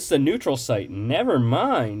no, this is a neutral site. Never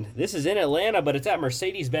mind. This is in Atlanta, but it's at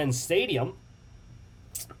Mercedes-Benz Stadium.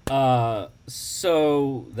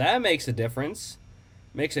 So that makes a difference.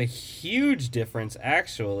 Makes a huge difference,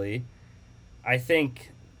 actually. I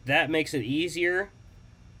think that makes it easier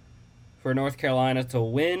for North Carolina to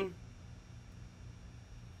win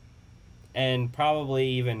and probably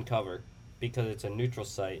even cover because it's a neutral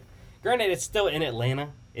site. Granted, it's still in Atlanta.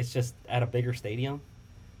 It's just at a bigger stadium.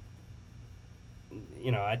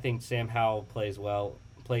 You know, I think Sam Howell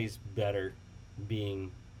plays better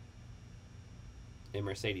being in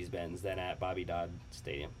Mercedes-Benz than at Bobby Dodd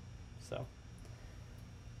Stadium. So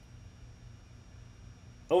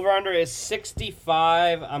over-under is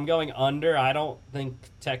 65. I'm going under. I don't think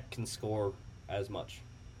Tech can score as much.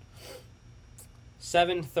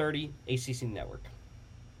 7:30 ACC Network.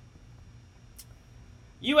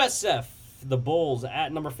 USF, the Bulls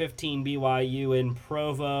at number 15 BYU in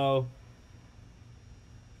Provo.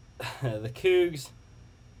 The Cougs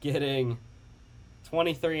getting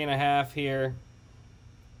 23.5 here.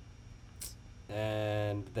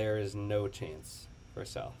 And there is no chance for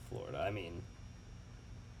South Florida. I mean,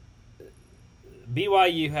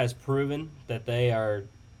 BYU has proven that they are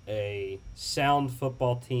a sound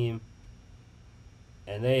football team,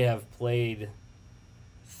 and they have played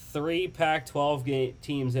 3 Pac-12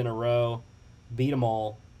 teams in a row, beat them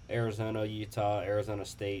all: Arizona, Utah, Arizona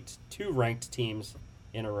State, 2 ranked teams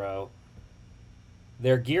in a row.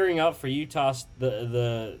 They're gearing up for Utah,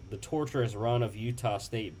 the torturous run of Utah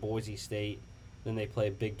State, Boise State. Then they play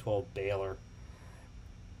Big 12 Baylor.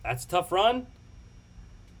 That's a tough run.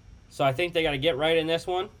 So I think they got to get right in this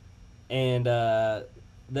one, and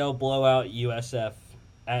they'll blow out USF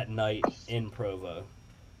at night in Provo.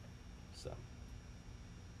 So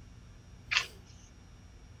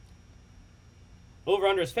over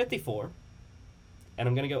under is 54, and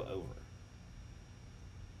I'm gonna go over.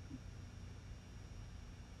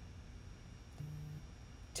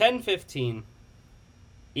 $10:15,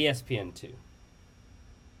 ESPN2.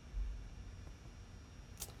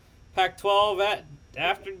 Pac-12 at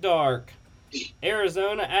after dark.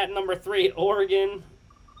 Arizona at number 3, Oregon.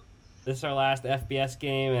 This is our last FBS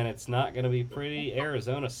game, and it's not going to be pretty.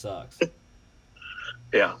 Arizona sucks.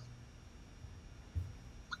 Yeah.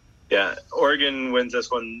 Yeah, Oregon wins this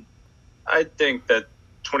one. I think that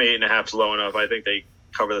 28.5 is low enough. I think they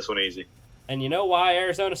cover this one easy. And you know why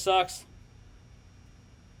Arizona sucks?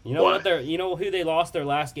 You know Why? you know who they lost their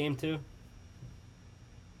last game to?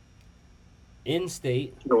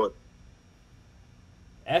 In-state, You know what?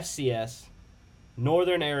 FCS,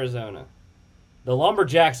 Northern Arizona. The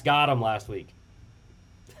Lumberjacks got them last week.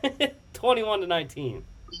 21-19.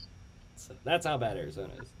 So that's how bad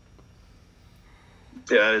Arizona is.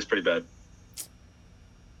 Yeah, that is pretty bad.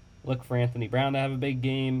 Look for Anthony Brown to have a big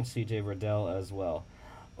game. CJ Riddell as well.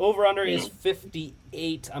 Over-under is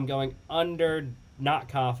 58. I'm going under. not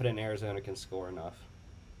confident Arizona can score enough.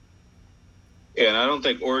 Yeah, and I don't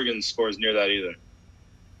think Oregon scores near that either.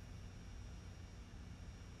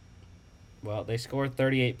 Well, they scored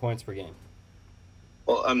 38 points per game.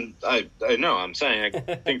 Well, I know. I'm saying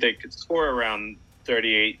I think they could score around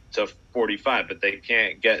 38 to 45, but they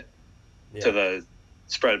can't get to the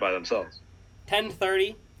spread by themselves.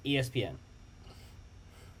 10:30 ESPN.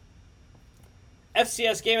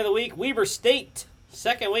 FCS game of the week: Weber State,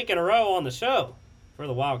 second week in a row on the show for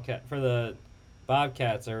the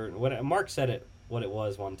Bobcats, or what Mark said it what it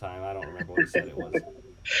was one time. I don't remember what he said it was.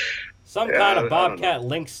 Some kind of Bobcat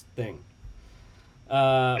Lynx thing.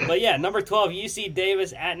 But yeah, number 12 UC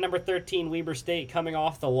Davis at number 13 Weber State, coming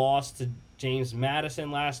off the loss to James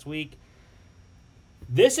Madison last week.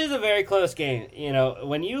 This is a very close game. You know,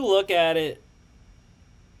 when you look at it,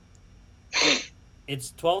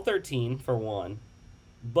 it's 12-13 for one.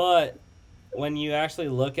 But when you actually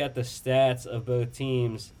look at the stats of both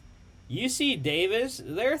teams, UC Davis,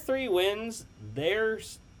 their 3 wins, they're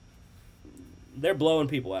blowing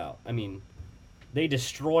people out. I mean, they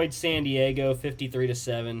destroyed San Diego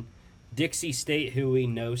 53-7. Dixie State, who we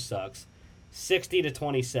know sucks,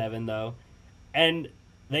 60-27 though. And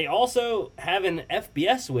they also have an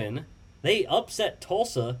FBS win. They upset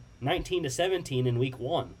Tulsa 19-17 in week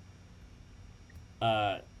 1.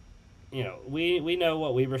 You know, we know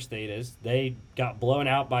what Weber State is. They got blown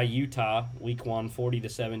out by Utah week 1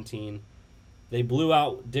 40-17. They blew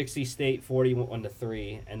out Dixie State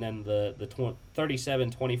 41-3, and then the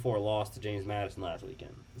 37-24 loss to James Madison last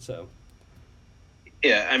weekend. So,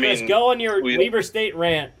 yeah, I mean, Chris, go on your Weber State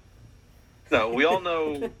rant. No, we all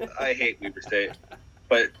know I hate Weber State,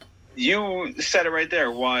 but you said it right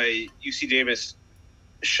there. Why UC Davis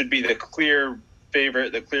should be the clear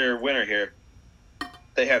favorite, the clear winner here.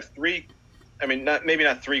 They have 3. I mean, maybe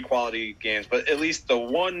not 3 quality games, but at least the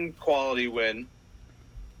 1 quality win.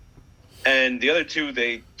 And the other 2,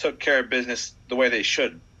 they took care of business the way they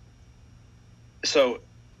should. So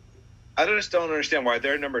I just don't understand why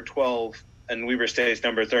they're number 12 and Weber State is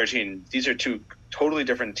number 13. These are 2 totally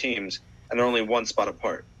different teams, and they're only 1 spot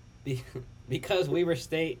apart. Because Weber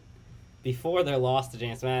State, before their loss to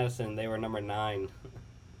James Madison, they were number 9.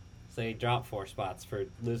 So they dropped 4 spots for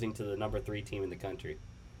losing to the number 3 team in the country.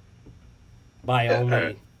 By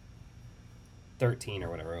only 13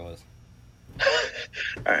 or whatever it was.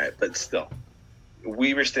 All right, but still,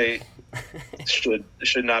 Weber State should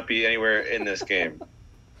not be anywhere in this game.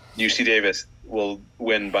 UC Davis will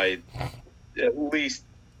win by at least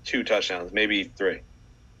 2 touchdowns, maybe 3. I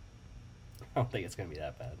don't think it's going to be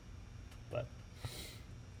that bad, but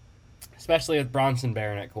especially with Bronson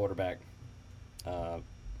Barron at quarterback.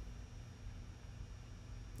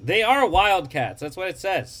 They are Wildcats. That's what it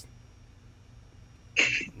says.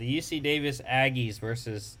 The UC Davis Aggies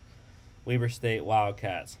versus Weber State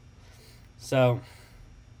Wildcats. So,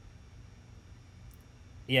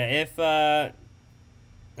 yeah, if I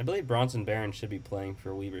believe Bronson Barron should be playing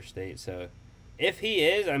for Weber State. So, if he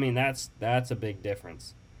is, I mean, that's a big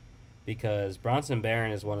difference, because Bronson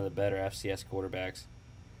Barron is one of the better FCS quarterbacks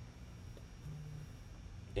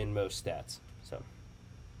in most stats. So,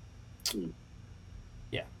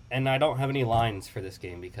 yeah, and I don't have any lines for this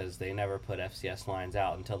game because they never put FCS lines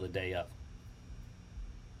out until the day of.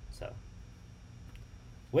 So,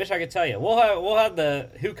 wish I could tell you. We'll have the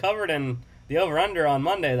who covered and the over-under on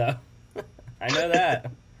Monday, though. I know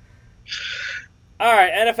that. All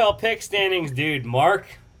right, NFL pick standings, dude. Mark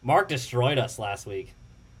destroyed us last week.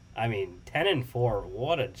 I mean, 10-4.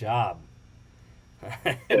 What a job.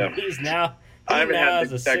 Yeah. I haven't had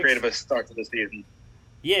that great of a start to the season.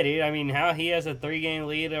 Yeah, dude. I mean, how he has a 3-game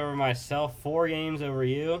lead over myself, 4 games over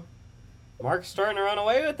you. Mark's starting to run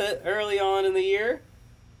away with it early on in the year.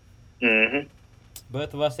 Mm-hmm.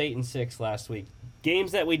 Both of us 8-6 last week.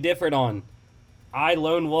 Games that we differed on. I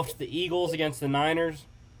lone wolfed the Eagles against the Niners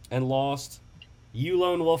and lost. You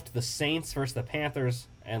lone wolfed the Saints versus the Panthers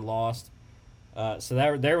and lost.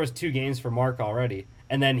 So there was 2 games for Mark already.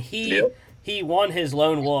 And then he won his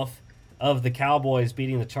lone wolf of the Cowboys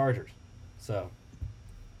beating the Chargers. So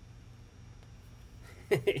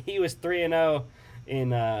he was 3-0 in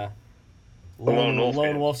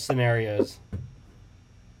lone wolf scenarios.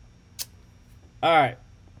 All right.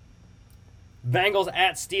 Bengals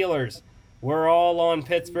at Steelers. We're all on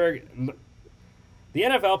Pittsburgh. The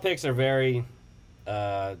NFL picks are very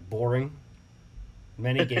boring.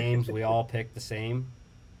 Many games we all pick the same.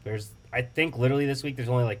 I think literally this week there's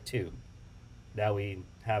only like 2 that we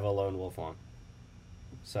have a lone wolf on.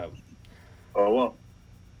 So. Oh, well.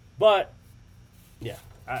 But, yeah.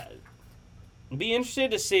 I'd be interested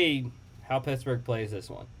to see how Pittsburgh plays this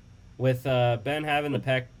one. With Ben having the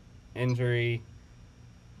pec injury,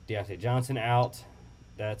 Deontay Johnson out.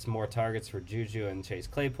 That's more targets for Juju and Chase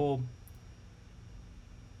Claypool.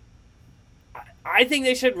 I think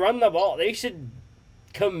they should run the ball. They should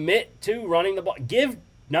commit to running the ball. Give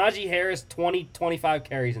Najee Harris 20, 25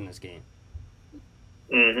 carries in this game.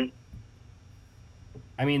 Mm-hmm.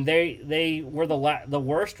 I mean, they were the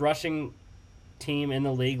worst rushing team in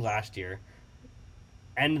the league last year,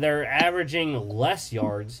 and they're averaging less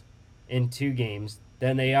yards in 2 games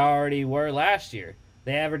than they already were last year.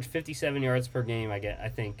 They averaged 57 yards per game, I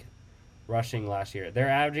think, rushing last year. They're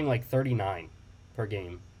averaging like 39 per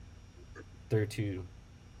game through 2.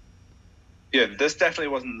 Yeah, this definitely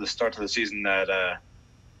wasn't the start to the season that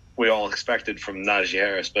we all expected from Najee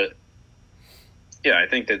Harris, but yeah, I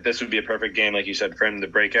think that this would be a perfect game, like you said, for him to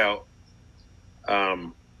break out.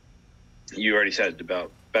 You already said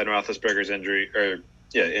about Ben Roethlisberger's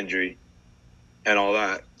injury and all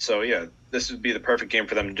that. So, yeah, this would be the perfect game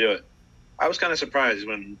for them to do it. I was kind of surprised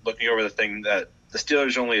when looking over the thing that the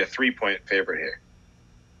Steelers are only a 3-point favorite here.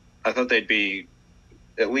 I thought they'd be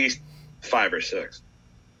at least 5 or 6.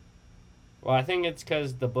 Well, I think it's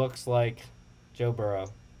because the books like Joe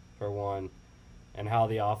Burrow, for one, and how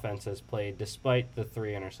the offense has played despite the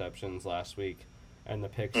 3 interceptions last week and the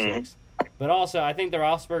pick 6. But also, I think the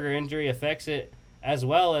Roethlisberger injury affects it, as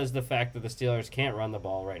well as the fact that the Steelers can't run the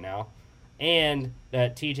ball right now, and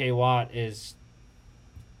that T.J. Watt is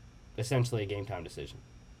essentially a game-time decision.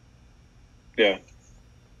 Yeah.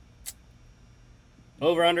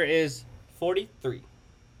 Over-under is 43.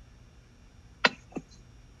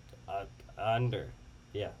 Under.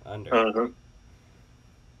 Yeah, under. Uh-huh.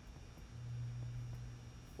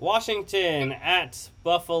 Washington at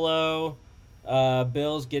Buffalo.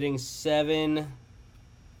 Bills getting 7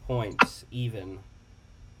 points even.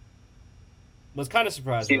 Was kind of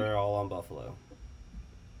surprised we're all on Buffalo.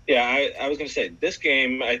 Yeah, I was going to say, this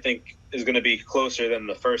game, I think, is going to be closer than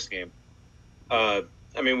the first game. I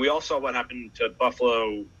mean, we all saw what happened to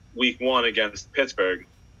Buffalo week 1 against Pittsburgh.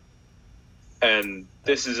 And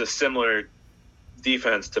this is a similar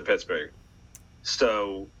defense to Pittsburgh.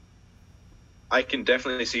 So I can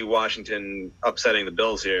definitely see Washington upsetting the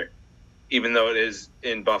Bills here, even though it is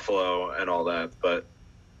in Buffalo and all that. But,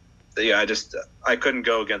 yeah, I couldn't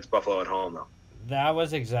go against Buffalo at home, though. That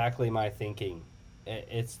was exactly my thinking.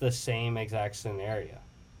 It's the same exact scenario.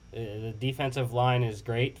 The defensive line is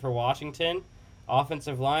great for Washington.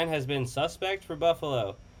 Offensive line has been suspect for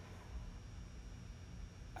Buffalo.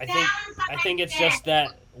 I think it's just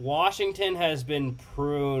that Washington has been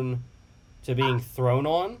prone to being thrown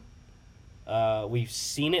on. We've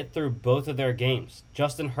seen it through both of their games.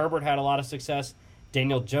 Justin Herbert had a lot of success.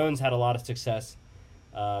 Daniel Jones had a lot of success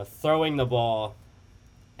throwing the ball.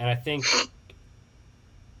 And I think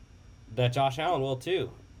that Josh Allen will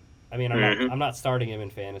too. I mean, I'm not starting him in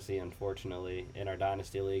fantasy, unfortunately. In our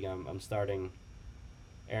Dynasty League, I'm starting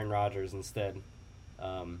Aaron Rodgers instead.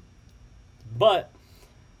 But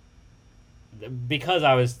because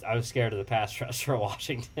I was scared of the pass rush for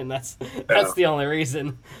Washington, that's the only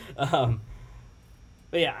reason. But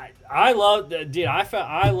yeah, I love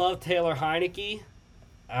Taylor Heineke.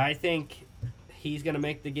 I think he's gonna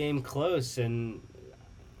make the game close, and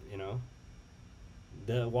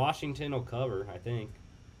the Washington will cover, I think.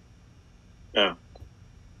 Yeah.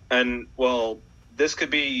 And, well, this could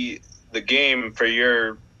be the game for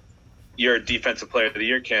your Defensive Player of the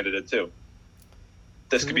Year candidate, too.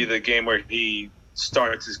 This could be the game where he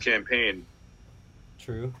starts his campaign.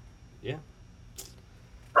 True. Yeah.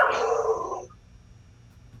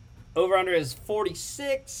 Over-under is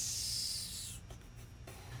 46.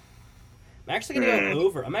 I'm actually going to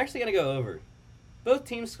go over. Both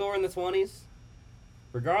teams score in the 20s,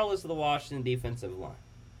 regardless of the Washington defensive line.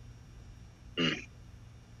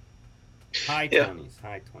 High 20s,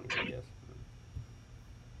 I guess.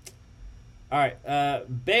 All right,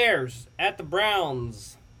 Bears at the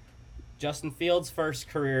Browns. Justin Fields' first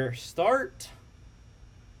career start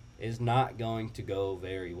is not going to go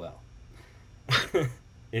very well.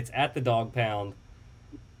 It's at the Dog Pound.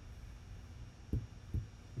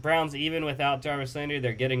 Browns, even without Jarvis Landry,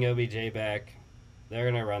 they're getting OBJ back.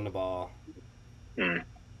 They're gonna run the ball.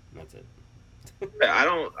 That's it. I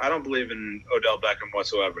don't believe in Odell Beckham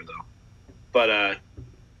whatsoever, though. But I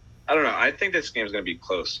don't know. I think this game's going to be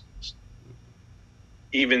close,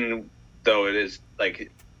 even though it is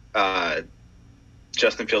like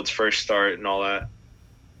Justin Fields' first start and all that.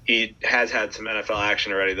 He has had some NFL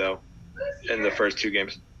action already, though, in the first 2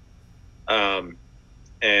 games.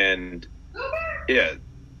 And yeah,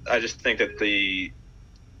 I just think that the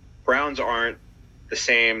Browns aren't the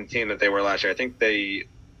same team that they were last year. I think they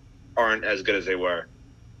aren't as good as they were.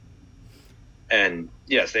 And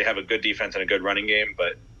yes, they have a good defense and a good running game,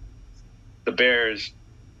 but the Bears,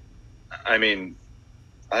 I mean,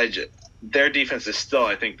 their defense is still,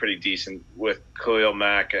 I think, pretty decent with Khalil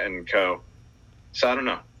Mack and co. So I don't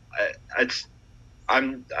know.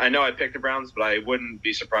 I know I picked the Browns, but I wouldn't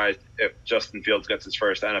be surprised if Justin Fields gets his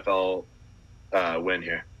first NFL win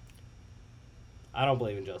here. I don't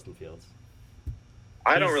believe in Justin Fields.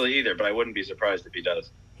 I don't really either, but I wouldn't be surprised if he does.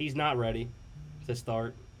 He's not ready to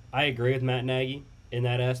start. I agree with Matt Nagy in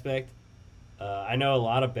that aspect. I know a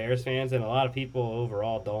lot of Bears fans and a lot of people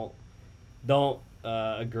overall don't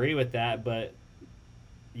agree with that, but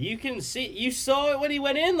you saw it when he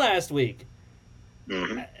went in last week.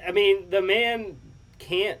 Mm-hmm. I mean, the man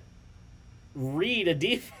can't read a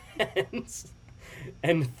defense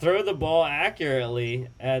and throw the ball accurately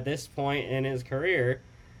at this point in his career.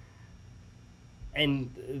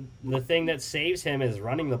 And the thing that saves him is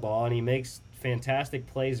running the ball, and he makes fantastic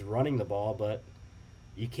plays running the ball, but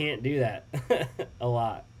you can't do that a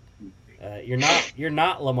lot. You're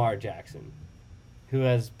not Lamar Jackson, who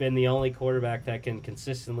has been the only quarterback that can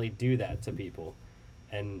consistently do that to people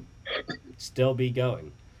and still be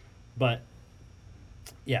going. But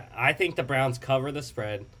yeah, I think the Browns cover the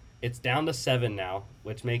spread. It's down to 7 now,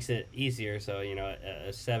 which makes it easier. So, a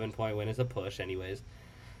 7-point win is a push anyways.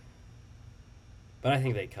 But I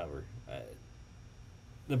think they cover.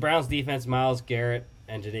 The Browns defense, Myles Garrett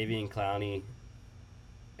and Jadeveon Clowney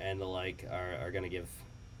and the like are going to give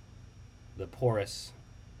the porous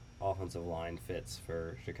offensive line fits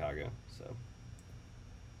for Chicago. So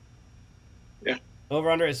yeah.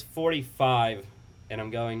 Over-under is 45, and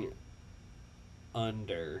I'm going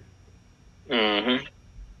under. Mm-hmm.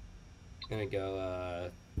 Gonna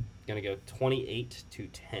go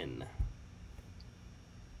 28-10.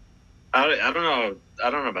 I don't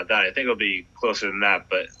know about that. I think it'll be closer than that,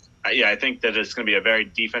 but yeah, I think that it's going to be a very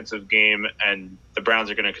defensive game, and the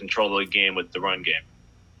Browns are going to control the game with the run game.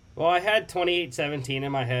 Well, I had 28-17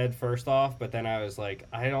 in my head first off, but then I was like,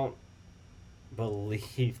 I don't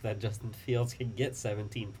believe that Justin Fields can get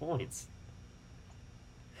 17 points.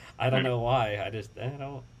 I don't know why. I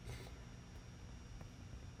don't.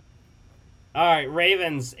 All right,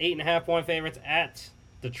 Ravens 8.5-point favorites at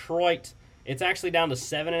Detroit. It's actually down to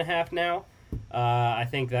 7.5 now. I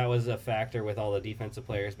think that was a factor with all the defensive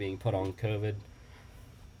players being put on COVID.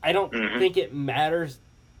 I don't think it matters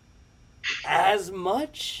as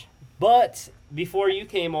much, but before you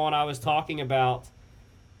came on, I was talking about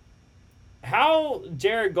how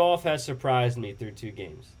Jared Goff has surprised me through 2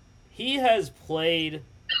 games. He has played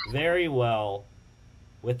very well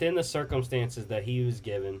within the circumstances that he was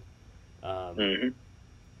given.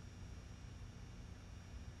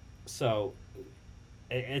 So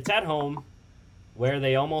it's at home where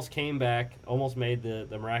they almost came back, almost made the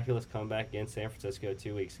miraculous comeback against San Francisco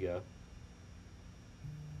 2 weeks ago.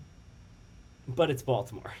 But it's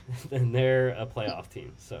Baltimore, and they're a playoff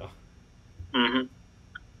team. So,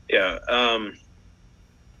 yeah,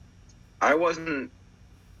 I wasn't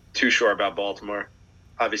too sure about Baltimore.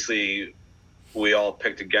 Obviously, we all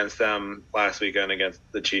picked against them last weekend against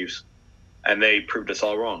the Chiefs, and they proved us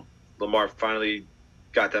all wrong. Lamar finally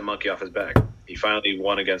got that monkey off his back. He finally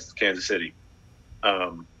won against Kansas City.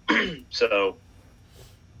 So,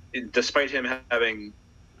 despite him having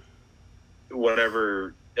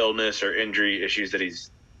whatever illness or injury issues that he's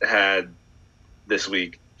had this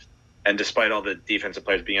week, and despite all the defensive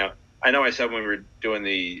players being out, I know I said when we were doing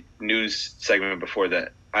the news segment before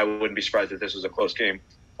that I wouldn't be surprised if this was a close game.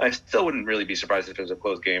 I still wouldn't really be surprised if it was a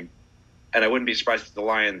close game, and I wouldn't be surprised if the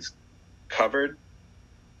Lions covered,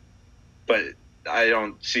 but I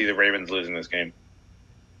don't see the Ravens losing this game.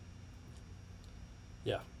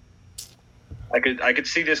 yeah. I could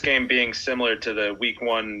see this game being similar to the Week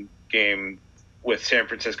 1 game with San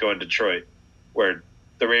Francisco and Detroit, where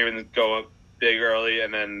the Ravens go up big early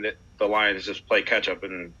and then the Lions just play catch up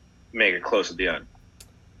and make it close at the end.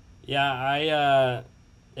 Yeah,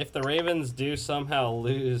 if the Ravens do somehow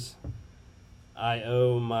lose, I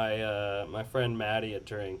owe my friend Maddie a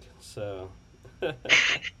drink. So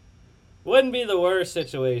wouldn't be the worst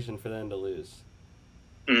situation for them to lose.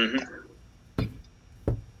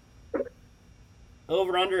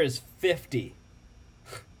 Over-under is 50.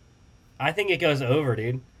 I think it goes over,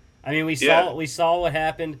 dude. I mean, we saw what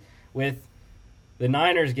happened with the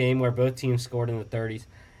Niners game where both teams scored in the 30s.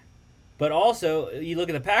 But also, you look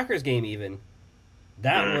at the Packers game even.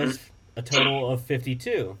 That was a total of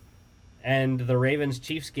 52. And the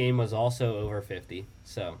Ravens-Chiefs game was also over 50.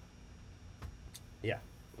 So, yeah,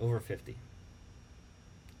 over 50.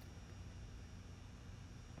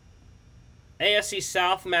 AFC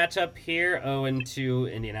South matchup here,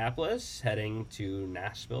 0-2 Indianapolis, heading to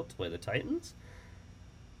Nashville to play the Titans.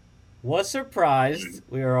 Was surprised.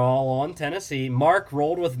 We were all on Tennessee. Mark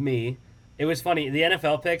rolled with me. It was funny. The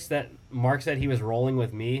NFL picks that Mark said he was rolling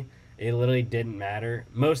with me, it literally didn't matter.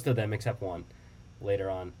 Most of them, except one, later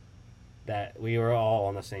on. That we were all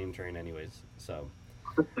on the same train anyways. So.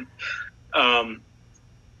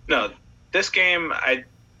 No, this game, I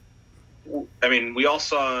mean, we all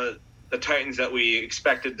saw the Titans that we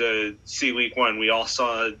expected to see week one. We all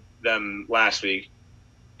saw them last week.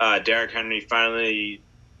 Derrick Henry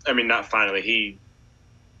he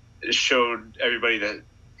showed everybody that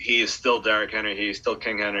he is still Derrick Henry. He is still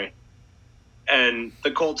King Henry. And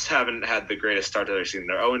the Colts haven't had the greatest start to their season.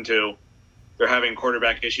 They're 0-2. They're having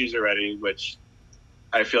quarterback issues already, which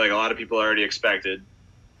I feel like a lot of people already expected.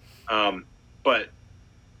 But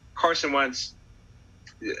Carson Wentz,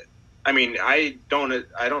 I mean, I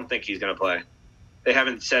don't think he's going to play. They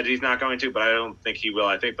haven't said he's not going to, but I don't think he will.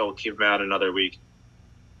 I think they'll keep him out another week.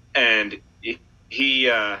 And and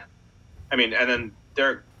then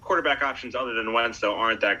their quarterback options other than Wentz, though,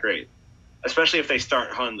 aren't that great, especially if they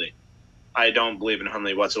start Hundley. I don't believe in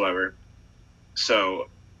Hundley whatsoever. So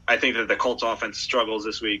I think that the Colts offense struggles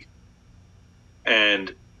this week,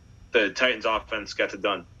 and the Titans offense gets it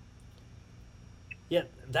done. Yeah,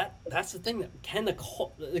 that's the thing.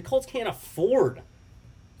 The Colts can't afford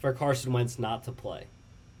for Carson Wentz not to play.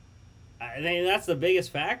 I think that's the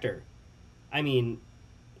biggest factor. I mean,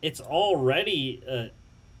 it's already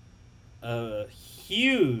a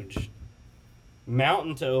huge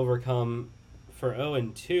mountain to overcome for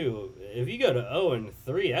 0-2. If you go to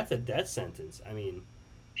 0-3, that's a death sentence. I mean,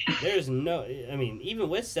 there's no. I mean, even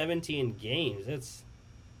with 17 games,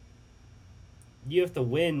 you have to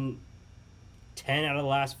win 10 out of the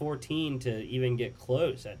last 14 to even get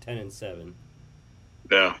close at 10-7.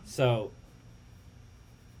 Yeah. So,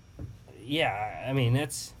 yeah, I mean,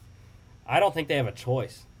 I don't think they have a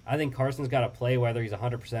choice. I think Carson's got to play whether he's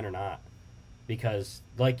 100% or not. Because,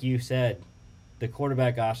 like you said, the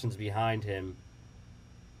quarterback options behind him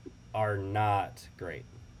are not great.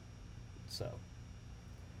 So.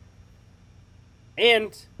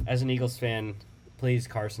 And, as an Eagles fan, please,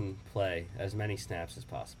 Carson, play as many snaps as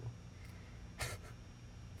possible.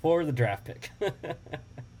 For the draft pick.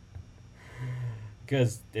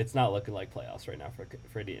 Because it's not looking like playoffs right now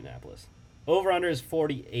for Indianapolis. Over-under is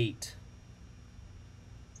 48.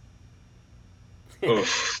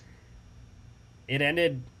 It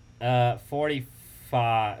ended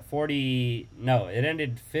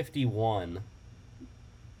 51.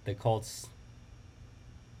 The Colts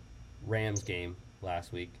Rams game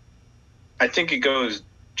last week. I think it goes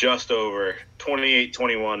just over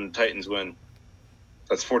 28-21 Titans win.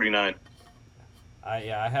 That's 49. I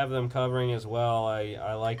have them covering as well.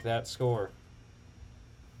 I like that score.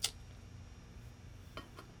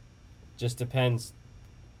 Just depends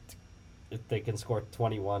if they can score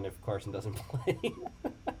 21 if Carson doesn't play.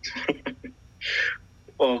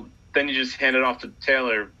 Well, then you just hand it off to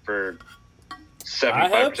Taylor for 75% I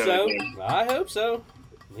hope of so. the game. I hope so.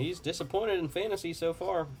 He's disappointed in fantasy so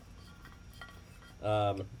far.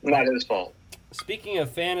 Not his fault. Speaking of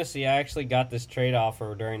fantasy, I actually got this trade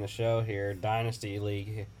offer during the show here. Dynasty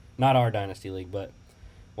League. Not our Dynasty League, but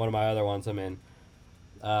one of my other ones I'm in.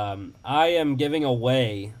 I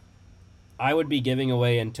would be giving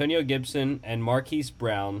away Antonio Gibson and Marquise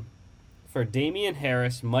Brown for Damian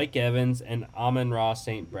Harris, Mike Evans, and Amon-Ra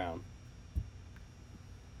St. Brown.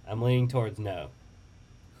 I'm leaning towards no.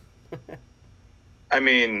 I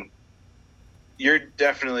mean, you're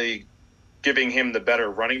definitely giving him the better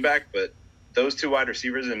running back, but those two wide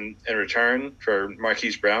receivers in return for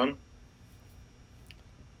Marquise Brown?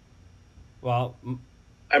 Well,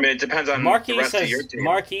 I mean, it depends on the rest of your team.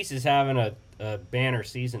 Marquise is having a banner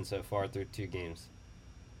season so far through 2 games.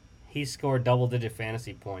 He scored double-digit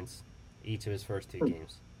fantasy points each of his first 2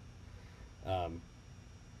 games.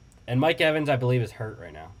 And Mike Evans, I believe, is hurt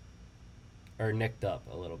right now. Or nicked up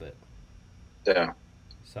a little bit. Yeah.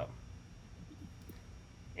 So.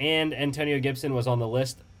 And Antonio Gibson was on the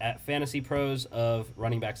list at Fantasy Pros of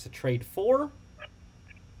running backs to trade for.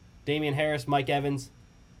 Damian Harris, Mike Evans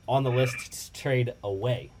on the list to trade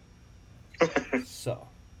away. So.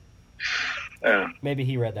 Yeah. Maybe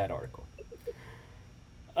he read that article.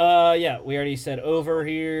 Yeah, we already said over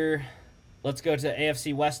here. Let's go to the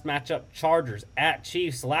AFC West matchup. Chargers at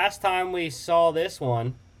Chiefs. Last time we saw this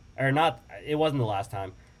one, or not, it wasn't the last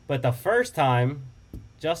time, but the first time,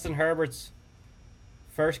 Justin Herbert's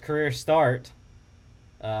first career start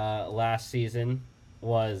last season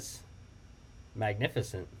was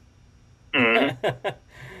magnificent. Mm-hmm.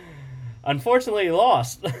 Unfortunately, he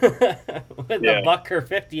lost with the Bucker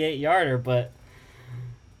 58-yarder, but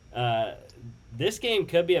this game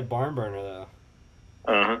could be a barn burner, though.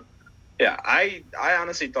 Uh-huh. Yeah, I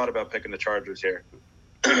honestly thought about picking the Chargers here.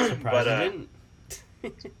 Surprised But, you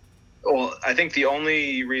didn't. Well, I think the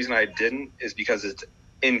only reason I didn't is because it's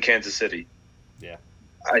in Kansas City. Yeah.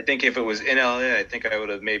 I think if it was in LA, I think I would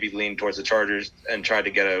have maybe leaned towards the Chargers and tried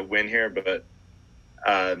to get a win here. But,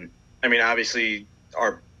 I mean, obviously,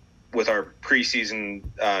 with our preseason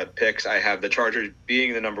picks, I have the Chargers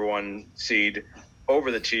being the number 1 seed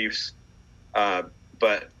over the Chiefs.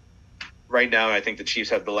 But right now, I think the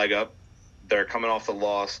Chiefs have the leg up. They're coming off the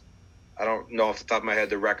loss. I don't know off the top of my head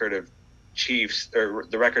the record of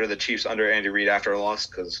the Chiefs under Andy Reid after a loss,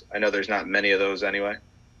 because I know there's not many of those anyway.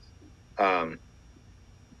 Yeah,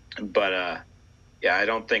 I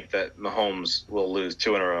don't think that Mahomes will lose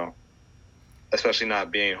 2 in a row, especially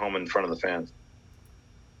not being home in front of the fans.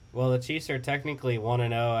 Well, the Chiefs are technically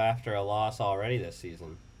 1-0 after a loss already this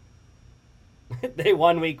season. They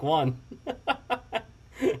won week 1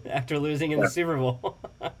 after losing in the Super Bowl.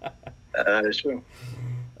 That is true.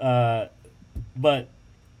 But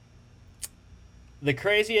the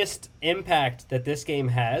craziest impact that this game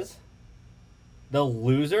has, the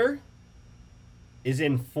loser is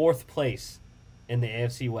in 4th place in the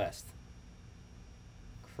AFC West.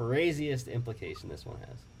 Craziest implication this one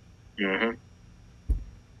has. Mm-hmm.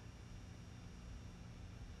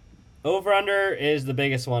 Over-under is the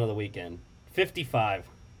biggest one of the weekend. 55.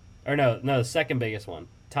 Or no, the second biggest one.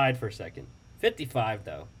 Tied for second. 55,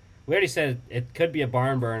 though. We already said it could be a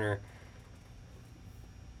barn burner.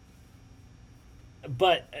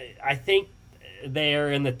 But I think they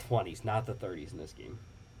are in the 20s, not the 30s in this game.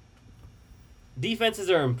 Defenses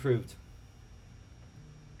are improved.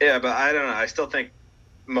 Yeah, but I don't know. I still think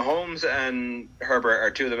Mahomes and Herbert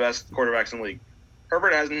are 2 of the best quarterbacks in the league.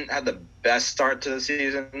 Herbert hasn't had the best start to the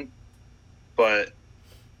season, but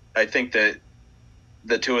I think that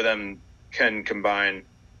the 2 of them can combine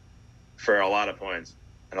for a lot of points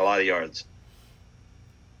and a lot of yards.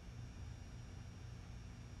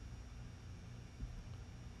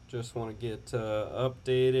 Just want to get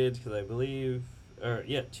updated because I believe,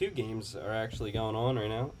 2 games are actually going on right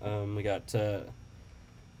now. We got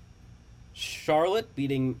Charlotte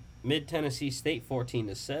beating Mid-Tennessee State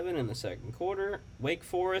 14-7 in the second quarter. Wake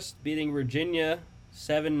Forest beating Virginia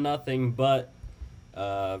 7-0, but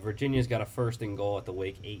Virginia's got a first and goal at the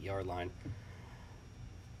Wake 8-yard line.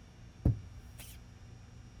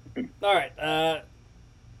 All right,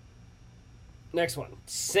 next one.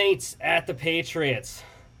 Saints at the Patriots.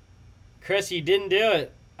 Chris, you didn't do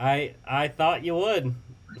it. I thought you would.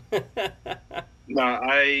 No,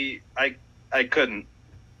 I couldn't.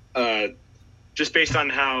 Just based on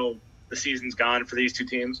how the season's gone for these 2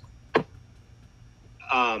 teams.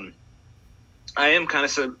 I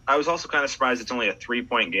was also kind of surprised it's only a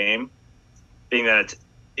 3-point game, being that it's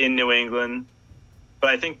in New England.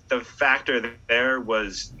 But I think the factor there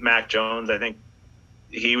was Mac Jones. I think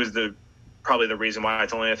he was probably the reason why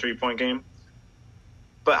it's only a 3-point game.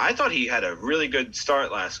 But I thought he had a really good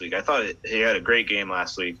start last week. I thought he had a great game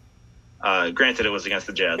last week. Granted, it was against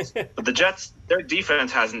the Jets. But the Jets, their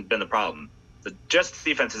defense hasn't been the problem. The Jets'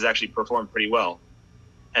 defense has actually performed pretty well.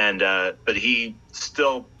 But he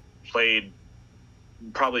still played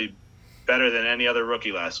probably better than any other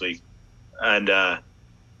rookie last week. And, I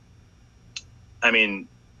mean,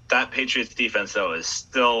 that Patriots defense, though, is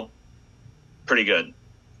still pretty good.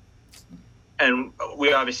 And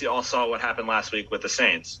we obviously all saw what happened last week with the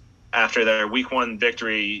Saints. After their week 1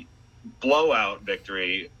 blowout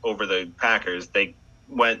victory over the Packers, they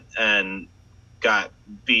went and got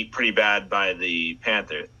beat pretty bad by the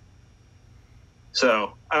Panthers.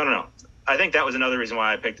 So, I don't know. I think that was another reason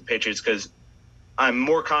why I picked the Patriots, because I'm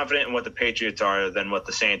more confident in what the Patriots are than what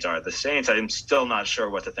the Saints are. The Saints, I'm still not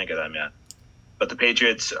sure what to think of them yet. But the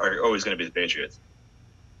Patriots are always going to be the Patriots.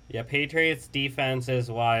 Yeah, Patriots defense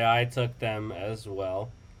is why I took them as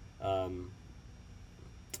well.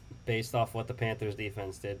 Based off what the Panthers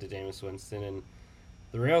defense did to Jameis Winston. And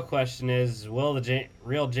the real question is, will the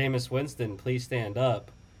real Jameis Winston please stand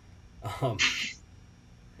up?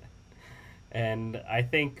 And I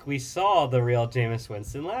think we saw the real Jameis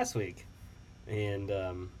Winston last week. And,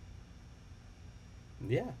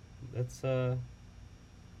 that's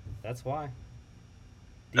why.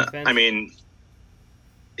 Defense. I mean,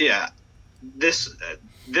 yeah, this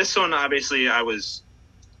one, obviously, I was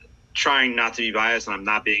trying not to be biased, and I'm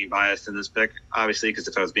not being biased in this pick, obviously, because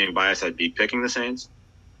if I was being biased, I'd be picking the Saints.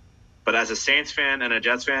 But as a Saints fan and a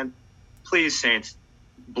Jets fan, please, Saints,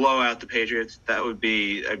 blow out the Patriots. That would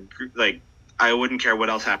be I wouldn't care what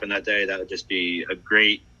else happened that day. That would just be a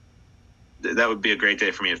great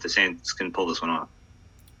day for me if the Saints can pull this one off.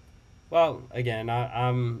 Well, again,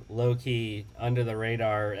 I'm low key under the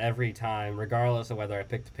radar every time, regardless of whether I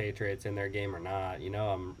pick the Patriots in their game or not.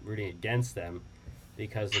 I'm rooting against them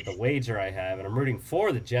because of the wager I have, and I'm rooting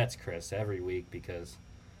for the Jets, Chris, every week because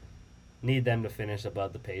need them to finish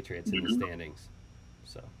above the Patriots in the standings.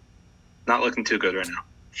 So, Not looking too good right now.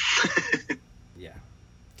 yeah.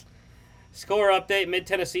 Score update: Mid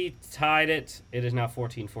Tennessee tied it. It is now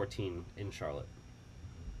 14-14 in Charlotte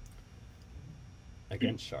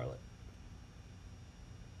against Charlotte.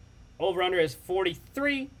 Over under is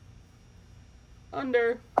 43.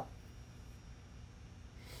 Under.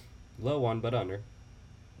 Low one, but under.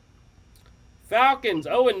 Falcons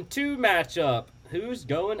 0-2 matchup. Who's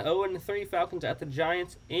going 0-3? Falcons at the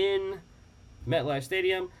Giants in MetLife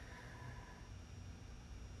Stadium.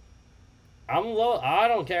 I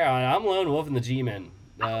don't care. I'm lone wolfing the G-men.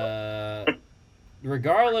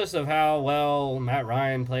 Regardless of how well Matt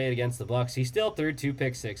Ryan played against the Bucs, he still threw 2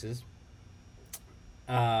 pick sixes.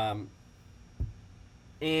 And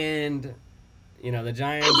the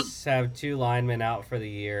Giants have 2 linemen out for the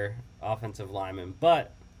year, offensive linemen,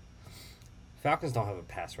 but Falcons don't have a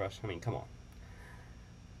pass rush. I mean, come on.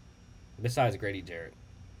 Besides Grady Jarrett.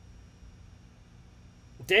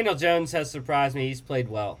 Daniel Jones has surprised me. He's played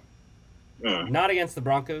well. Not against the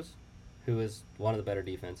Broncos, who is one of the better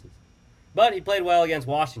defenses. But he played well against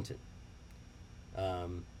Washington.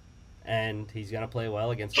 And he's going to play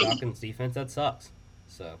well against Falcons defense that sucks.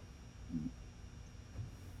 So.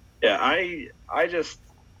 Yeah, I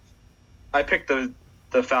picked the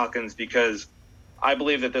Falcons because I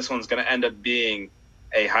believe that this one's going to end up being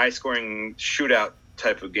a high-scoring shootout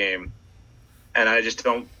type of game, and I just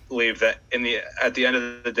don't believe that at the end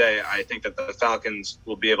of the day, I think that the Falcons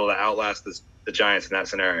will be able to outlast the Giants in that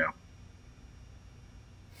scenario.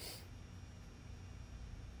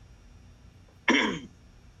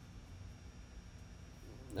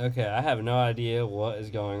 Okay, I have no idea what is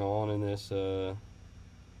going on in this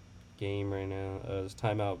game right now. It's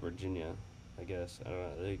timeout Virginia, I guess. I don't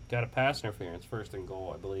know. They got a pass interference, 1st and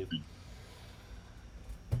goal, I believe.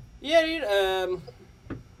 Yeah, dude.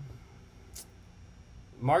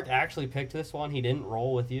 Mark actually picked this one. He didn't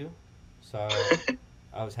roll with you, so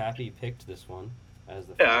I was happy he picked this one as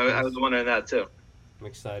the. Yeah, I was wondering that too. I'm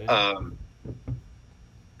excited. But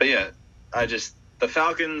yeah, the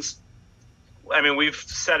Falcons. I mean, we've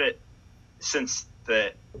said it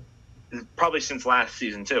probably since last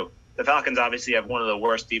season too. The Falcons obviously have one of the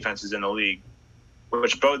worst defenses in the league,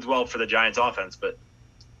 which bodes well for the Giants' offense. But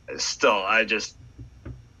still,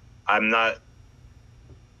 I'm not.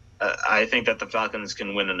 I think that the Falcons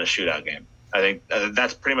can win in a shootout game. I think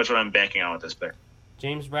that's pretty much what I'm banking on with this pick.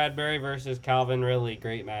 James Bradbury versus Calvin Ridley,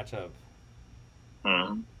 great matchup.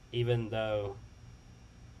 Mm-hmm. Even though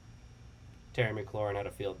Terry McLaurin had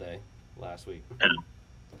a field day last week. And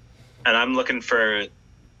I'm looking for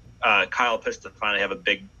Kyle Pitts to finally have a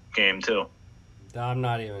big game too. I'm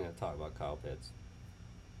not even going to talk about Kyle Pitts.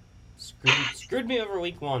 Screwed me over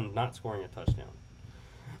week 1, not scoring a touchdown.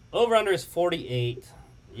 Over-under is 48.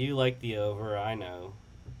 You like the over, I know.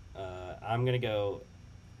 I'm going to go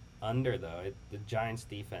under, though. The Giants'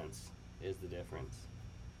 defense is the difference.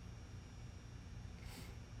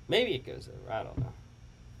 Maybe it goes over. I don't know.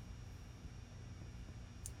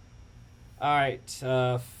 All right.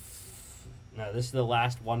 No, this is the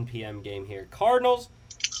last 1 p.m. game here. Cardinals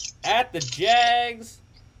at the Jags.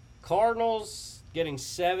 Cardinals getting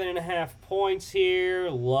 7.5 points here.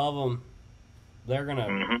 Love them. They're going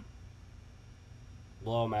to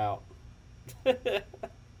blow them out.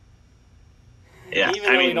 Yeah,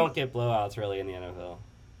 Even though we don't get blowouts really in the NFL.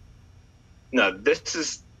 No,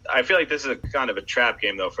 I feel like this is a kind of a trap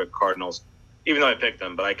game, though, for Cardinals, even though I picked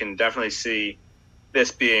them. But I can definitely see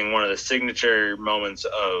this being one of the signature moments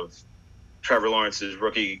of Trevor Lawrence's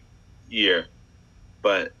rookie year.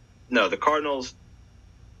 But, no, the Cardinals,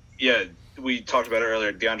 yeah, we talked about it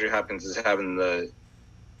earlier. DeAndre Hopkins is having the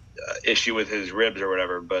issue with his ribs or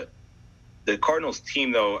whatever. But the Cardinals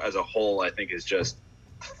team, though, as a whole, I think is just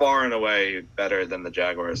far and away better than the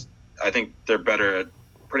Jaguars. I think they're better at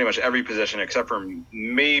pretty much every position except for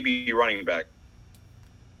maybe running back.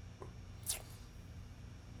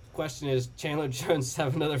 Question is, Chandler Jones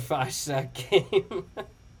have another 5-sack game?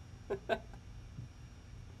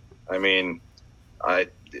 I mean, I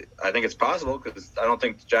think it's possible because I don't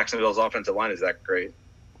think Jacksonville's offensive line is that great.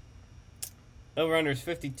 Over-under is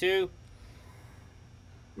 52.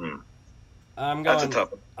 That's a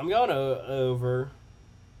tough one. I'm going over.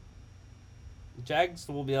 Jags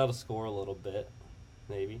will be able to score a little bit,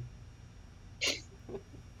 maybe. I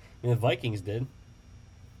mean, the Vikings did.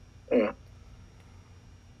 Yeah.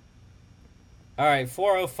 All right,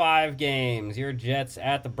 4:05 games. Your Jets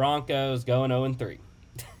at the Broncos going 0-3.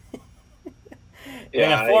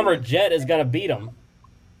 And a former Jet is going to beat them.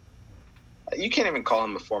 You can't even call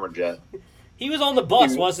him a former Jet. He was on the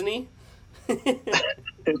bus, wasn't he?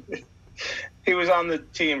 He was on the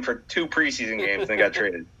team for 2 preseason games and got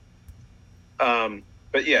traded.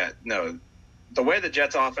 But yeah, no. The way the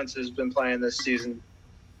Jets offense has been playing this season,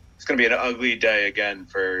 it's going to be an ugly day again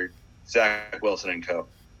for Zach Wilson and co.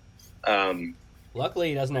 Luckily,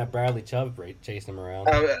 he doesn't have Bradley Chubb chasing him around.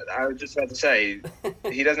 I was just about to say,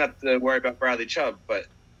 he doesn't have to worry about Bradley Chubb, but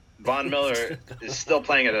Von Miller is still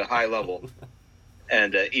playing at a high level.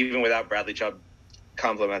 And even without Bradley Chubb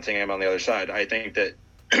complimenting him on the other side, I think that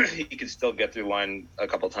he could still get through the line a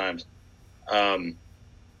couple times. However,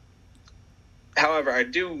 I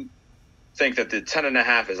do think that the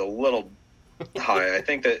 10.5 is a little high. I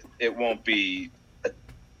think that it won't be.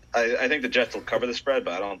 I think the Jets will cover the spread,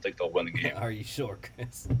 but I don't think they'll win the game. Are you sure,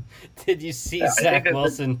 Chris? Did you see Zach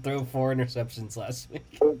Wilson throw 4 interceptions last week?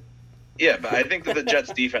 Yeah, but I think that the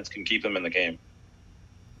Jets' defense can keep them in the game.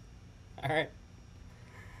 All right.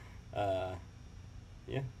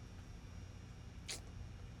 Yeah.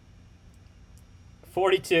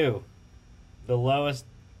 42. The lowest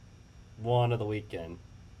one of the weekend.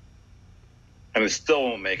 And it still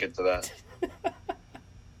won't make it to that.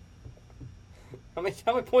 How many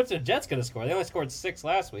points are the Jets going to score? They only scored 6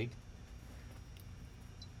 last week.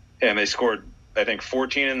 Yeah, and they scored, I think,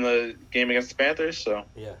 14 in the game against the Panthers. So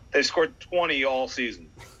yeah, they scored 20 all season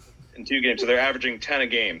in 2 games. So they're averaging 10 a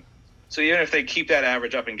game. So even if they keep that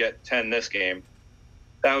average up and get 10 this game,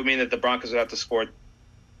 that would mean that the Broncos would have to score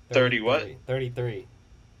 30 what? 33.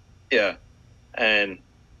 Yeah, and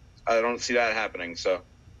I don't see that happening. So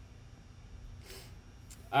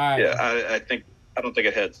all right. Yeah, I don't think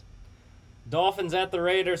it hits. Dolphins at the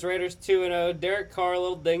Raiders. Raiders 2-0. Derek Carr a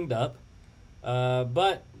little dinged up.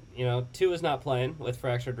 But, Tua's not playing with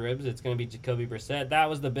fractured ribs. It's going to be Jacoby Brissett. That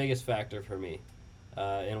was the biggest factor for me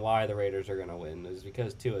in why the Raiders are going to win, is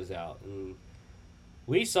because Tua's out. And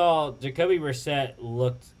we saw Jacoby Brissett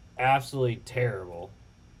looked absolutely terrible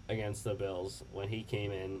against the Bills when he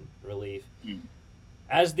came in relief.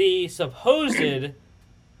 As the supposed,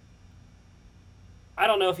 I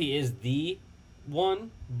don't know if he is the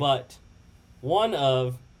one, but one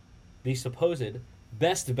of the supposed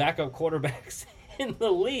best backup quarterbacks in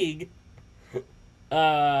the league.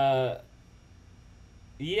 Yeah.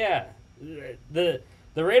 The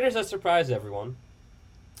Raiders have surprised everyone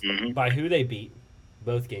by who they beat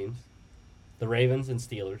both games. The Ravens and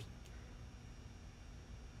Steelers.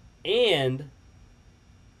 And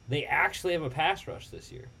they actually have a pass rush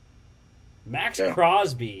this year. Max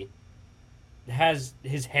Crosby has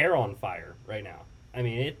his hair on fire right now. I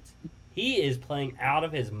mean, he is playing out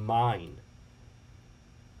of his mind.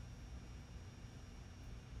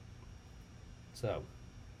 So,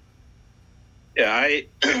 yeah, I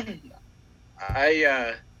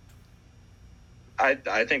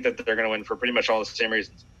think that they're going to win for pretty much all the same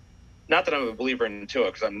reasons. Not that I'm a believer in Tua,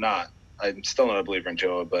 because I'm not. I'm still not a believer in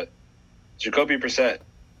Tua, but Jacoby Brissett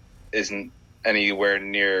isn't anywhere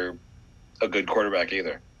near a good quarterback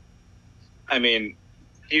either. I mean,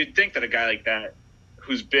 you'd think that a guy like that,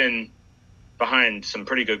 who's been behind some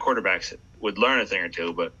pretty good quarterbacks, would learn a thing or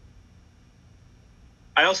two, but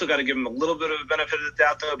I also got to give him a little bit of a benefit of the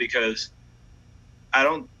doubt, though, because I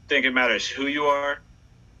don't think it matters who you are.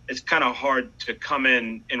 It's kind of hard to come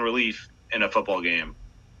in relief in a football game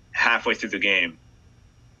halfway through the game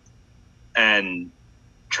and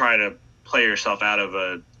try to play yourself out of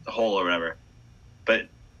a hole or whatever. But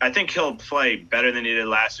I think he'll play better than he did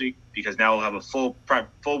last week, because now we'll have a full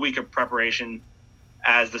week of preparation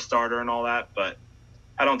as the starter and all that. But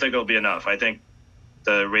I don't think it'll be enough. I think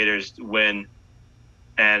the Raiders win,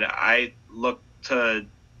 and I look to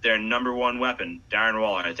their number one weapon, Darren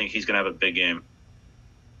Waller. I think he's going to have a big game.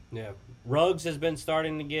 Yeah. Ruggs has been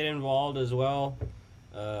starting to get involved as well,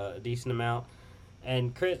 a decent amount.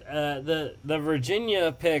 And Chris, the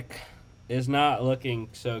Virginia pick is not looking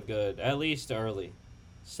so good, at least early.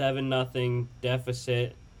 7-0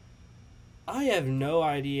 deficit. I have no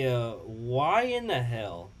idea why in the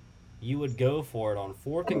hell you would go for it on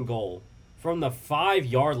 4th and goal from the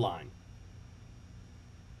 5-yard line.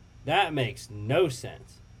 That makes no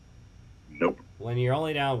sense. Nope. When you're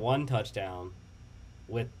only down 1 touchdown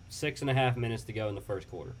with 6.5 minutes to go in the first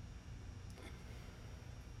quarter.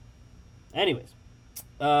 Anyways,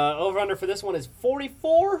 over-under for this one is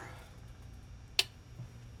 44.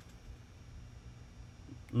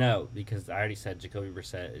 No, because I already said Jacoby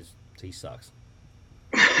Brissett he sucks.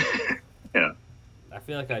 Yeah. I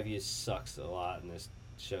feel like I've used sucks a lot in this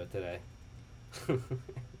show today.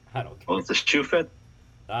 I don't care. Well, it's a shoe fit.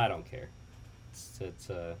 I don't care.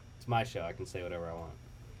 It's my show. I can say whatever I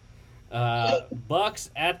want. Bucks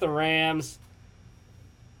at the Rams.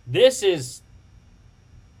 This is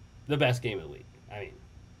the best game of the week. I mean,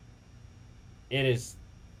 it is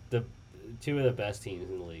the two of the best teams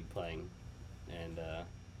in the league playing, and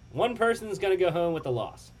one person's gonna go home with the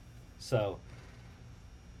loss. So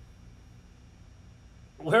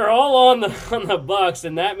we're all on the Bucks,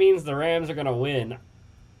 and that means the Rams are gonna win.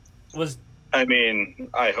 I mean,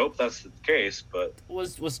 I hope that's the case, but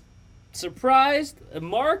Was surprised.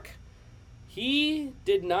 Mark, he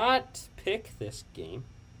did not pick this game.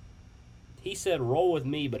 He said roll with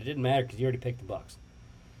me, but it didn't matter because he already picked the Bucks.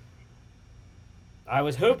 I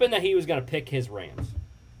was hoping that he was going to pick his Rams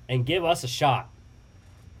and give us a shot.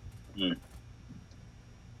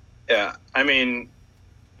 Yeah, I mean,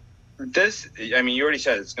 you already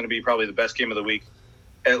said it's going to be probably the best game of the week.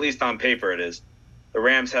 At least on paper it is. The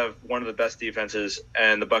Rams have one of the best defenses,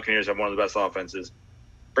 and the Buccaneers have one of the best offenses.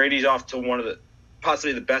 Brady's off to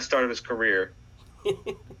possibly the best start of his career.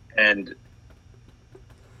 And,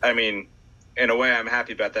 I mean, in a way I'm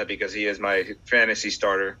happy about that because he is my fantasy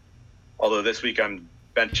starter. Although this week I'm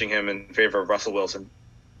benching him in favor of Russell Wilson.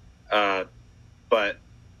 But,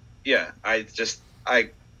 yeah, I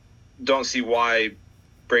don't see why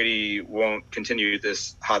Brady won't continue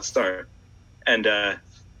this hot start. And I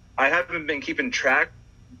haven't been keeping track,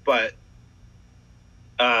 but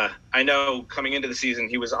I know coming into the season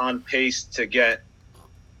he was on pace to get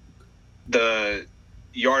the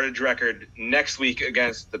yardage record next week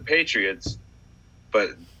against the Patriots.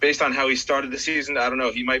 But based on how he started the season, I don't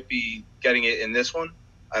know. He might be getting it in this one.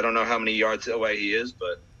 I don't know how many yards away he is,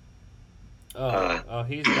 but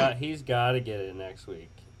he's got to get it next week.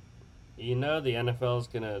 You know the NFL's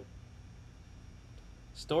gonna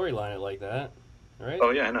storyline it like that, right?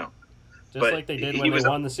 Oh yeah, I know. Just but like they did when they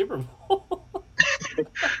won the Super Bowl.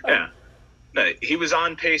 Yeah, no, he was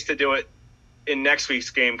on pace to do it in next week's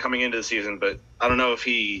game coming into the season, but I don't know if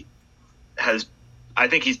he has. I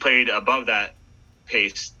think he's played above that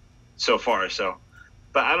pace so far. So,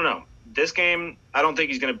 but I don't know. This game, I don't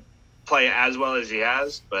think he's going to play as well as he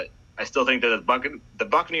has, but I still think that the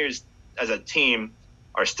Buccaneers as a team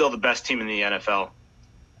are still the best team in the NFL.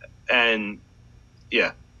 And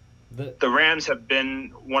yeah, the Rams have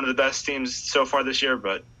been one of the best teams so far this year,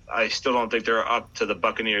 but I still don't think they're up to the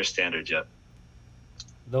Buccaneers standards yet.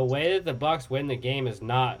 The way that the Bucs win the game is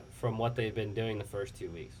not from what they've been doing the first 2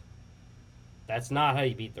 weeks. That's not how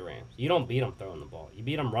you beat the Rams. You don't beat them throwing the ball. You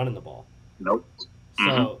beat them running the ball. Nope.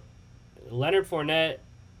 So Leonard Fournette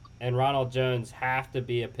and Ronald Jones have to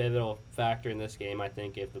be a pivotal factor in this game, I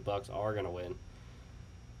think, if the Bucs are going to win.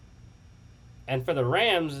 And for the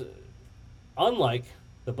Rams, unlike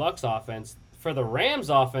the Bucs offense, for the Rams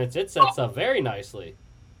offense, it sets up very nicely.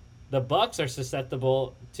 The Bucs are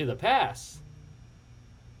susceptible to the pass.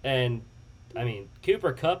 And, I mean,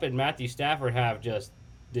 Cooper Kupp and Matthew Stafford have just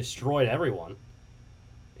destroyed everyone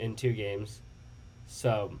in 2 games.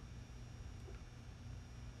 So,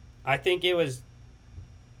 I think it was,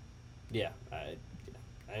 yeah.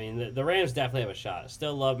 I mean, the Rams definitely have a shot.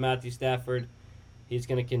 Still love Matthew Stafford. He's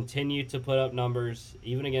going to continue to put up numbers,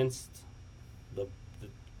 even against the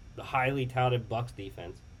highly touted Bucs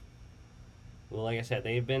defense. Well, like I said,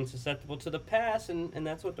 they've been susceptible to the pass, and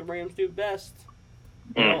that's what the Rams do best.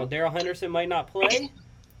 Darrell Henderson might not play,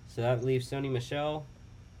 so that leaves Sony Michel,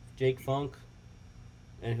 Jake Funk,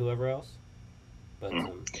 and whoever else. But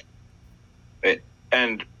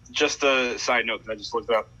and just a side note, I just looked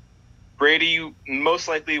it up. Brady most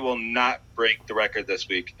likely will not break the record this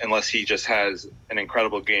week unless he just has an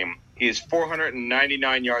incredible game. He is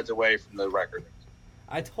 499 yards away from the record.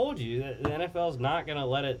 I told you that the NFL's not going to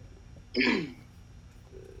let it.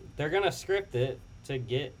 They're going to script it to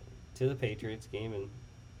get to the Patriots game,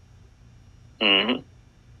 and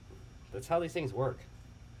that's how these things work.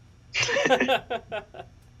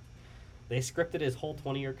 They scripted his whole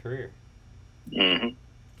 20-year career.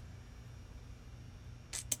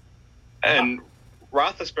 And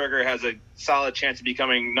Roethlisberger has a solid chance of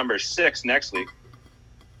becoming number 6 next week,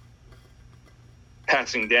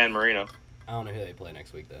 passing Dan Marino. I don't know who they play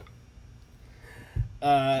next week,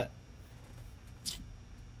 though.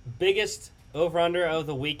 Biggest over-under of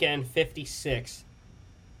the weekend, 56.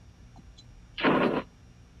 But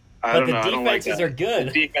the defenses are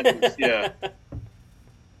good. The defenses, yeah.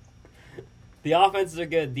 The offenses are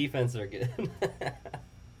good. Defenses are good.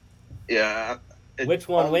 Yeah. Which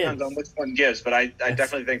one wins? Depends on which one gives, but I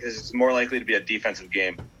definitely think this is more likely to be a defensive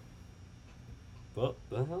game. Well,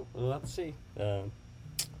 let's see. All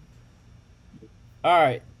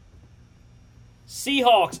right.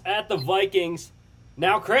 Seahawks at the Vikings.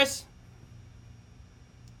 Now, Chris.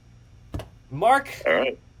 Mark. All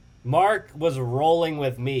right. Mark was rolling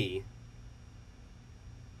with me.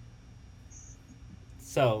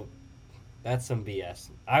 So, that's some BS.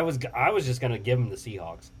 I was just going to give him the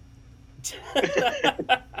Seahawks.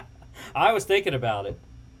 I was thinking about it.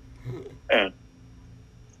 Yeah.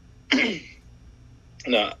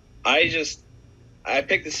 No, I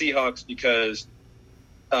picked the Seahawks because,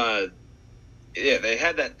 they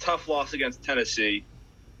had that tough loss against Tennessee,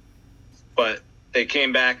 but they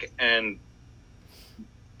came back and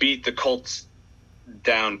beat the Colts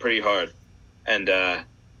down pretty hard. And the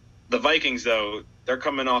Vikings, though, they're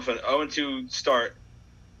coming off an 0-2 start,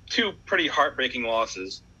 2 pretty heartbreaking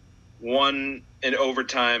losses, one in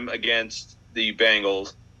overtime against the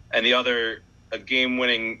Bengals, and the other a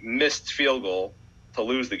game-winning missed field goal to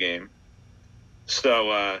lose the game.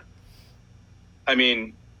 So,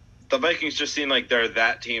 the Vikings just seem like they're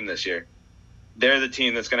that team this year. They're the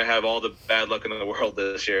team that's going to have all the bad luck in the world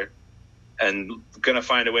this year and going to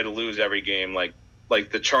find a way to lose every game like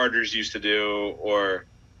the Chargers used to do or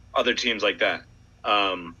other teams like that.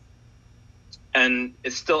 And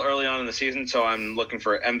it's still early on in the season, so I'm looking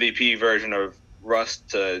for an MVP version of Russ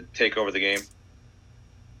to take over the game.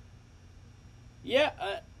 Yeah,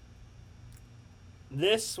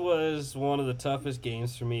 this was one of the toughest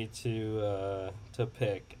games for me to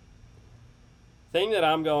pick. Thing that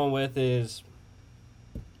I'm going with is,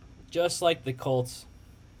 just like the Colts,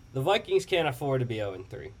 the Vikings can't afford to be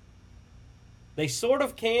 0-3. They sort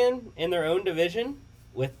of can in their own division,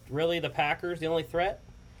 with really the Packers the only threat.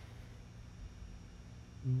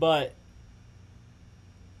 But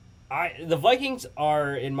the Vikings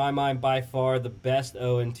are, in my mind, by far the best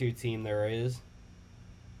 0-2 team there is.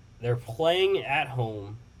 They're playing at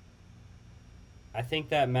home. I think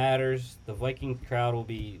that matters. The Vikings crowd will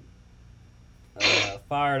be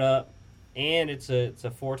fired up, and it's a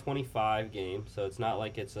 4:25 game, so it's not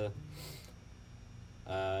like it's a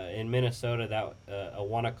in Minnesota that a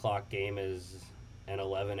 1:00 game is an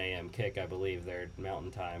 11 a.m. kick. I believe they're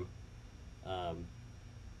Mountain Time.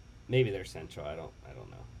 Maybe they're Central. I don't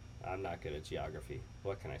know. I'm not good at geography.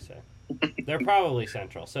 What can I say? They're probably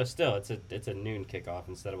Central. So still, it's a noon kickoff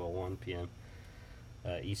instead of a 1 p.m.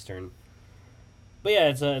 Eastern. But yeah,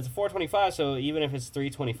 it's a 4:25. So even if it's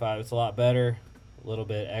 3:25, it's a lot better. A little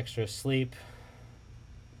bit extra sleep.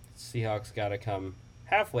 Seahawks got to come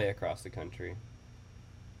halfway across the country.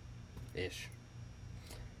 Ish.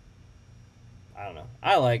 I don't know.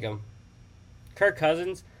 I like them. Kirk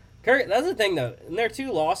Cousins. That's the thing, though. In their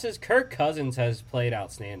 2 losses, Kirk Cousins has played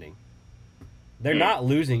outstanding. They're not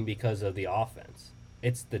losing because of the offense.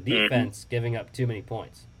 It's the defense giving up too many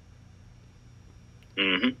points.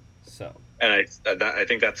 Mm-hmm. So. And I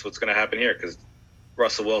think that's what's going to happen here because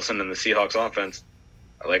Russell Wilson and the Seahawks offense,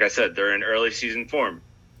 like I said, they're in early season form.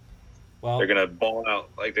 Well, they're going to ball out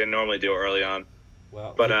like they normally do early on.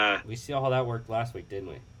 Well, but we saw how that worked last week, didn't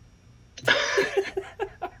we?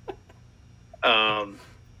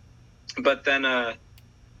 But then,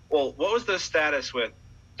 what was the status with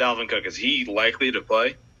Dalvin Cook? Is he likely to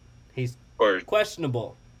play? He's or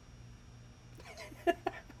questionable.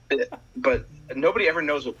 But nobody ever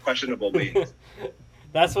knows what questionable means.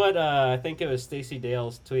 That's what I think it was Stacey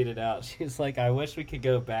Dales tweeted out. She's like, I wish we could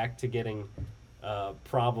go back to getting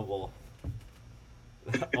probable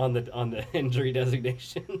on the injury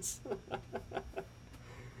designations.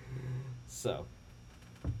 So,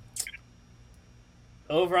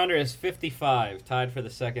 over-under is 55, tied for the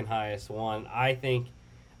second highest one. I think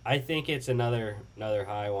it's another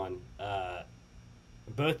high one.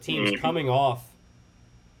 Both teams coming off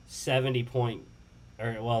 70-point,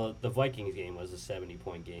 the Vikings game was a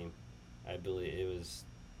 70-point game. I believe it was,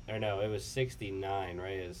 it was 69,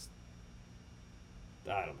 right? It was,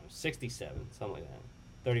 I don't know, 67, something like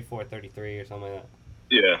that. 34-33 or something like that.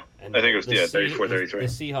 Yeah, and I think it was 34-33.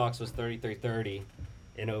 The Seahawks was 33-30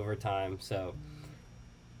 in overtime. So,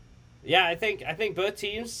 yeah, I think both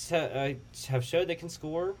teams have showed they can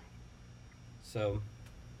score. So,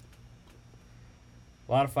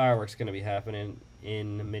 a lot of fireworks going to be happening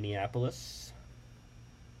in Minneapolis.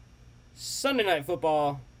 Sunday Night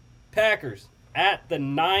Football, Packers at the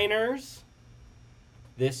Niners.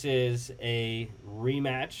 This is a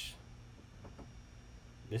rematch.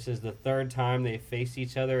 This is the third time they faced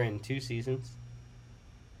each other in 2 seasons.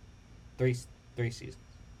 Three seasons.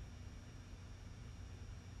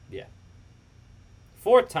 Yeah.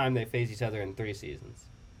 4th time they faced each other in 3 seasons.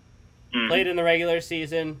 Played in the regular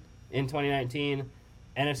season in 2019,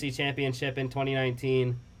 NFC Championship in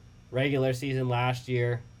 2019, regular season last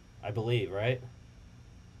year, I believe, right?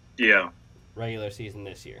 Yeah. Regular season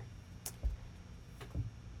this year.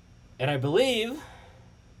 And I believe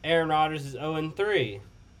Aaron Rodgers is 0-3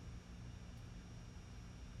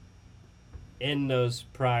 in those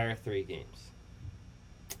prior 3 games.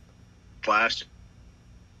 Last.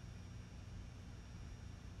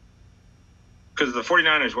 Because the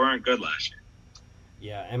 49ers weren't good last year.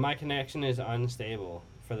 Yeah, and my connection is unstable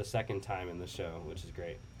for the second time in the show, which is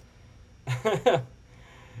great.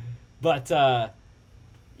 But,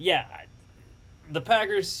 yeah, the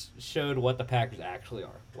Packers showed what the Packers actually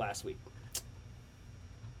are last week.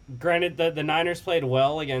 Granted, the Niners played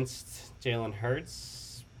well against Jalen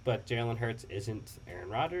Hurts, but Jalen Hurts isn't Aaron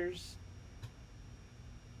Rodgers.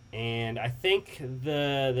 And I think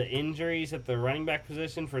the injuries at the running back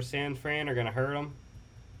position for San Fran are going to hurt them.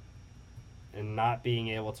 And not being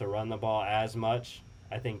able to run the ball as much.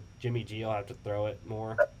 I think Jimmy G will have to throw it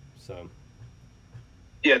more. So.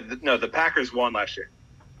 Yeah, the Packers won last year.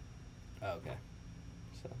 Oh, okay.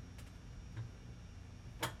 So.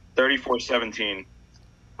 34-17.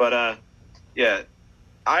 But, yeah,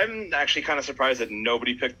 I'm actually kind of surprised that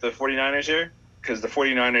nobody picked the 49ers here because the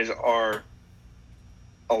 49ers are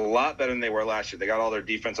a lot better than they were last year. They got all their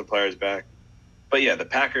defensive players back. But, yeah, the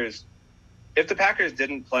Packers, if the Packers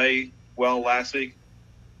didn't play well last week,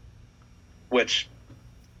 which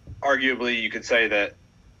arguably you could say that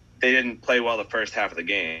they didn't play well the first half of the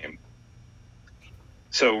game.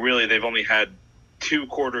 So, really, they've only had 2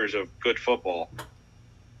 quarters of good football.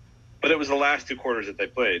 But it was the last 2 quarters that they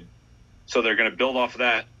played. So they're going to build off of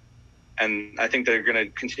that. And I think they're going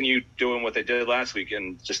to continue doing what they did last week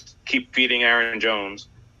and just keep feeding Aaron Jones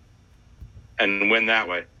and win that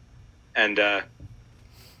way. And,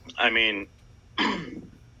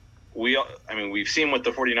 we've seen what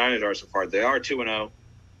the 49ers are so far. They are 2-0.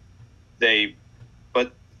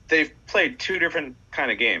 But they've played 2 different kind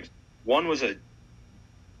of games. One was a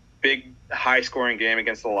big, high-scoring game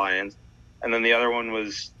against the Lions. And then the other one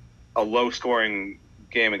was a low-scoring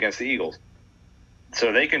game against the Eagles.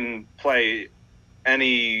 So they can play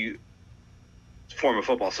any form of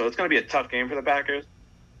football. So it's going to be a tough game for the Packers.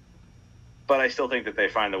 But I still think that they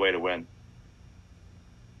find a way to win.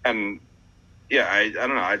 And, yeah, I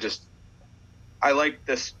don't know. I like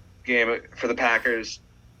this game for the Packers.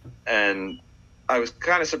 And I was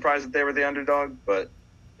kind of surprised that they were the underdog. But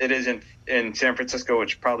it is in San Francisco,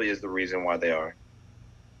 which probably is the reason why they are.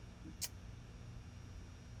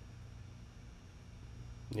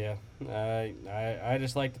 Yeah, I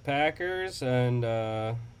just like the Packers,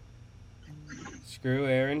 and screw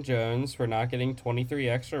Aaron Jones for not getting 23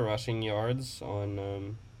 extra rushing yards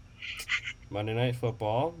on Monday Night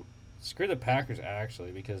Football. Screw the Packers,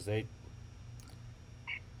 actually, because they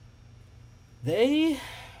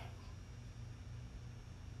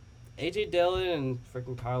A.J. Dillon and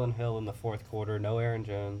freaking Kylan Hill in the fourth quarter. No Aaron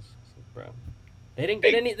Jones, bro. They didn't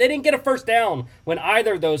get They didn't get a first down when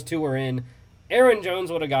either of those two were in. Aaron Jones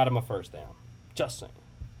would have got him a first down. Just saying.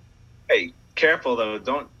 Hey, careful though.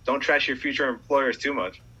 Don't trash your future employers too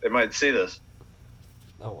much. They might see this.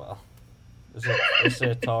 Oh well. This is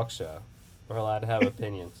a talk show. We're allowed to have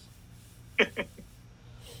opinions.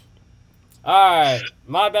 All right,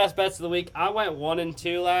 my best bets of the week. I went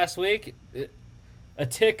 1-2 last week. An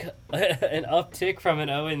uptick from an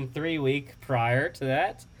 0-3 week prior to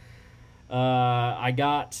that. I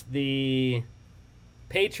got the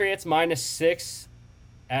Patriots -6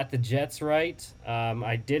 at the Jets right.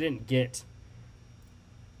 I didn't get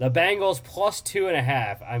the Bengals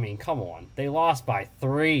 +2.5. I mean, come on. They lost by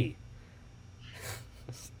 3.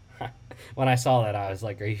 When I saw that, I was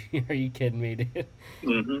like, are you kidding me, dude?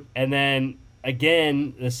 Mm-hmm. And then,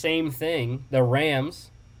 again, the same thing. The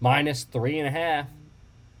Rams, -3.5.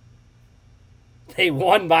 They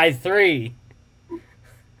won by 3.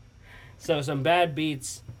 So some bad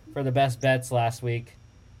beats for the best bets last week.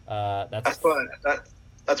 That's why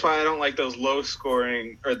I don't like those low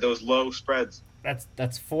scoring or those low spreads.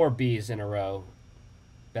 That's 4 B's in a row.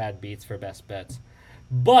 Bad beats for best bets.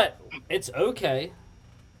 But it's okay.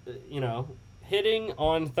 Hitting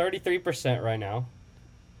on 33% right now.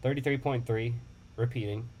 33.3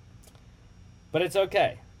 repeating. But it's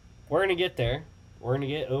okay. We're going to get there. We're going to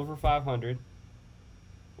get over 500.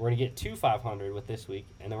 We're going to get to 500 with this week,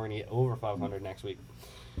 and then we're going to get over 500 next week.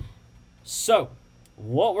 So,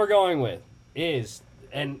 what we're going with is,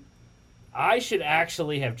 and I should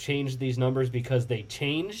actually have changed these numbers because they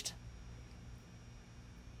changed.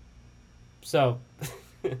 So,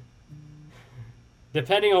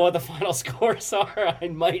 depending on what the final scores are, I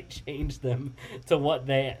might change them to what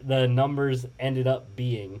the numbers ended up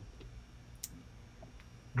being.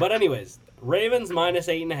 But anyways, Ravens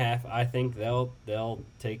 -8.5. I think they'll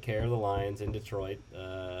take care of the Lions in Detroit.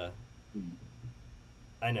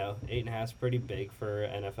 I know 8.5 is pretty big for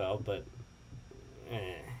NFL, but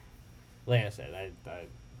Like I said,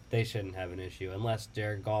 they shouldn't have an issue unless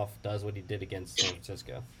Jared Goff does what he did against San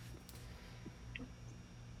Francisco.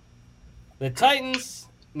 The Titans,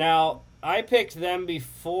 now, I picked them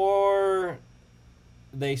before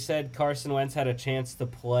they said Carson Wentz had a chance to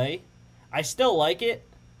play. I still like it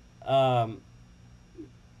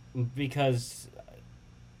because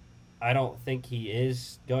I don't think he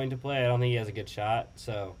is going to play. I don't think he has a good shot.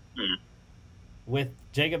 So with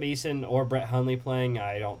Jacob Eason or Brett Hundley playing,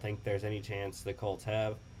 I don't think there's any chance the Colts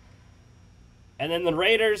have. And then the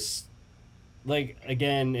Raiders, like,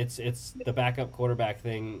 again, it's the backup quarterback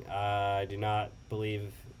thing. I do not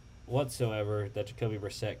believe whatsoever that Jacoby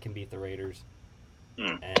Brissett can beat the Raiders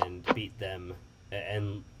and beat them.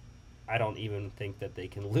 And I don't even think that they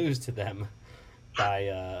can lose to them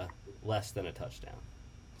by less than a touchdown.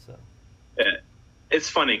 So it's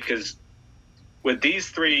funny because with these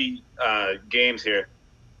three games here,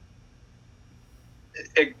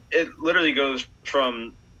 it literally goes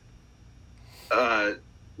from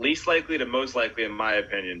least likely to most likely, in my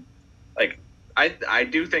opinion. Like, I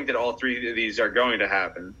do think that all three of these are going to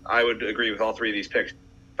happen. I would agree with all three of these picks.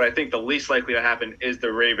 But I think the least likely to happen is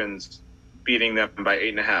the Ravens beating them by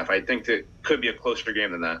 8.5. I think that could be a closer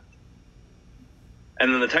game than that.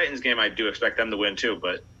 And then the Titans game, I do expect them to win too,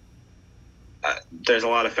 but there's a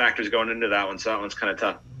lot of factors going into that one, so that one's kind of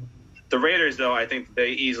tough. The Raiders, though, I think they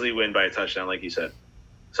easily win by a touchdown, like you said.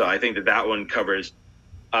 So I think that one covers.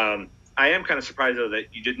 I am kind of surprised, though, that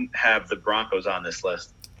you didn't have the Broncos on this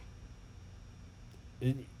list.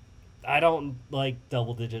 I don't like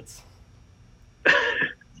double digits.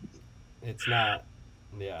 It's not,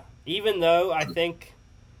 yeah. Even though I think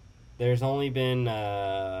there's only been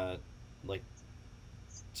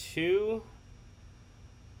two.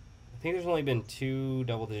 I think there's only been 2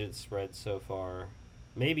 double-digit spreads so far,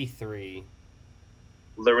 maybe 3.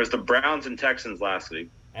 There was the Browns and Texans last week,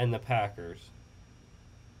 and the Packers.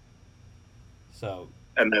 So.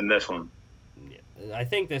 And then this one. Yeah, I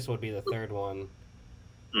think this would be the third one.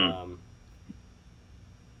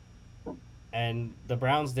 And the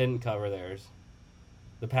Browns didn't cover theirs.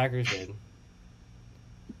 The Packers did.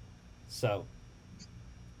 So,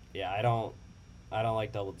 yeah, I don't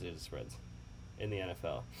like double-digit spreads in the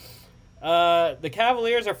NFL. The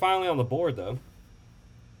Cavaliers are finally on the board, though,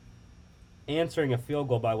 answering a field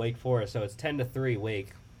goal by Wake Forest, so it's 10-3 Wake.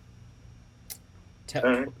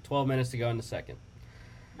 12 minutes to go in the second.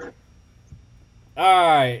 All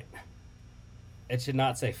right. It should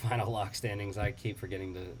not say final lock standings. I keep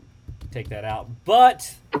forgetting to take that out.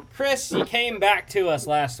 But, Chris, you came back to us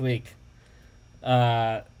last week.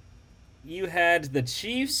 You had the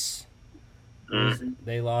Chiefs.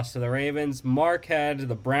 They lost to the Ravens. Mark had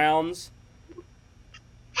the Browns,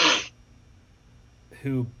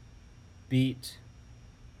 who beat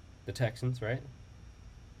the Texans, right?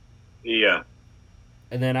 Yeah.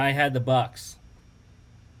 And then I had the Bucks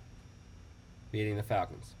beating the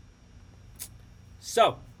Falcons.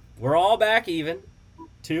 So, we're all back even,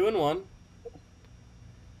 2-1.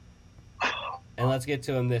 And let's get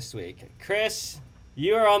to them this week. Chris,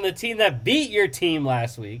 you are on the team that beat your team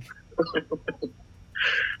last week.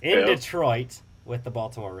 In Detroit with the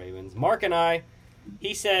Baltimore Ravens. Mark and I,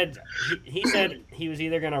 he said he was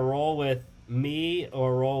either going to roll with me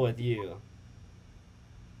or roll with you.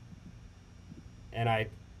 And I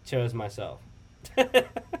chose myself.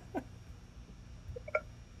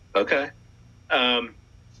 Okay. I'm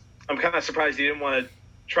kind of surprised you didn't want to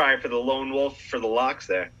try for the lone wolf for the locks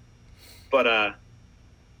there. But,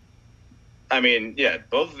 I mean, yeah,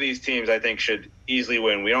 both of these teams I think should easily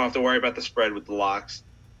win. We don't have to worry about the spread with the locks,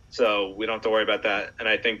 so we don't have to worry about that. And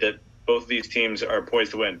I think that both of these teams are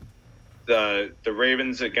poised to win. The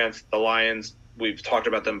Ravens against the Lions, we've talked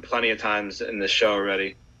about them plenty of times in this show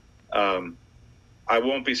already. I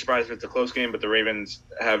won't be surprised if it's a close game, but the Ravens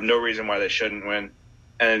have no reason why they shouldn't win.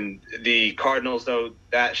 And the Cardinals, though,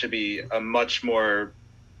 that should be a much more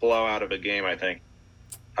blowout of a game, I think.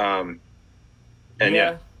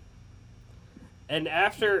 Yeah. And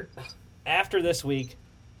after this week,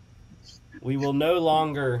 we will no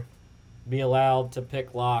longer be allowed to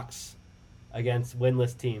pick locks against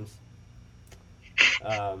winless teams,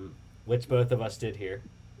 which both of us did here.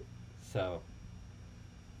 So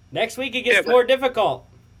next week it gets more difficult.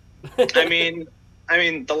 I mean,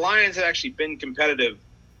 the Lions have actually been competitive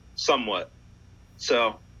somewhat.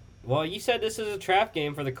 So. Well, you said this is a trap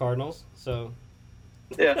game for the Cardinals, so.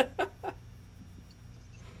 Yeah.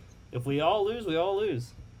 If we all lose, we all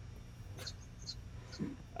lose.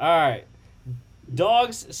 All right.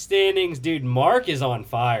 Dogs standings, dude. Mark is on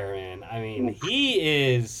fire, man. I mean,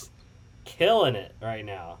 he is killing it right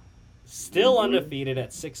now. Still undefeated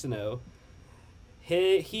at 6-0.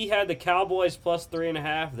 He had the Cowboys plus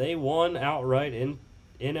 3.5. They won outright in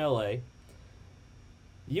LA.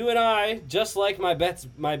 You and I, just like my best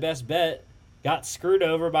bet, got screwed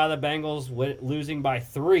over by the Bengals losing by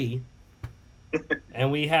 3.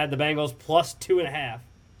 And we had the Bengals plus 2.5.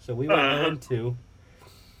 So we went 0-2.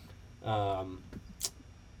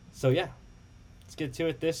 So yeah, let's get to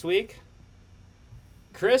it this week.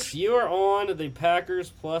 Chris, you are on the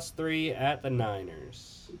Packers plus 3 at the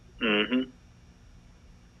Niners. Mm-hmm.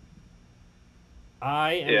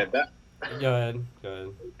 I am. Yeah, Go ahead.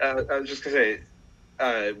 I was just going to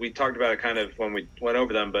say, we talked about it kind of when we went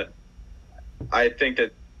over them, but I think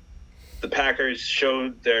that the Packers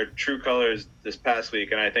showed their true colors this past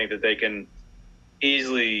week, and I think that they can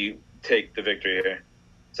easily take the victory here.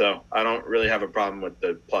 So I don't really have a problem with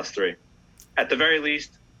the plus 3. At the very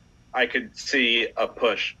least, I could see a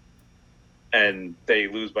push, and they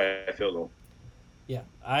lose by a field goal. Yeah,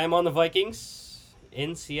 I am on the Vikings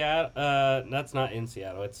in Seattle. That's not in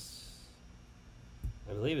Seattle.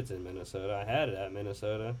 I believe it's in Minnesota. I had it at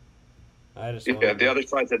Minnesota. The other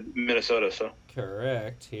side's at Minnesota, so.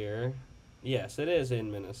 Correct here. Yes, it is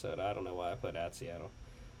in Minnesota. I don't know why I put at Seattle.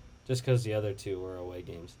 Just because the other 2 were away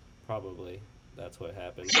games. Probably that's what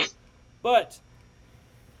happened. But,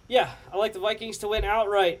 yeah, I like the Vikings to win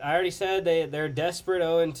outright. I already said they're desperate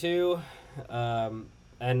 0-2.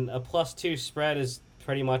 And a plus 2 spread is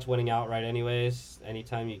pretty much winning outright anyways.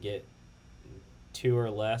 Anytime you get 2 or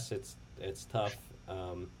less, it's tough.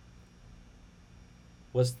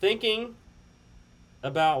 Was thinking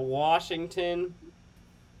about Washington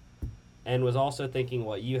and was also thinking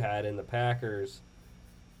what you had in the Packers.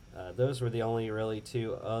 Those were the only really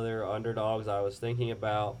 2 other underdogs I was thinking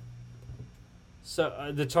about.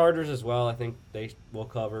 So the Chargers as well, I think they will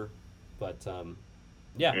cover. But,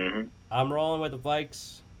 yeah, I'm rolling with the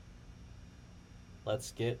Vikes.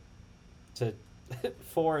 Let's get to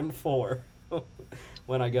 4-4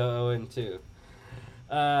 when I go 0-2.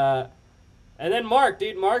 And then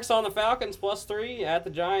Mark's on the Falcons plus 3 at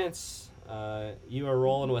the Giants. You are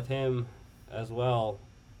rolling with him as well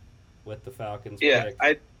with the Falcons. Yeah,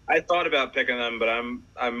 pick. I thought about picking them, but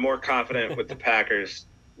I'm more confident with the Packers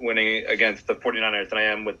winning against the 49ers than I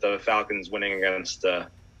am with the Falcons winning against the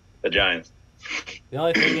Giants. The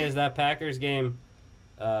only thing is that Packers game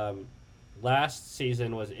last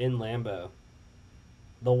season was in Lambeau.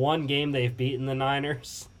 The one game they've beaten the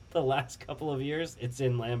Niners the last couple of years, it's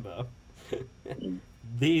in Lambeau.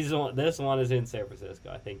 This one is in San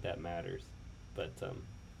Francisco. I think that matters. But,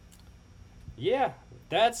 yeah,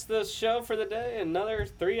 that's the show for the day. Another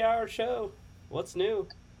 3-hour show. What's new?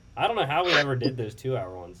 I don't know how we ever did those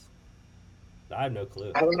 2-hour ones. I have no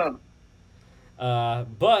clue. I don't know.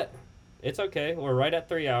 But it's okay. We're right at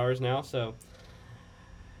 3 hours now. So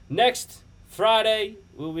next Friday,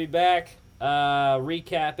 we'll be back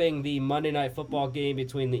recapping the Monday Night Football game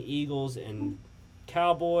between the Eagles and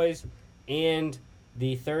Cowboys and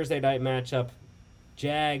the Thursday night matchup,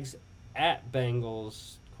 Jags at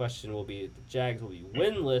Bengals. Question will be, the Jags will be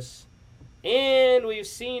winless. And we've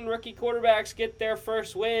seen rookie quarterbacks get their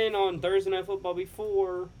first win on Thursday Night Football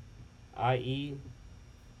before, i.e.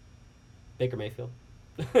 Baker Mayfield.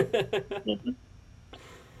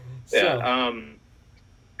 Yeah,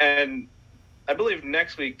 and I believe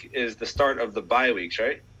next week is the start of the bye weeks,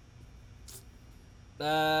 right?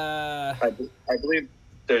 I believe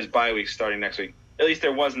there's bye weeks starting next week. At least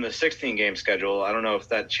there was in the 16-game schedule. I don't know if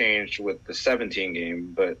that changed with the 17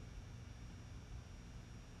 game, but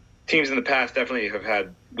teams in the past definitely have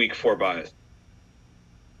had week 4 byes.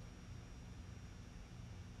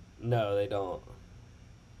 No, they don't.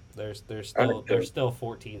 There's still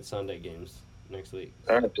 14 Sunday games next week.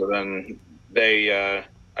 All right, so then they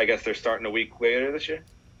I guess they're starting a week later this year.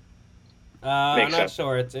 I'm not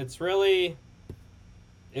sure. It's really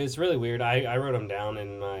weird. I wrote them down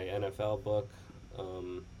in my NFL book,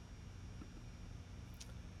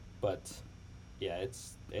 but yeah,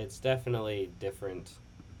 it's definitely different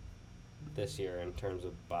this year in terms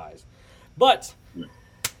of buys. But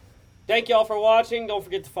thank you all for watching. Don't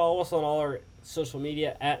forget to follow us on all our social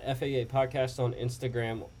media at FAA Podcast on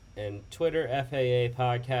Instagram and Twitter.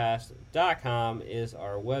 FAApodcast.com is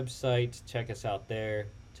our website. Check us out there.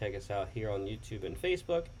 Check us out here on YouTube and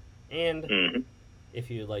Facebook. And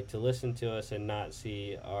if you'd like to listen to us and not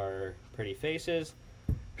see our pretty faces,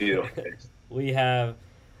 beautiful. We have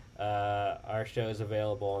our shows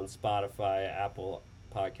available on Spotify, Apple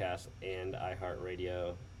Podcasts, and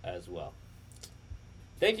iHeartRadio as well.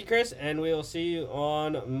 Thank you, Chris, and we will see you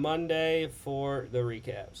on Monday for the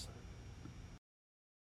recaps.